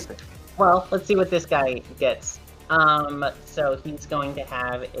fuck's sake. Well, let's see what this guy gets. So he's going to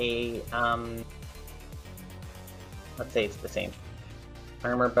have a, let's say it's the same.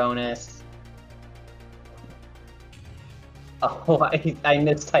 Armor bonus. Oh, I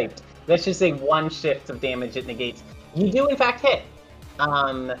mistyped. Let's just say 1 shift of damage it negates. You do in fact hit.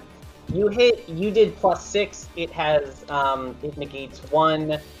 You did +6, it has, it negates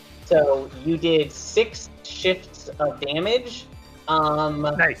 1. So you did 6 shifts of damage.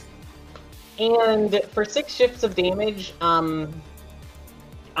 Nice. And for 6 shifts of damage, I'm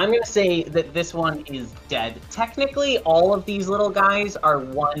gonna say that this one is dead. Technically, all of these little guys are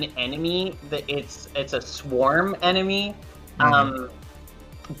one enemy. It's a swarm enemy.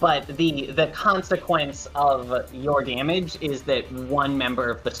 But the consequence of your damage is that 1 member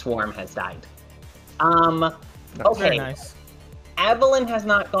of the swarm has died. Okay. Very nice. Aveline has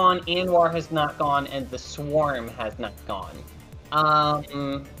not gone, Anwar has not gone, and the swarm has not gone.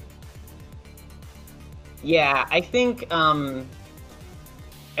 Yeah, I think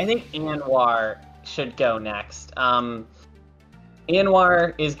Anwar should go next.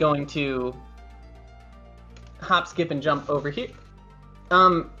 Anwar is going to hop, skip, and jump over here.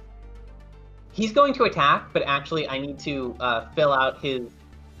 He's going to attack, but actually I need to fill out his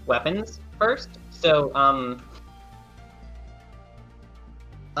weapons first. So,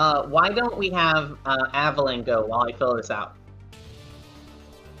 why don't we have Aveline go while I fill this out?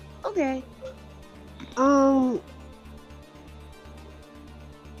 Okay.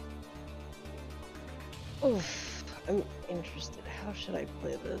 Oof, I'm interested. How should I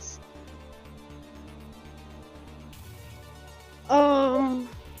play this?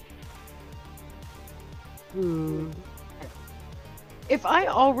 If I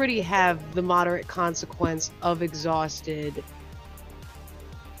already have the moderate consequence of exhausted,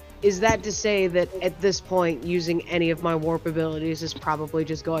 is that to say that at this point, using any of my warp abilities is probably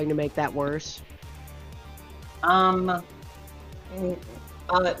just going to make that worse? Not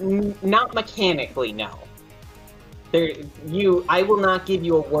mechanically, no. I will not give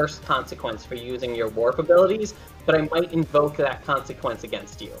you a worse consequence for using your warp abilities, but I might invoke that consequence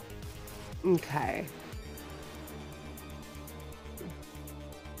against you. Okay.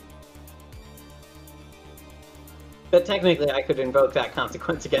 But technically, I could invoke that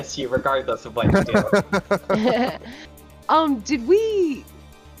consequence against you regardless of what you do. Did we...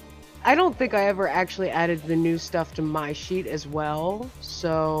 I don't think I ever actually added the new stuff to my sheet as well,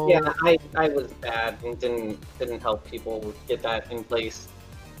 so... Yeah, I was bad and didn't help people get that in place.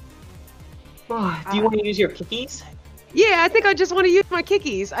 Do you want to use your kickies? Yeah, I think I just want to use my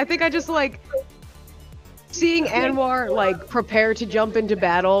kickies. I think I just, like... Seeing Anwar, like, prepare to jump into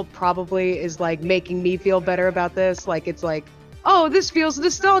battle probably is, like, making me feel better about this. Like, it's like, oh, this feels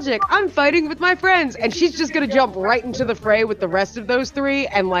nostalgic. I'm fighting with my friends. And she's just gonna jump right into the fray with the rest of those three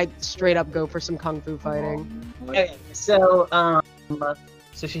and, like, straight up go for some kung fu fighting. Okay, so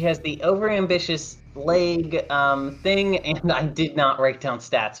she has the overambitious leg thing, and I did not write down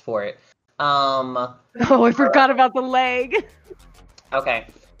stats for it. Oh, I forgot about the leg. Okay.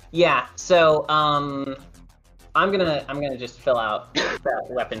 Yeah, so, I'm gonna just fill out that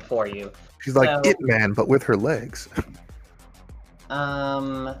weapon for you. She's like It Man, but with her legs.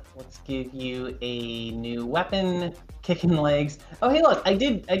 Let's give you a new weapon, kicking legs. Oh, hey, look, I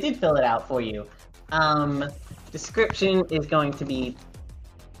did fill it out for you. Description is going to be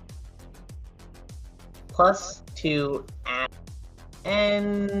 +2 at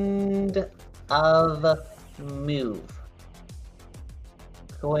end of move.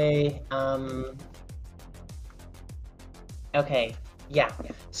 Koi, okay, yeah.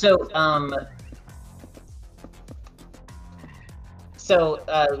 So,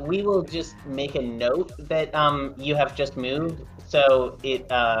 we will just make a note that you have just moved. So it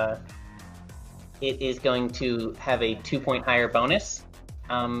is going to have a 2-point higher bonus.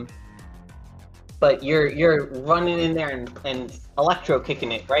 But you're running in there and electro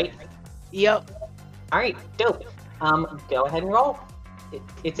kicking it, right? Yep. All right, dope. Go ahead and roll.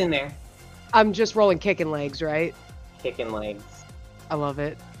 It's in there. I'm just rolling kicking legs, right? Kicking legs. I love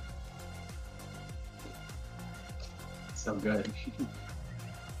it. So good.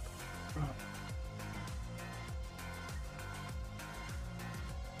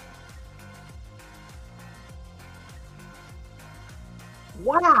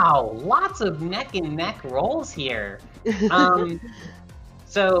 Wow, lots of neck and neck rolls here.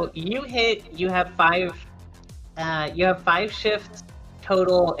 So you have 5 shifts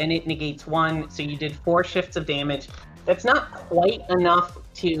total, and it negates 1. So you did 4 shifts of damage. That's not quite enough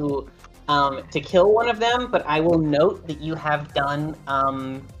to kill one of them, but I will note that you have done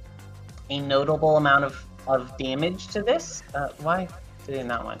a notable amount of damage to this. Why did it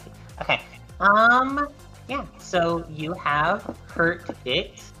not want to? Okay. Yeah. So you have hurt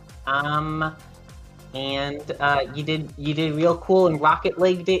it. And you did real cool and rocket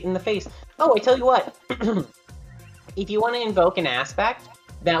legged it in the face. Oh, I tell you what. If you want to invoke an aspect,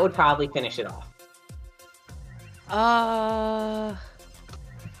 that would probably finish it off.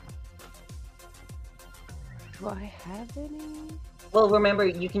 Do I have any? Well, remember,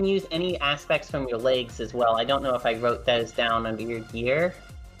 you can use any aspects from your legs as well. I don't know if I wrote those down under your gear.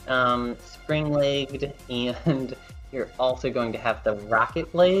 Spring-legged, and you're also going to have the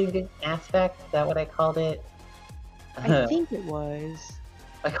rocket leg aspect. Is that what I called it? I think it was.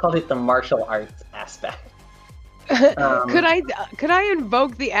 I called it the martial arts aspect. Could I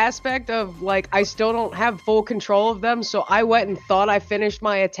invoke the aspect of, like, I still don't have full control of them, so I went and thought I finished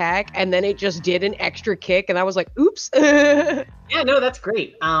my attack, and then it just did an extra kick, and I was like, oops. Yeah, no, that's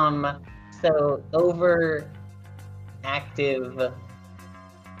great. So overactive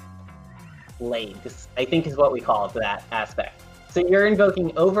legs, I think is what we call it, that aspect. So you're invoking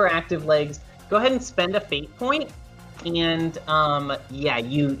overactive legs. Go ahead and spend a fate point, and yeah,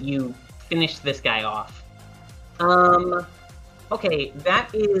 you finish this guy off. Okay, that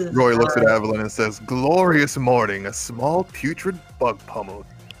is... Roy looks at Aveline and says, "Glorious morning, a small putrid bug pummeled,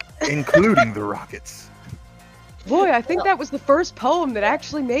 including the rockets." Roy, I think that was the first poem that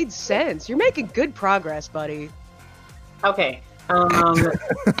actually made sense. You're making good progress, buddy. Okay, so...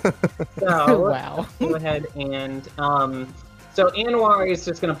 Wow. Go ahead and, so Anwar is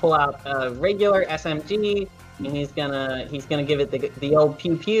just gonna pull out a regular SMG, and he's gonna give it the old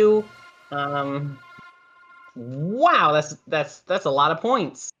pew-pew. Wow, that's a lot of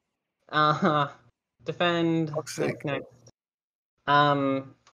points. Defend. Next.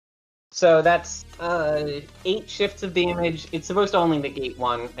 So that's 8 shifts of damage. It's supposed to only negate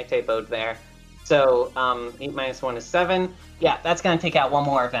 1. I typoed there. So 8 minus 1 is 7. Yeah, that's gonna take out 1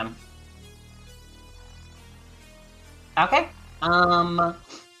 more of him. Okay.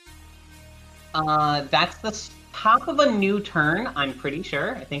 That's the top of a new turn, I'm pretty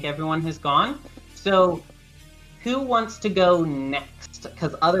sure. I think everyone has gone. So, who wants to go next?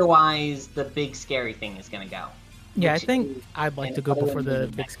 Because otherwise, the big scary thing is going to go. Yeah, I think I'd like to go before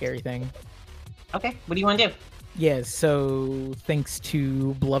the big scary thing. Okay, what do you want to do? Yeah, so thanks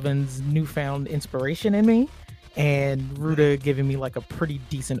to Bluvan's newfound inspiration in me, and Ruta giving me like a pretty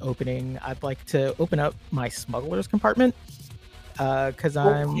decent opening, I'd like to open up my smuggler's compartment. Because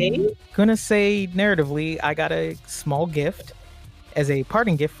I'm gonna say narratively, I got a small gift as a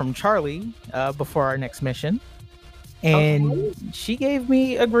parting gift from Charlie before our next mission, and she gave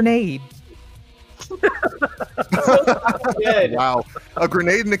me a grenade. Wow, a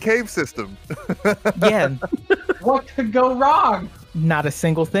grenade in the cave system. Yeah, What could go wrong? not a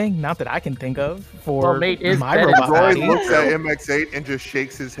single thing, not that I can think of for mate is my dead robot Roy body. looks at MX8 and just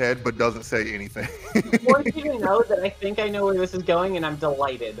shakes his head but doesn't say anything. I want you to know that I think I know where this is going, and I'm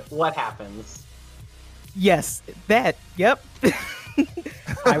delighted. What happens? Yes, that. Yep.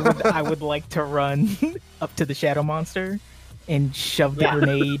 I would like to run up to the shadow monster and shove the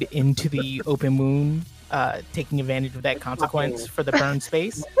grenade into the open wound, taking advantage of that consequence for the burn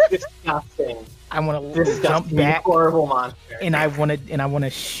space. Disgusting. I want to jump Disgusting. back, Horrible monster. and I want to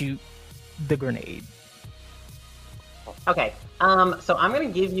shoot the grenade. Okay, so I'm gonna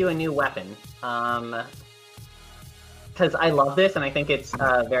give you a new weapon, because I love this and I think it's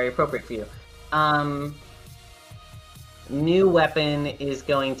very appropriate for you. New weapon is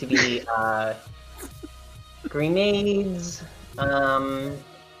going to be grenades.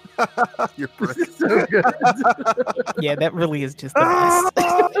 You're brilliant. So good. Yeah, that really is just the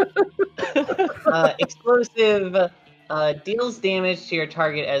best. Explosive deals damage to your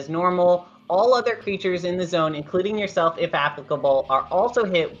target as normal. All other creatures in the zone, including yourself if applicable, are also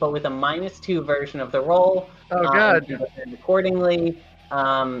hit, but with a -2 version of the roll. Oh god. And accordingly,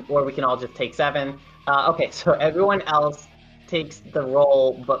 or we can all just take 7. Okay, so everyone else takes the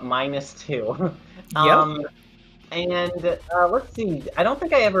roll, but -2. And let's see. I don't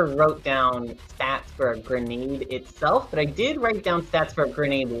think I ever wrote down stats for a grenade itself, but I did write down stats for a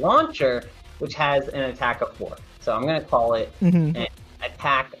grenade launcher, which has an attack of 4. So I'm going to call it an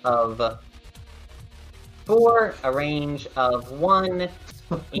attack of 4, a range of 1,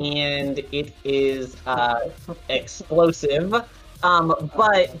 and it is explosive.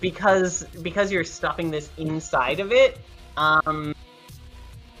 But because you're stuffing this inside of it,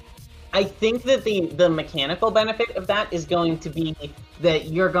 I think that the mechanical benefit of that is going to be that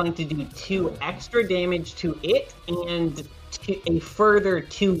you're going to do 2 extra damage to it and a further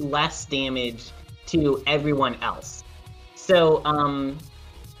 2 less damage to everyone else. So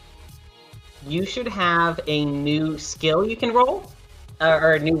you should have a new skill you can roll,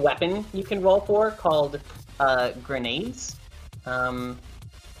 or a new weapon you can roll for called grenades.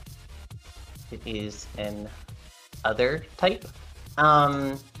 It is an other type.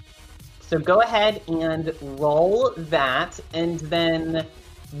 So go ahead and roll that, and then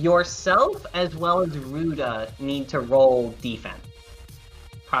yourself as well as Ruda need to roll defense.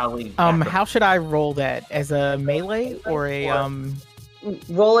 Probably. How should I roll that? As a melee or a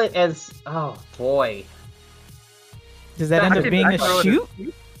Roll it as. Oh boy. Does that end up being a shoot?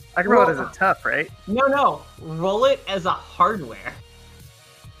 I can roll it as a tough, right? No. Roll it as a hardware.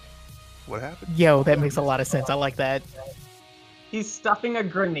 What happened? Yo, that makes a lot of sense. I like that. He's stuffing a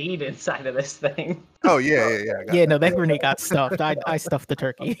grenade inside of this thing. Oh yeah. I got Yeah, no, that grenade got stuffed. I stuffed the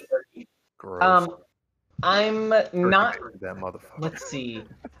turkey. Gross. I'm not. That motherfucker. Let's see.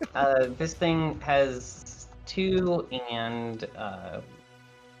 This thing has 2 and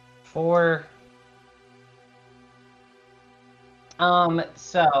 4.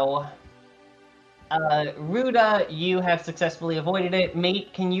 So, Ruda, you have successfully avoided it.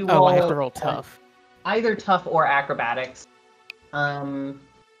 Mate, can you roll? Oh, I have to roll tough. Either tough or acrobatics.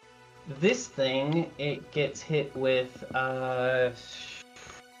 This thing, it gets hit with 2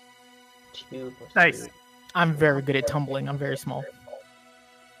 plus Nice. 2. I'm very good at tumbling. I'm very small.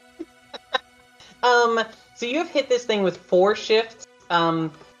 So you have hit this thing with 4 shifts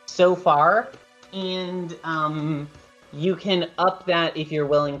so far, and you can up that if you're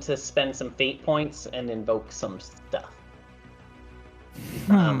willing to spend some fate points and invoke some stuff.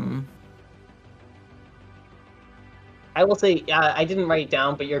 I will say I didn't write it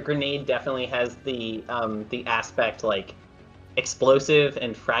down, but your grenade definitely has the aspect like explosive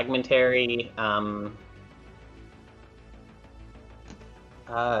and fragmentary.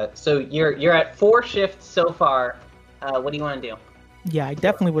 So you're at 4 shifts so far. What do you want to do? Yeah, I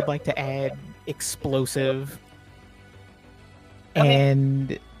definitely would like to add explosive. Okay.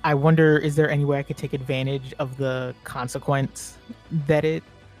 And I wonder, is there any way I could take advantage of the consequence that it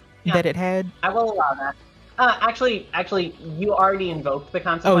had? I will allow that. Actually, you already invoked the Oh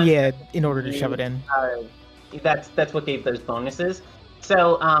consequence. yeah, in order to shove it in. That's what gave those bonuses.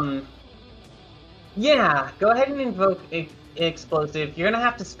 So, yeah, go ahead and invoke explosive. You're gonna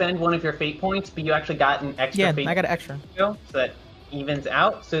have to spend one of your fate points, but you actually got an extra fate. Yeah, I got an extra. So that evens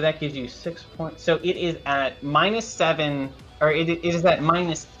out. So that gives you 6 points. So it is at -7, or it is at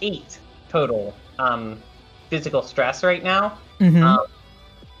 -8 total physical stress right now. Mm-hmm.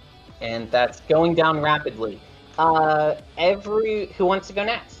 And that's going down rapidly. Who wants to go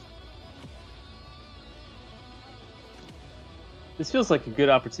next? This feels like a good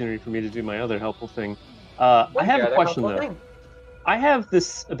opportunity for me to do my other helpful thing. I have a question though. I have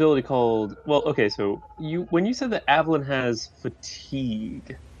this ability called, well, okay, so when you said that Aveline has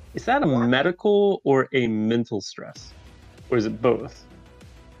fatigue, is that a medical or a mental stress? Or is it both?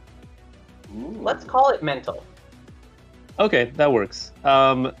 Let's call it mental. Okay, that works.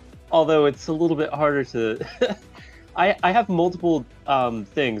 Although it's a little bit harder to... I have multiple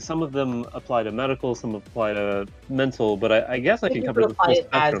things. Some of them apply to medical, some apply to mental, but I guess I can cover the full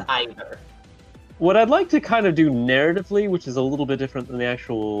spectrum. As either. What I'd like to kind of do narratively, which is a little bit different than the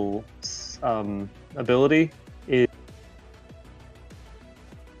actual ability, is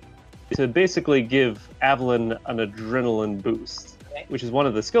to basically give Aveline an adrenaline boost, which is one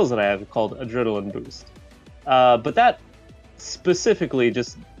of the skills that I have called adrenaline boost. But that specifically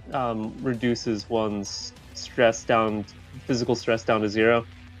just reduces one's stress down, physical stress down to 0.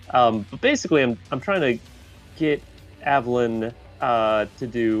 But basically, I'm trying to get Aveline to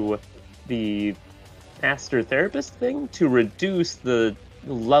do the master therapist thing to reduce the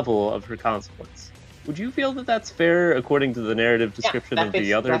level of her consequence. Would you feel that that's fair according to the narrative description of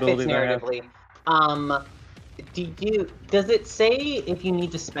the other ability that I have? Does it say if you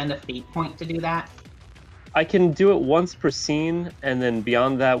need to spend a fate point to do that? I can do it once per scene, and then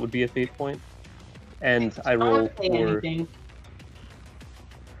beyond that would be a fate point. And I roll for... anything.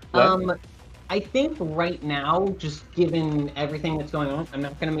 What? I think right now, just given everything that's going on, I'm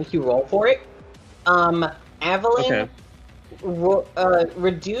not going to make you roll for it. Aveline, Okay.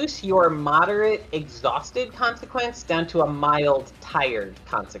 reduce your moderate exhausted consequence down to a mild tired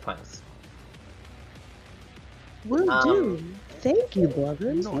consequence. Will do. Thank you,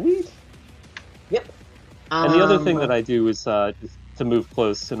 Bluvan. Sweet. Yep. And the other thing that I do is just to move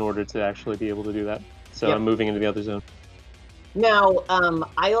close in order to actually be able to do that. So Yep. I'm moving into the other zone. Now,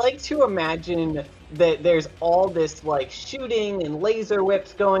 I like to imagine that there's all this like shooting and laser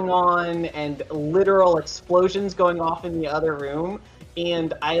whips going on and literal explosions going off in the other room,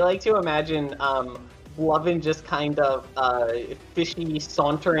 and I like to imagine Bluvan just kind of fishy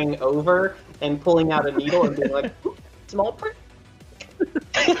sauntering over and pulling out a needle and being like, small prick.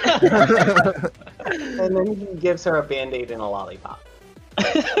 And then he gives her a band-aid and a lollipop.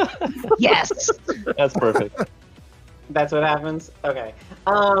 Yes. That's perfect. That's what happens? Okay.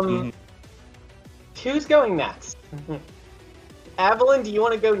 Mhm. Who's going next? Aveline, do you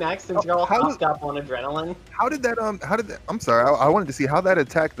want to go next since you're all hopped up on adrenaline? How did that I'm sorry, I wanted to see how that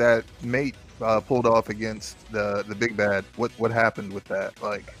attack that mate pulled off against the big bad. What happened with that?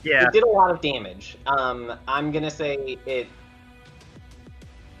 Like, Yeah. It did a lot of damage. I'm gonna say it.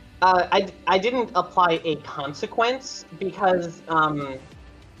 I didn't apply a consequence because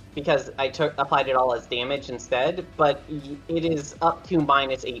I applied it all as damage instead, but it is up to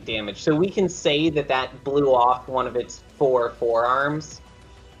 -8 damage. So we can say that blew off one of its 4 forearms,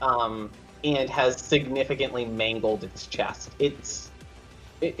 and has significantly mangled its chest. It's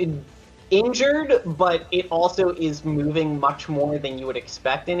injured, but it also is moving much more than you would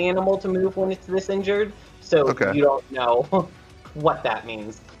expect an animal to move when it's this injured. So Okay. you don't know what that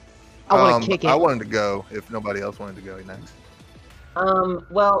means. I want to kick it. I wanted to go if nobody else wanted to go next.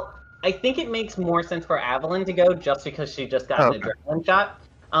 Well, I think it makes more sense for Aveline to go just because she just got an adrenaline shot.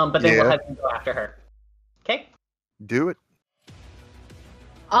 But then we'll have you go after her. Okay? Do it.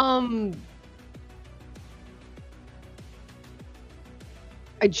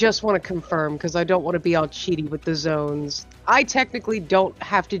 I just want to confirm because I don't want to be all cheaty with the zones. I technically don't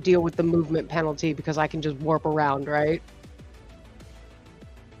have to deal with the movement penalty because I can just warp around, right?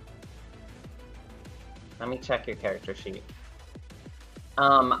 Let me check your character sheet.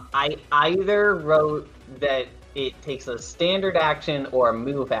 I either wrote that it takes a standard action or a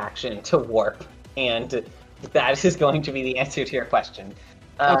move action to warp, and that is going to be the answer to your question.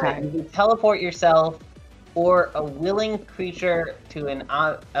 Okay. You can teleport yourself, or a willing creature to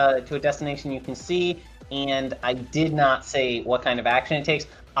a destination you can see. And I did not say what kind of action it takes.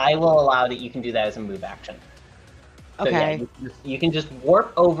 I will allow that you can do that as a move action. So, Okay. Yeah, you can just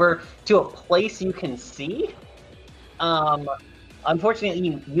warp over to a place you can see.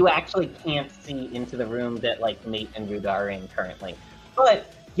 Unfortunately, you actually can't see into the room that like Mate and Ruda are in currently.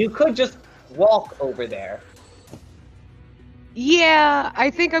 But you could just walk over there. Yeah, I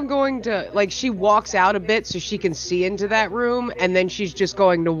think I'm going to, like, she walks out a bit so she can see into that room, and then she's just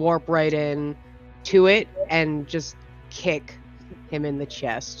going to warp right in to it and just kick him in the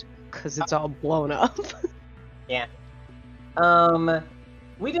chest, because it's all blown up. Yeah.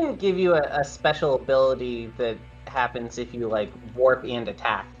 We didn't give you a special ability that happens if you, like, warp and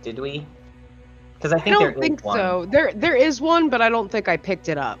attack, did we? Because I think there don't think is one. so. There is one, but I don't think I picked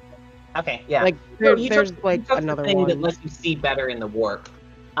it up. Okay, yeah. Like, So there's you like took another the thing that one. lets you see better in the warp.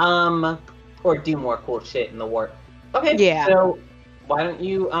 Or do more cool shit in the warp. Okay, Yeah. so why don't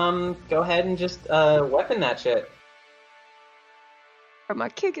you, go ahead and just, weapon that shit. Are my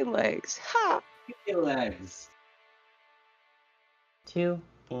kicking legs? Ha! Your legs. 2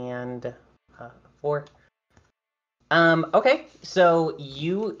 and 4. Okay, so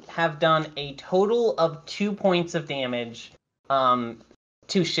you have done a total of 2 points of damage,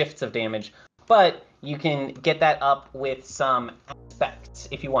 2 shifts of damage, but you can get that up with some aspects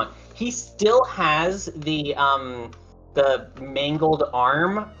if you want. He still has the mangled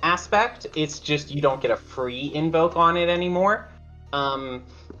arm aspect. It's just you don't get a free invoke on it anymore. And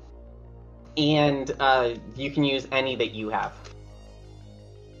you can use any that you have.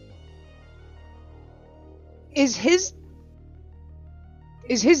 Is his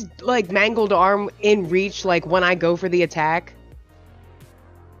like mangled arm in reach like when I go for the attack?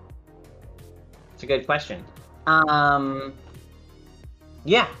 It's a good question.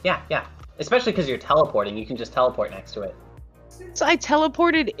 Yeah. Especially because you're teleporting, you can just teleport next to it. Since I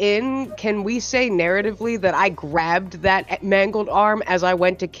teleported in, can we say narratively that I grabbed that mangled arm as I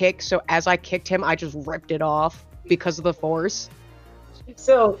went to kick, so as I kicked him, I just ripped it off because of the force?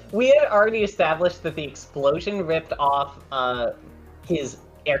 So, we had already established that the explosion ripped off his,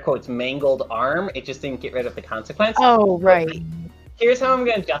 air quotes, mangled arm. It just didn't get rid of the consequence. Oh, right. Here's how I'm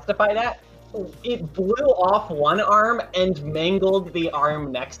going to justify that. It blew off one arm and mangled the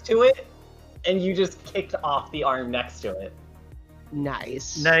arm next to it, and you just kicked off the arm next to it.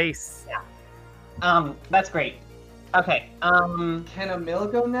 Nice. Nice. Yeah. That's great. Okay, Can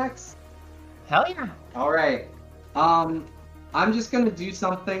Amil go next? hell yeah. Alright. I'm just gonna do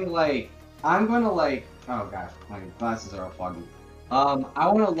something like, I'm gonna like, oh gosh, my glasses are all foggy. I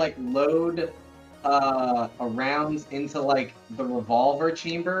wanna like load a round into like the revolver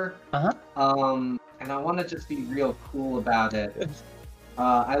chamber. And I wanna just be real cool about it.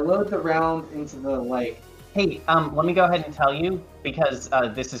 I load the round into the like, Hey, let me go ahead and tell you, because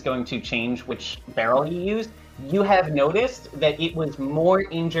this is going to change which barrel you use. You have noticed that it was more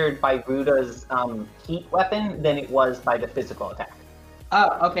injured by Ruda's heat weapon than it was by the physical attack.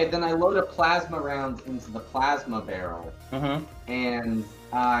 oh, okay, then I load a plasma round into the plasma barrel. Mm-hmm. And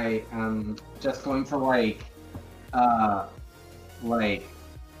I am just going to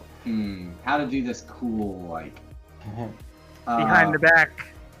how to do this cool, like, Behind the back.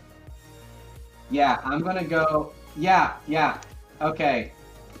 yeah, I'm gonna go, yeah, okay,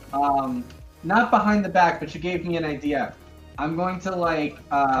 not behind the back, but you gave me an idea. I'm going to, like,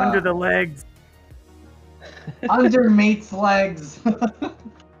 Under the legs. under Mate's legs.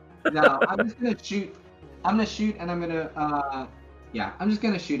 No, I'm just gonna shoot, and I'm gonna, yeah, I'm just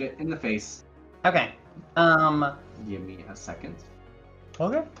gonna shoot it in the face. Okay. Give me a second.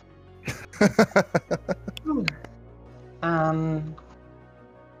 Okay.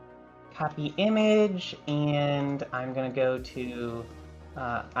 Copy image, and I'm gonna go to,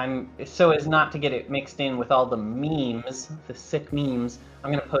 so as not to get it mixed in with all the memes, the sick memes,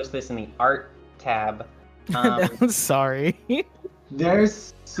 I'm gonna post this in the art tab. I'm sorry.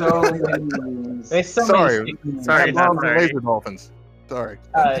 There's so many memes. There's so Sorry. many sick memes. Sorry, not Bombs and sorry. laser dolphins. Sorry.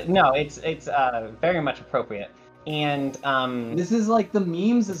 No, it's very much appropriate. And This is like, the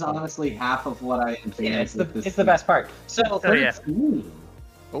memes is honestly half of what I enjoy. yeah, it's the best part. So Oh, yeah.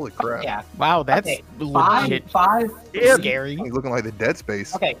 Holy crap. yeah. Wow, that's Okay, legit Five. scary. He's looking like the Dead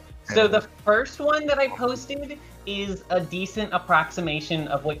Space. Okay, so the first one that I posted is a decent approximation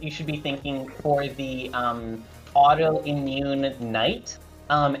of what you should be thinking for the autoimmune knight,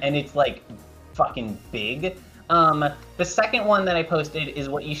 and it's like fucking big. The second one that I posted is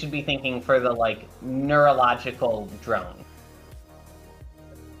what you should be thinking for the like neurological drone.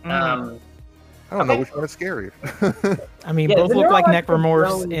 I don't know which one is scarier. I mean, Yeah, both the look like neurological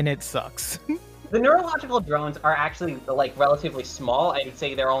necromorphs, drone- and it sucks. The neurological drones are actually like relatively small. I'd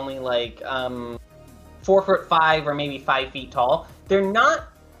say they're only like 4'5" or maybe 5 feet tall. They're not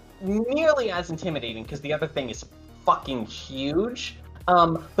nearly as intimidating because the other thing is fucking huge.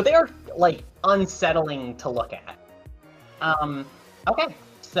 But they are like unsettling to look at. Okay,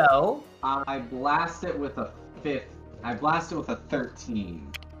 so I blast it with a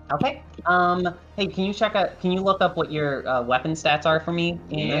 13. okay. Hey, can you look up what your weapon stats are for me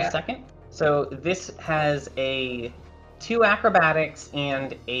in a second? So this has a 2 acrobatics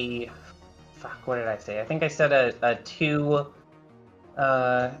and a what did I say? I think I said a 2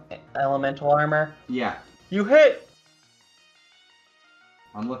 elemental armor. Yeah. You hit.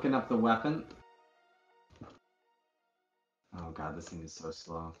 I'm looking up the weapon. Oh god, this thing is so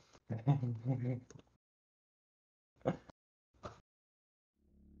slow.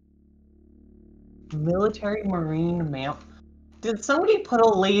 Military marine mount. Did somebody put a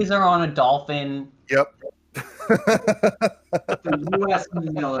laser on a dolphin? Yep. The U.S.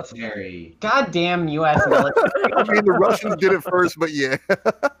 military. Goddamn U.S. military. I mean, the Russians did it first, but yeah.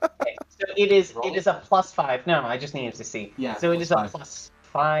 Okay, so it is a +5. No, I just needed to see. Yeah. So it is a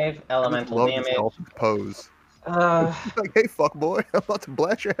 +5 elemental Love damage. this dolphin pose. Uh, Like, hey, fuck boy, I'm about to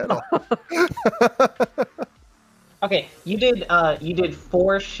blast your head off. okay, you did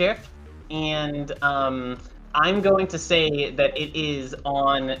 4 shift, and I'm going to say that it is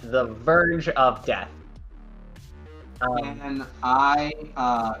on the verge of death. And I'm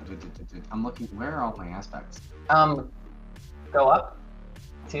looking. Where are all my aspects? Go up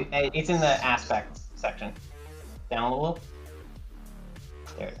to. It's in the aspects section. Down a little.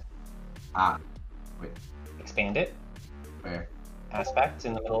 There it is. Wait. Expand it. Where? Aspects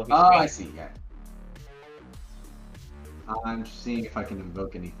in the middle of your Oh, screen. I see. Yeah. I'm seeing if I can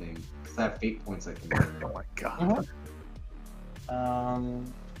invoke anything because I have fate points I can burn. Oh my god.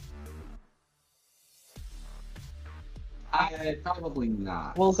 Probably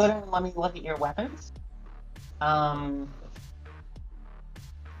not. Well, go ahead and let me look at your weapons.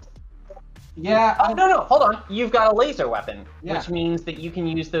 Yeah. Oh, no, hold on. You've got a laser weapon, Yeah. which means that you can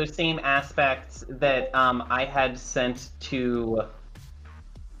use those same aspects that I had sent to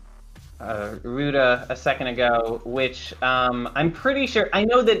Ruda a second ago, which I'm pretty sure. I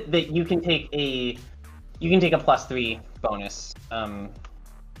know that you can take a +3 bonus.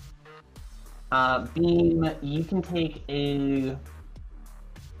 Beam, you can take a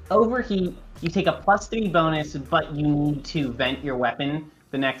overheat. You take a +3 bonus, but you need to vent your weapon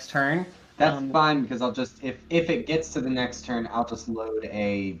the next turn. That's fine because I'll just if it gets to the next turn, I'll just load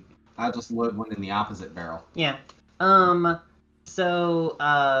one in the opposite barrel. Yeah. So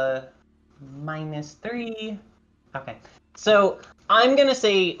 -3. Okay. So I'm gonna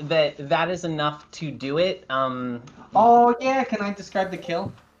say that is enough to do it. Oh yeah, can I describe the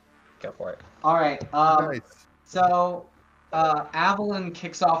kill? Go for it. All right. Nice. So Aveline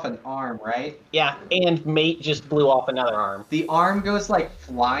kicks off an arm, right? Yeah, and mate just blew off another arm. The arm goes like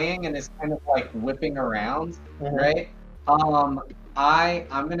flying and is kind of like whipping around, right? I'm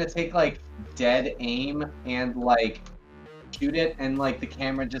gonna take like dead aim and like shoot it, and like the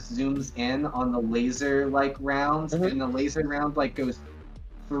camera just zooms in on the laser like rounds, and the laser round like goes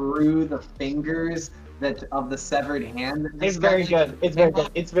through the fingers of the severed hand. It's very good. It's very good.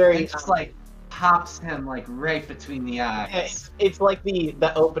 It's very just like pops him like right between the eyes. It's like the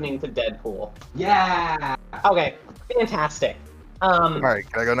opening to Deadpool. Yeah. Okay, fantastic. All right,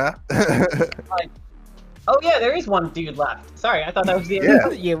 can I go now? Oh yeah, there is one dude left. Sorry, I thought that was the Yeah.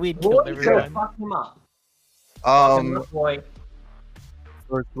 end. Yeah, we killed everyone. Fuck him up. Fuck him up, boy.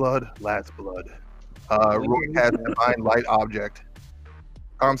 First blood, last blood. Roy has divine light object.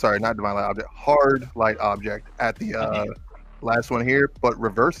 Oh, I'm sorry, not divine light object. Hard light object at the last one here, but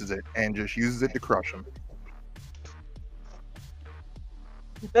reverses it and just uses it to crush him.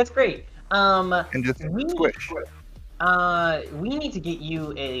 That's great. And just squish. We need to get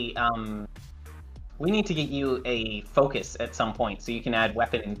you a focus at some point, so you can add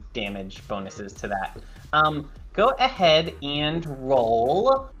weapon damage bonuses to that. Go ahead and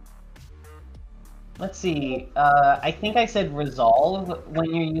roll. Let's see. I think I said resolve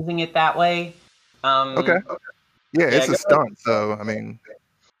when you're using it that way. Okay. Yeah, it's go a stunt, so I mean,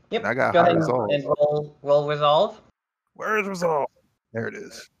 Yep. I got Go high ahead resolve. and roll resolve. Where is resolve? There it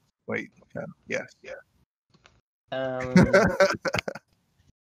is. Wait. Yes.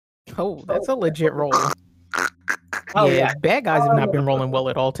 Oh, that's a legit roll. Oh yeah. Bad guys have not been rolling well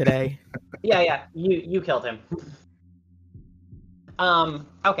at all today. Yeah. You killed him.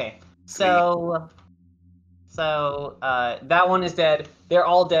 Okay. So that one is dead. They're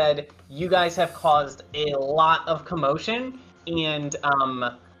all dead. You guys have caused a lot of commotion, and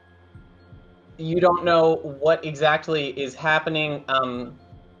you don't know what exactly is happening.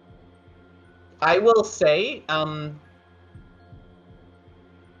 I will say,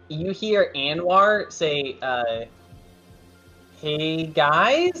 you hear Anwar say, hey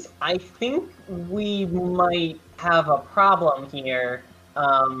guys, I think we might have a problem here.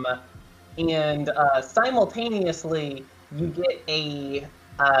 And simultaneously, you get a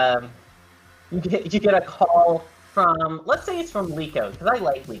you get a call from, let's say it's from Liko, because I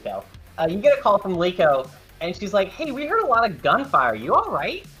like Liko. You get a call from Liko, and she's like, "Hey, we heard a lot of gunfire. You all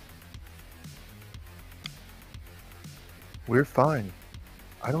right?" We're fine.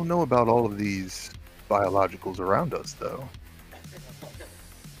 I don't know about all of these biologicals around us, though.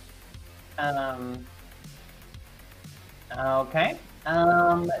 Okay.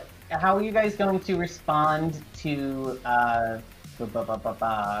 How are you guys going to respond to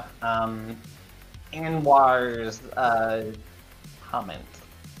Anwar's comment?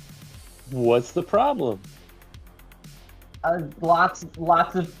 What's the problem? Lots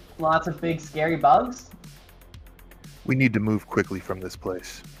of big scary bugs. We need to move quickly from this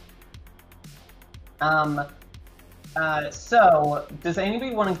place. So does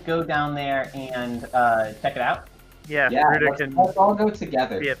anybody want to go down there and check it out? Yeah, let's can all go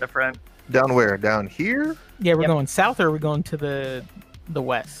together. be at the front. Down where? Down here? Yeah, we're Yep. going south or we're going to the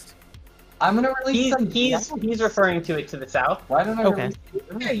west. I'm gonna release some. He's referring to it to the south. Why don't I Okay.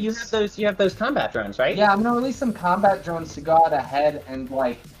 release? Yeah, you have those combat drones, right? Yeah, I'm gonna release some combat drones to go out ahead and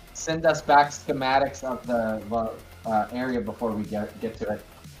like send us back schematics of the area before we get to it.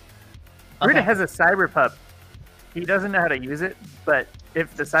 Ruta Okay. has a cyber pup. He doesn't know how to use it, but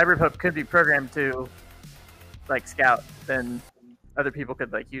if the cyber pup could be programmed to like scout, then other people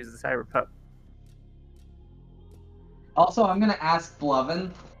could like use the cyber pup. Also, I'm gonna ask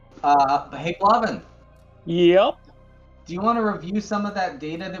Bluvan. Hey Bluvan, Yep. do you want to review some of that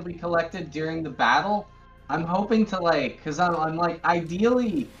data that we collected during the battle? I'm hoping to cause I'm like,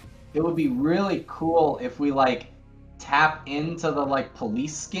 ideally, it would be really cool if we tap into the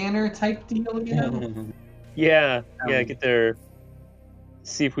police scanner type deal, you know? Yeah, get there.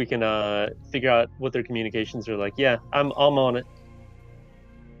 See if we can figure out what their communications are like. Yeah, I'm on it.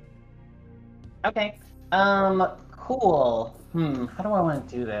 Okay. Cool. How do I want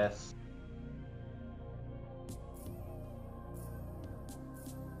to do this?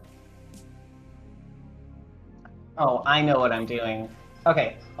 Oh, I know what I'm doing.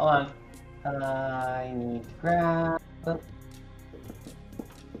 Okay, hold on. I need to grab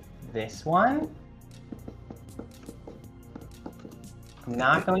this one. I'm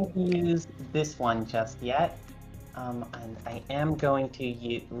not going to use this one just yet. And I am going to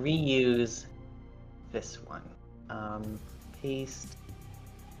reuse this one. Paste.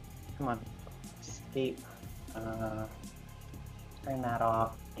 Come on. Escape. Turn that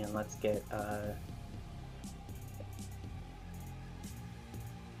off, and let's get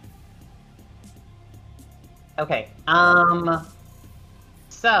Okay.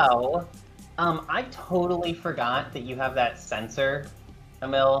 So, I totally forgot that you have that sensor,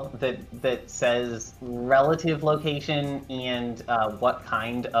 Amil, that says relative location and what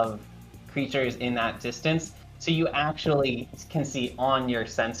kind of creature is in that distance. So you actually can see on your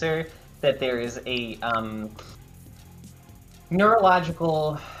sensor that there is a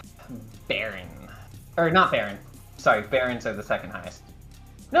neurological baron. Or not baron. Sorry, barons are the second highest.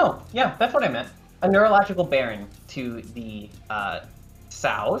 No, yeah, that's what I meant. A neurological baron to the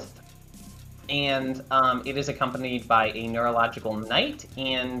south. And it is accompanied by a neurological knight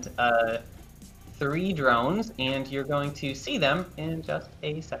and 3 drones, and you're going to see them in just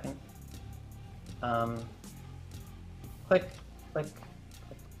a second. Click, click,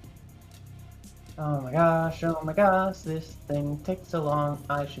 click. Oh my gosh, this thing takes so long.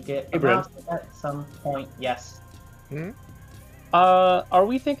 I should get a mouse at some point. Yes. Are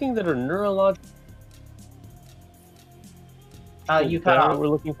we thinking that a neurological you cut off. what we're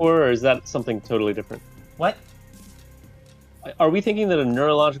looking for, or is that something totally different? What? Are we thinking that a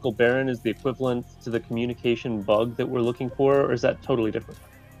neurological baron is the equivalent to the communication bug that we're looking for, or is that totally different?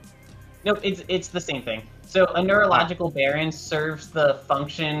 No, it's the same thing. So a neurological baron serves the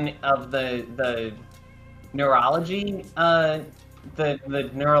function of the neurology, the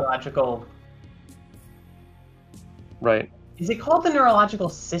neurological. Right. Is it called the neurological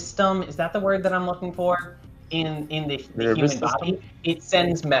system? Is that the word that I'm looking for? In the human system? body, it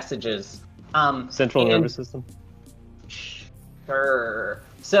sends messages. Central nervous system. Sure.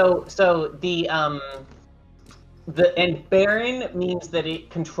 So the baron means that it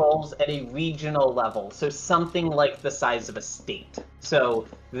controls at a regional level, so something like the size of a state. So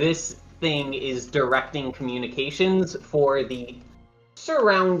this thing is directing communications for the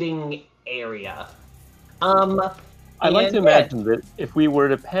surrounding area. I like to and imagine that if we were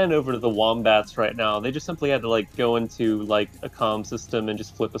to pan over to the wombats right now, they just simply had to like go into like a comm system and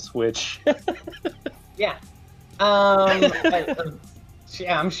just flip a switch. Yeah.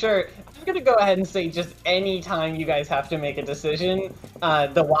 Yeah, I'm sure. I'm gonna go ahead and say just any time you guys have to make a decision,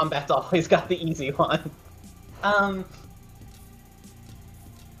 the wombat's always got the easy one.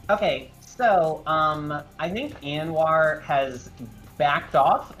 Okay, so I think Anwar has backed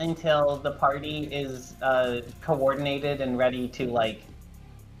off until the party is coordinated and ready to like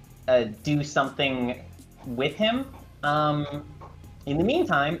do something with him. In the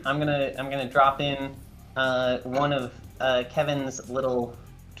meantime, I'm gonna drop in one of Kevin's little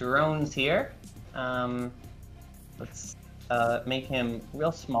drones here. Let's make him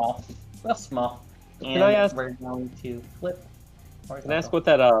real small, and Can I ask? we're going to flip. Can I ask what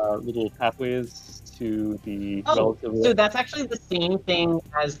that little pathway is to the relatively? So that's actually the same thing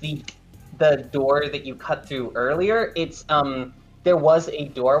as the door that you cut through earlier. It's there was a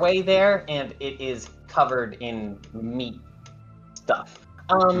doorway there, and it is covered in meat stuff.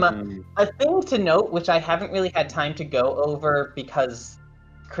 A thing to note, which I haven't really had time to go over because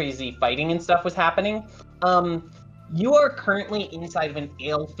crazy fighting and stuff was happening. You are currently inside of an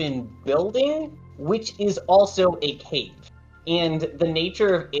Aelfynn building, which is also a cave. And the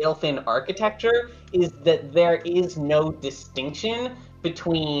nature of Aelfynn architecture is that there is no distinction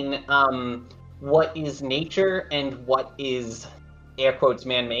between what is nature and what is, air quotes,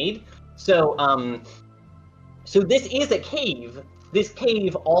 man-made. So, so this is a cave. This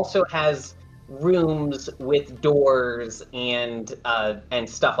cave also has rooms with doors and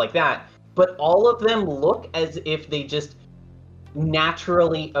stuff like that, but all of them look as if they just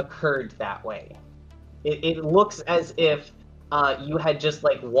naturally occurred that way. It looks as if you had just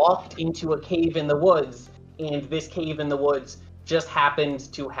like walked into a cave in the woods, and this cave in the woods just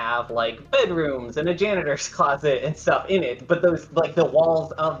happened to have like bedrooms and a janitor's closet and stuff in it, but those like the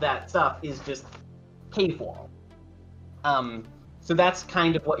walls of that stuff is just cave wall. So that's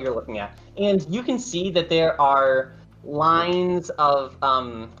kind of what you're looking at. And you can see that there are lines of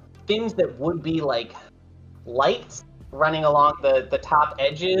things that would be like lights running along the top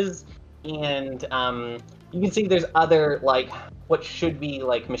edges, and you can see there's other like what should be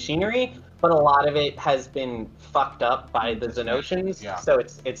like machinery, but a lot of it has been fucked up by the Xenotians, Yeah. so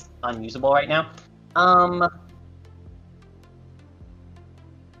it's unusable right now.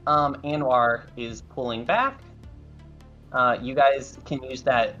 Anwar is pulling back. You guys can use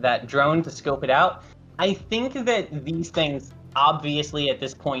that drone to scope it out. I think that these things obviously at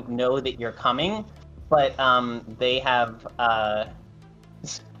this point know that you're coming, but they have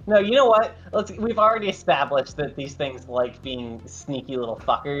no, you know what? We've already established that these things like being sneaky little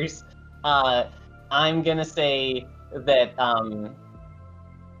fuckers. I'm gonna say that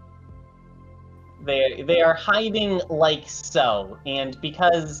they are hiding like so, and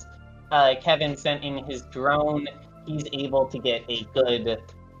because Kevin sent in his drone, he's able to get a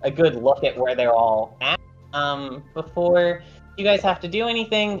good look at where they're all at before you guys have to do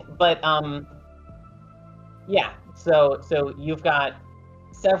anything. But yeah, so you've got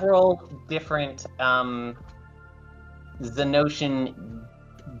several different Xenotian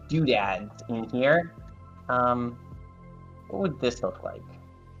doodads in here. What would this look like?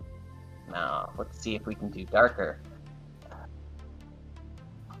 Now, let's see if we can do darker.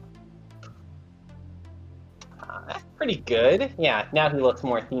 That's pretty good. Yeah, now he looks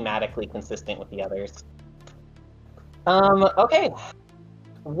more thematically consistent with the others. Okay.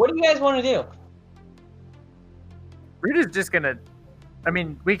 What do you guys want to do? Rita's just gonna... I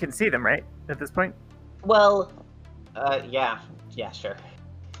mean, we can see them, right? At this point? Well, yeah, sure.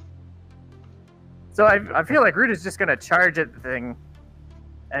 So I feel like Rita's just gonna charge at the thing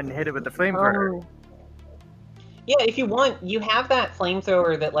and hit it with the flamethrower. Yeah, if you want, you have that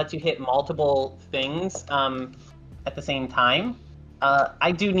flamethrower that lets you hit multiple things at the same time.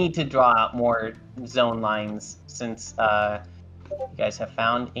 I do need to draw out more zone lines since you guys have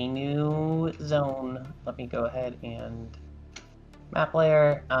found a new zone. Let me go ahead and map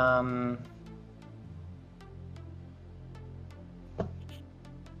layer.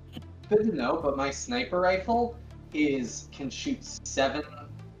 Good to know, but my sniper rifle can shoot 7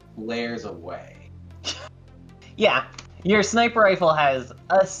 layers away. Yeah, your sniper rifle has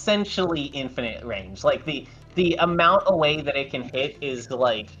essentially infinite range. Like the amount away that it can hit is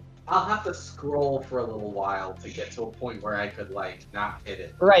like. I'll have to scroll for a little while to get to a point where I could like not hit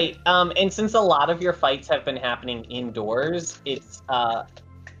it. Right. And since a lot of your fights have been happening indoors, it's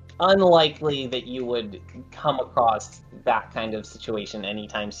unlikely that you would come across that kind of situation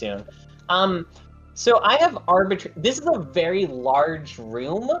anytime soon. So I have this is a very large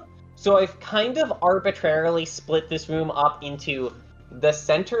room. So I've kind of arbitrarily split this room up into the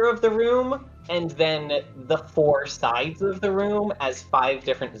center of the room and then the 4 sides of the room as 5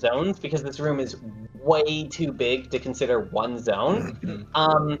 different zones, because this room is way too big to consider one zone.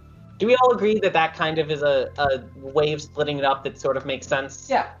 Do we all agree that that kind of is a way of splitting it up that sort of makes sense?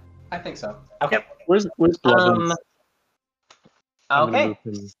 Yeah, I think so. Okay. Yep. Where's Bluvan? Okay.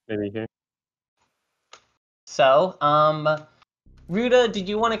 Maybe here. So, Ruta, did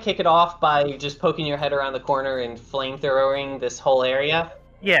you want to kick it off by just poking your head around the corner and flamethrowing this whole area?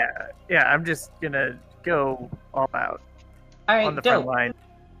 Yeah, I'm just gonna go all out All right, on the dope. front line.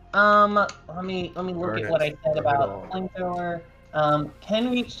 Let me look at what I said about flamethrower.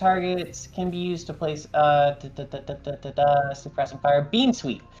 Can reach targets, can be used to place suppressing fire. Beam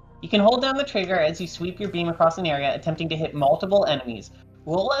sweep. You can hold down the trigger as you sweep your beam across an area, attempting to hit multiple enemies.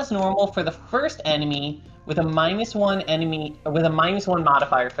 Roll as normal for the first enemy, with a -1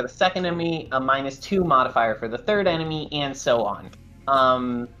 modifier for the second enemy, a -2 modifier for the third enemy, and so on.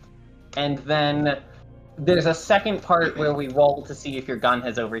 And then there's a second part where we roll to see if your gun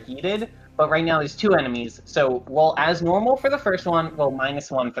has overheated, but right now there's 2 enemies, so roll as normal for the first one, roll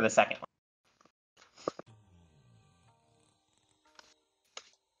 -1 for the second one.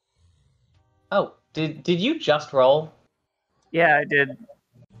 Oh, did you just roll? Yeah, I did.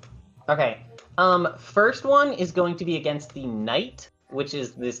 Okay. First one is going to be against the knight, which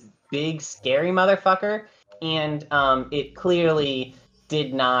is this big, scary motherfucker, and it clearly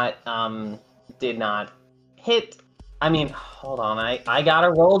did not hit. I mean, hold on, I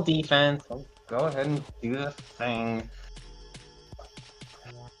gotta roll defense. Oh, go ahead and do the thing.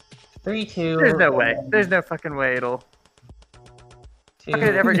 3-2. There's no way. There's no fucking way it'll. 2. How could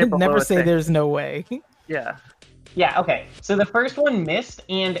it ever get below Never a say thing? there's no way. Yeah. Yeah, okay. So the first one missed,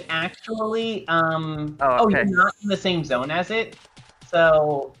 and actually, Oh, okay. you're not in the same zone as it.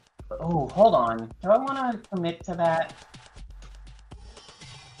 So, hold on. Do I want to commit to that?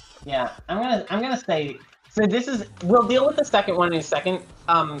 Yeah, I'm gonna say. So this is. We'll deal with the second one in a second.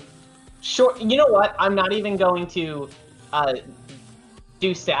 Sure. You know what? I'm not even going to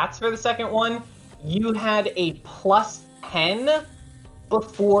do stats for the second one. You had a +10.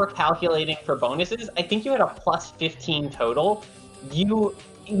 Before calculating for bonuses. I think you had a +15 total. You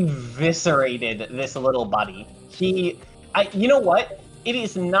eviscerated this little buddy. You know what? It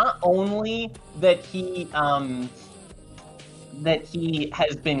is not only that he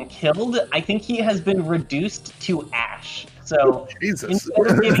has been killed. I think he has been reduced to ash. So Jesus. instead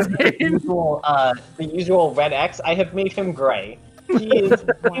of getting the usual red X, I have made him gray. He is.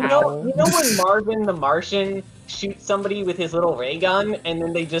 You know when Marvin the Martian shoots somebody with his little ray gun, and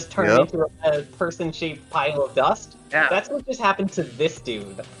then they just turn into a person-shaped pile of dust? Yeah. That's what just happened to this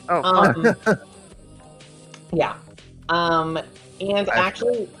dude. Oh. Yeah. And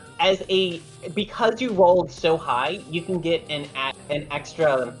actually, because you rolled so high, you can get an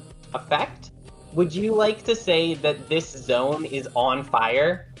extra effect. Would you like to say that this zone is on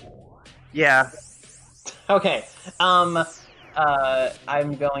fire? Yeah. Okay.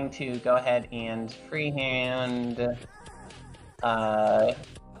 I'm going to go ahead and freehand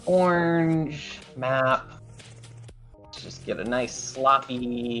orange map. Let's just get a nice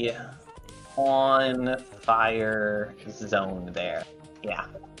sloppy on fire zone there. Yeah.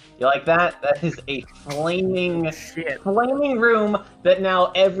 You like that? That is a flaming room that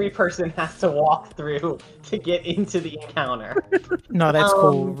now every person has to walk through to get into the encounter. No, that's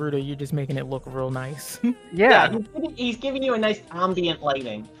cool, Ruta. You're just making it look real nice. Yeah. He's giving you a nice ambient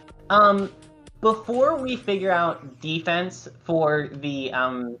lighting. Before we figure out defense for the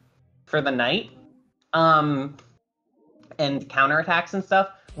night, and counterattacks and stuff,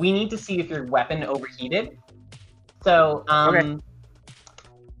 we need to see if your weapon overheated. So, Okay.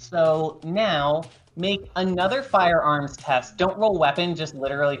 So now make another firearms test. Don't roll weapon, just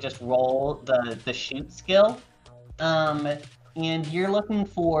literally just roll the shoot skill. And you're looking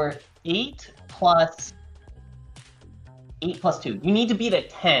for 8 plus 2. You need to beat a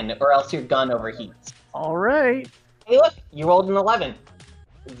 10 or else your gun overheats. All right. Hey, look, you rolled an 11.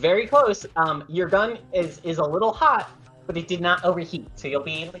 Very close. Your gun is a little hot, but it did not overheat, so you'll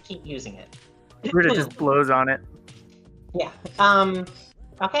be able to keep using it. Ruta just blows on it. Yeah.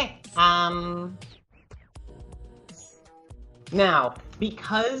 Okay. Now,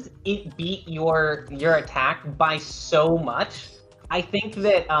 because it beat your attack by so much, I think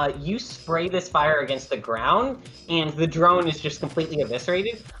that you spray this fire against the ground, and the drone is just completely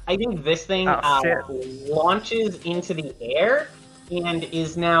eviscerated. I think this thing launches into the air and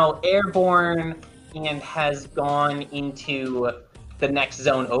is now airborne and has gone into the next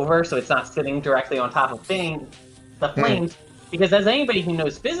zone over, so it's not sitting directly on top of the flames. Because as anybody who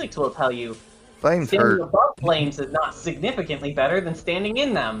knows physics will tell you, Flames standing hurt. above flames is not significantly better than standing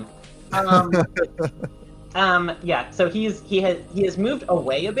in them. Yeah, so he has moved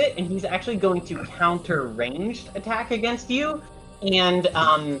away a bit, and he's actually going to counter ranged attack against you. And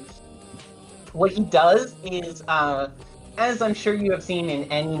what he does is, as I'm sure you have seen in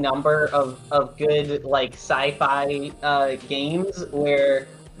any number of good like sci-fi games, where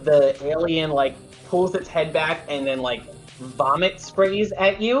the alien like pulls its head back and then like vomit sprays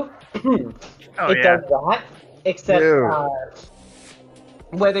at you. It does that, except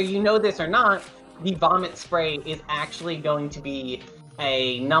whether you know this or not, the vomit spray is actually going to be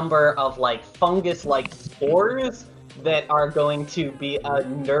a number of like fungus-like spores that are going to be a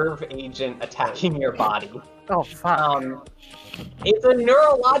nerve agent attacking your body. Oh, fuck. It's a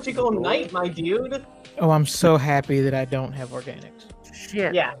neurological night, my dude. Oh, I'm so happy that I don't have organics.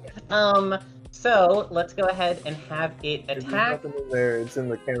 Shit. Yeah. So let's go ahead and have it attack. There's nothing in there. It's in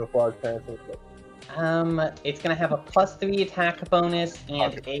the camouflage pants and stuff. It's gonna have a +3 attack bonus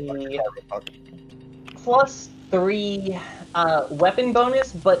and a +3 weapon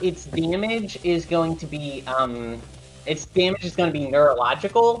bonus, but its damage is going to be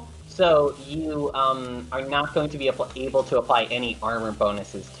neurological. So you are not going to be able to apply any armor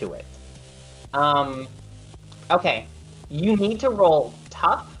bonuses to it. Okay, you need to roll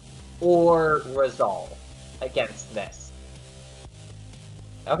tough or resolve against this.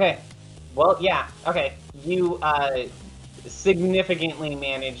 Okay, well, yeah, okay. You significantly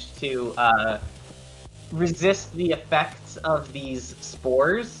managed to resist the effects of these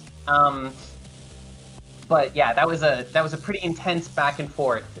spores. But yeah, that was a pretty intense back and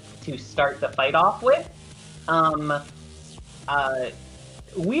forth to start the fight off with.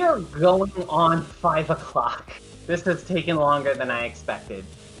 We are going on 5 o'clock. This has taken longer than I expected.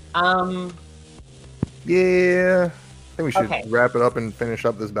 Yeah, I think we should wrap it up and finish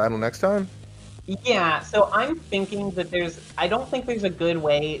up this battle next time. Yeah, so I'm thinking that I don't think there's a good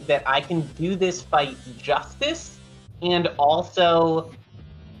way that I can do this fight justice and also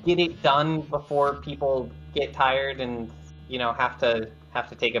get it done before people get tired and, you know, have to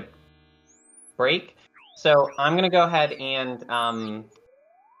take a break. So I'm gonna go ahead and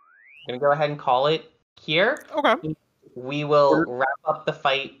call it here. Okay. We will wrap up the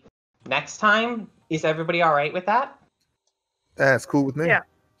fight next time. Is everybody all right with that? That's cool with me. Yeah.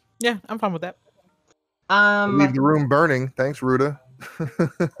 Yeah, I'm fine with that. Leave the room burning. Thanks, Ruta.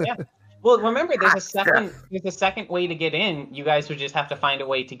 Yeah. Well, remember, there's a second way to get in. You guys would just have to find a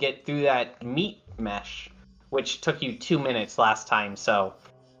way to get through that meat mesh, which took you 2 minutes last time, so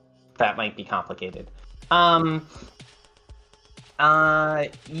that might be complicated. Yeah.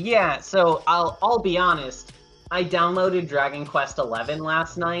 So I'll be honest. I downloaded Dragon Quest XI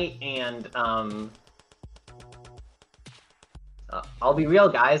last night, and I'll be real,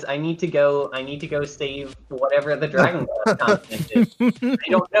 guys. I need to go save whatever the Dragon Quest content is. I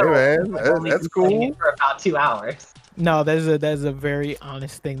don't know. Hey, man, that's cool. For about 2 hours. No, that's a very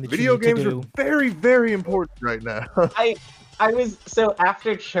honest thing that Video you need games to do. are very, very important right now. I was so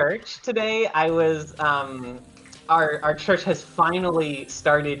after church today. I was our church has finally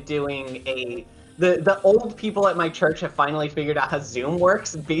started doing the old people at my church have finally figured out how Zoom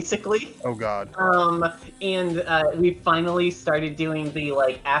works, basically. Oh God. And we finally started doing the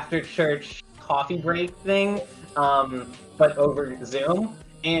like after church coffee break thing, but over Zoom.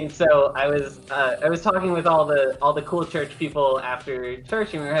 And so I was talking with all the cool church people after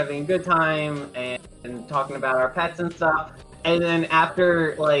church, and we were having a good time and talking about our pets and stuff. And then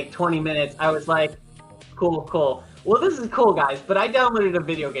after like 20 minutes, I was like, cool. Well, this is cool, guys, but I downloaded a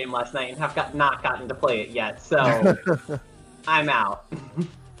video game last night and have not gotten to play it yet, so I'm out.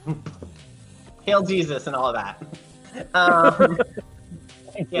 Hail Jesus and all of that.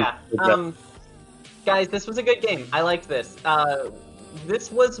 Yeah. Guys, this was a good game. I liked this.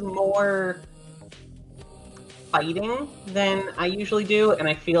 This was more fighting than I usually do, and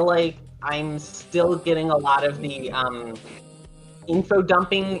I feel like I'm still getting a lot of the info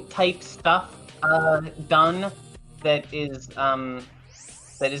dumping type stuff done. That is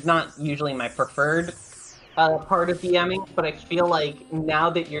not usually my preferred part of DMing, but I feel like now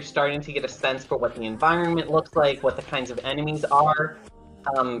that you're starting to get a sense for what the environment looks like, what the kinds of enemies are,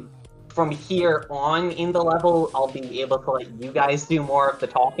 from here on in the level, I'll be able to let you guys do more of the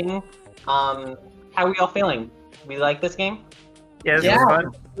talking. How are we all feeling? We like this game? Yeah, this was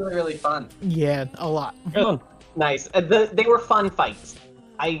fun. Really, really fun. Yeah, a lot. Nice. They were fun fights.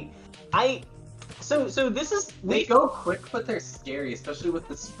 So this is They go quick, but they're scary, especially with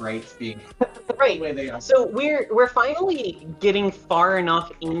the sprites being right. the way they are. So we're finally getting far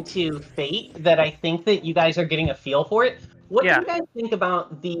enough into Fate that I think that you guys are getting a feel for it. What Yeah. do you guys think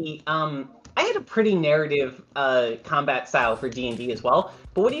about the I had a pretty narrative combat style for D&D as well,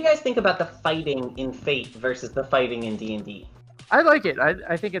 but what do you guys think about the fighting in Fate versus the fighting in D&D? I like it.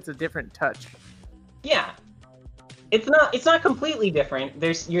 I think it's a different touch. Yeah. It's not completely different.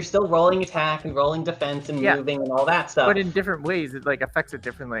 You're still rolling attack and rolling defense and Yeah. moving and all that stuff. But in different ways, it like affects it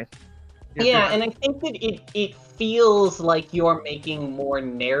differently. Yeah, and I think that it feels like you're making more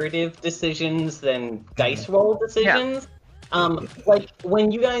narrative decisions than dice roll decisions. Like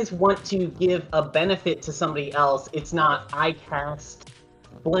when you guys want to give a benefit to somebody else, it's not I cast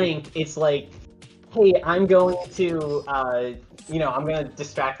blank. It's like, hey, I'm going to I'm going to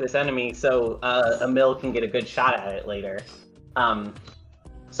distract this enemy so Amil can get a good shot at it later.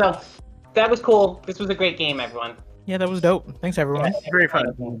 So that was cool. This was a great game, everyone. Yeah, that was dope. Thanks, everyone. Very fun.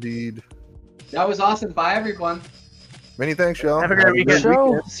 Indeed. That was awesome. Bye, everyone. Many thanks, y'all. Have a great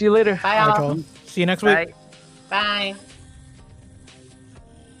weekend. See you later. Bye, All right, all. y'all. See you next week. Bye. Bye.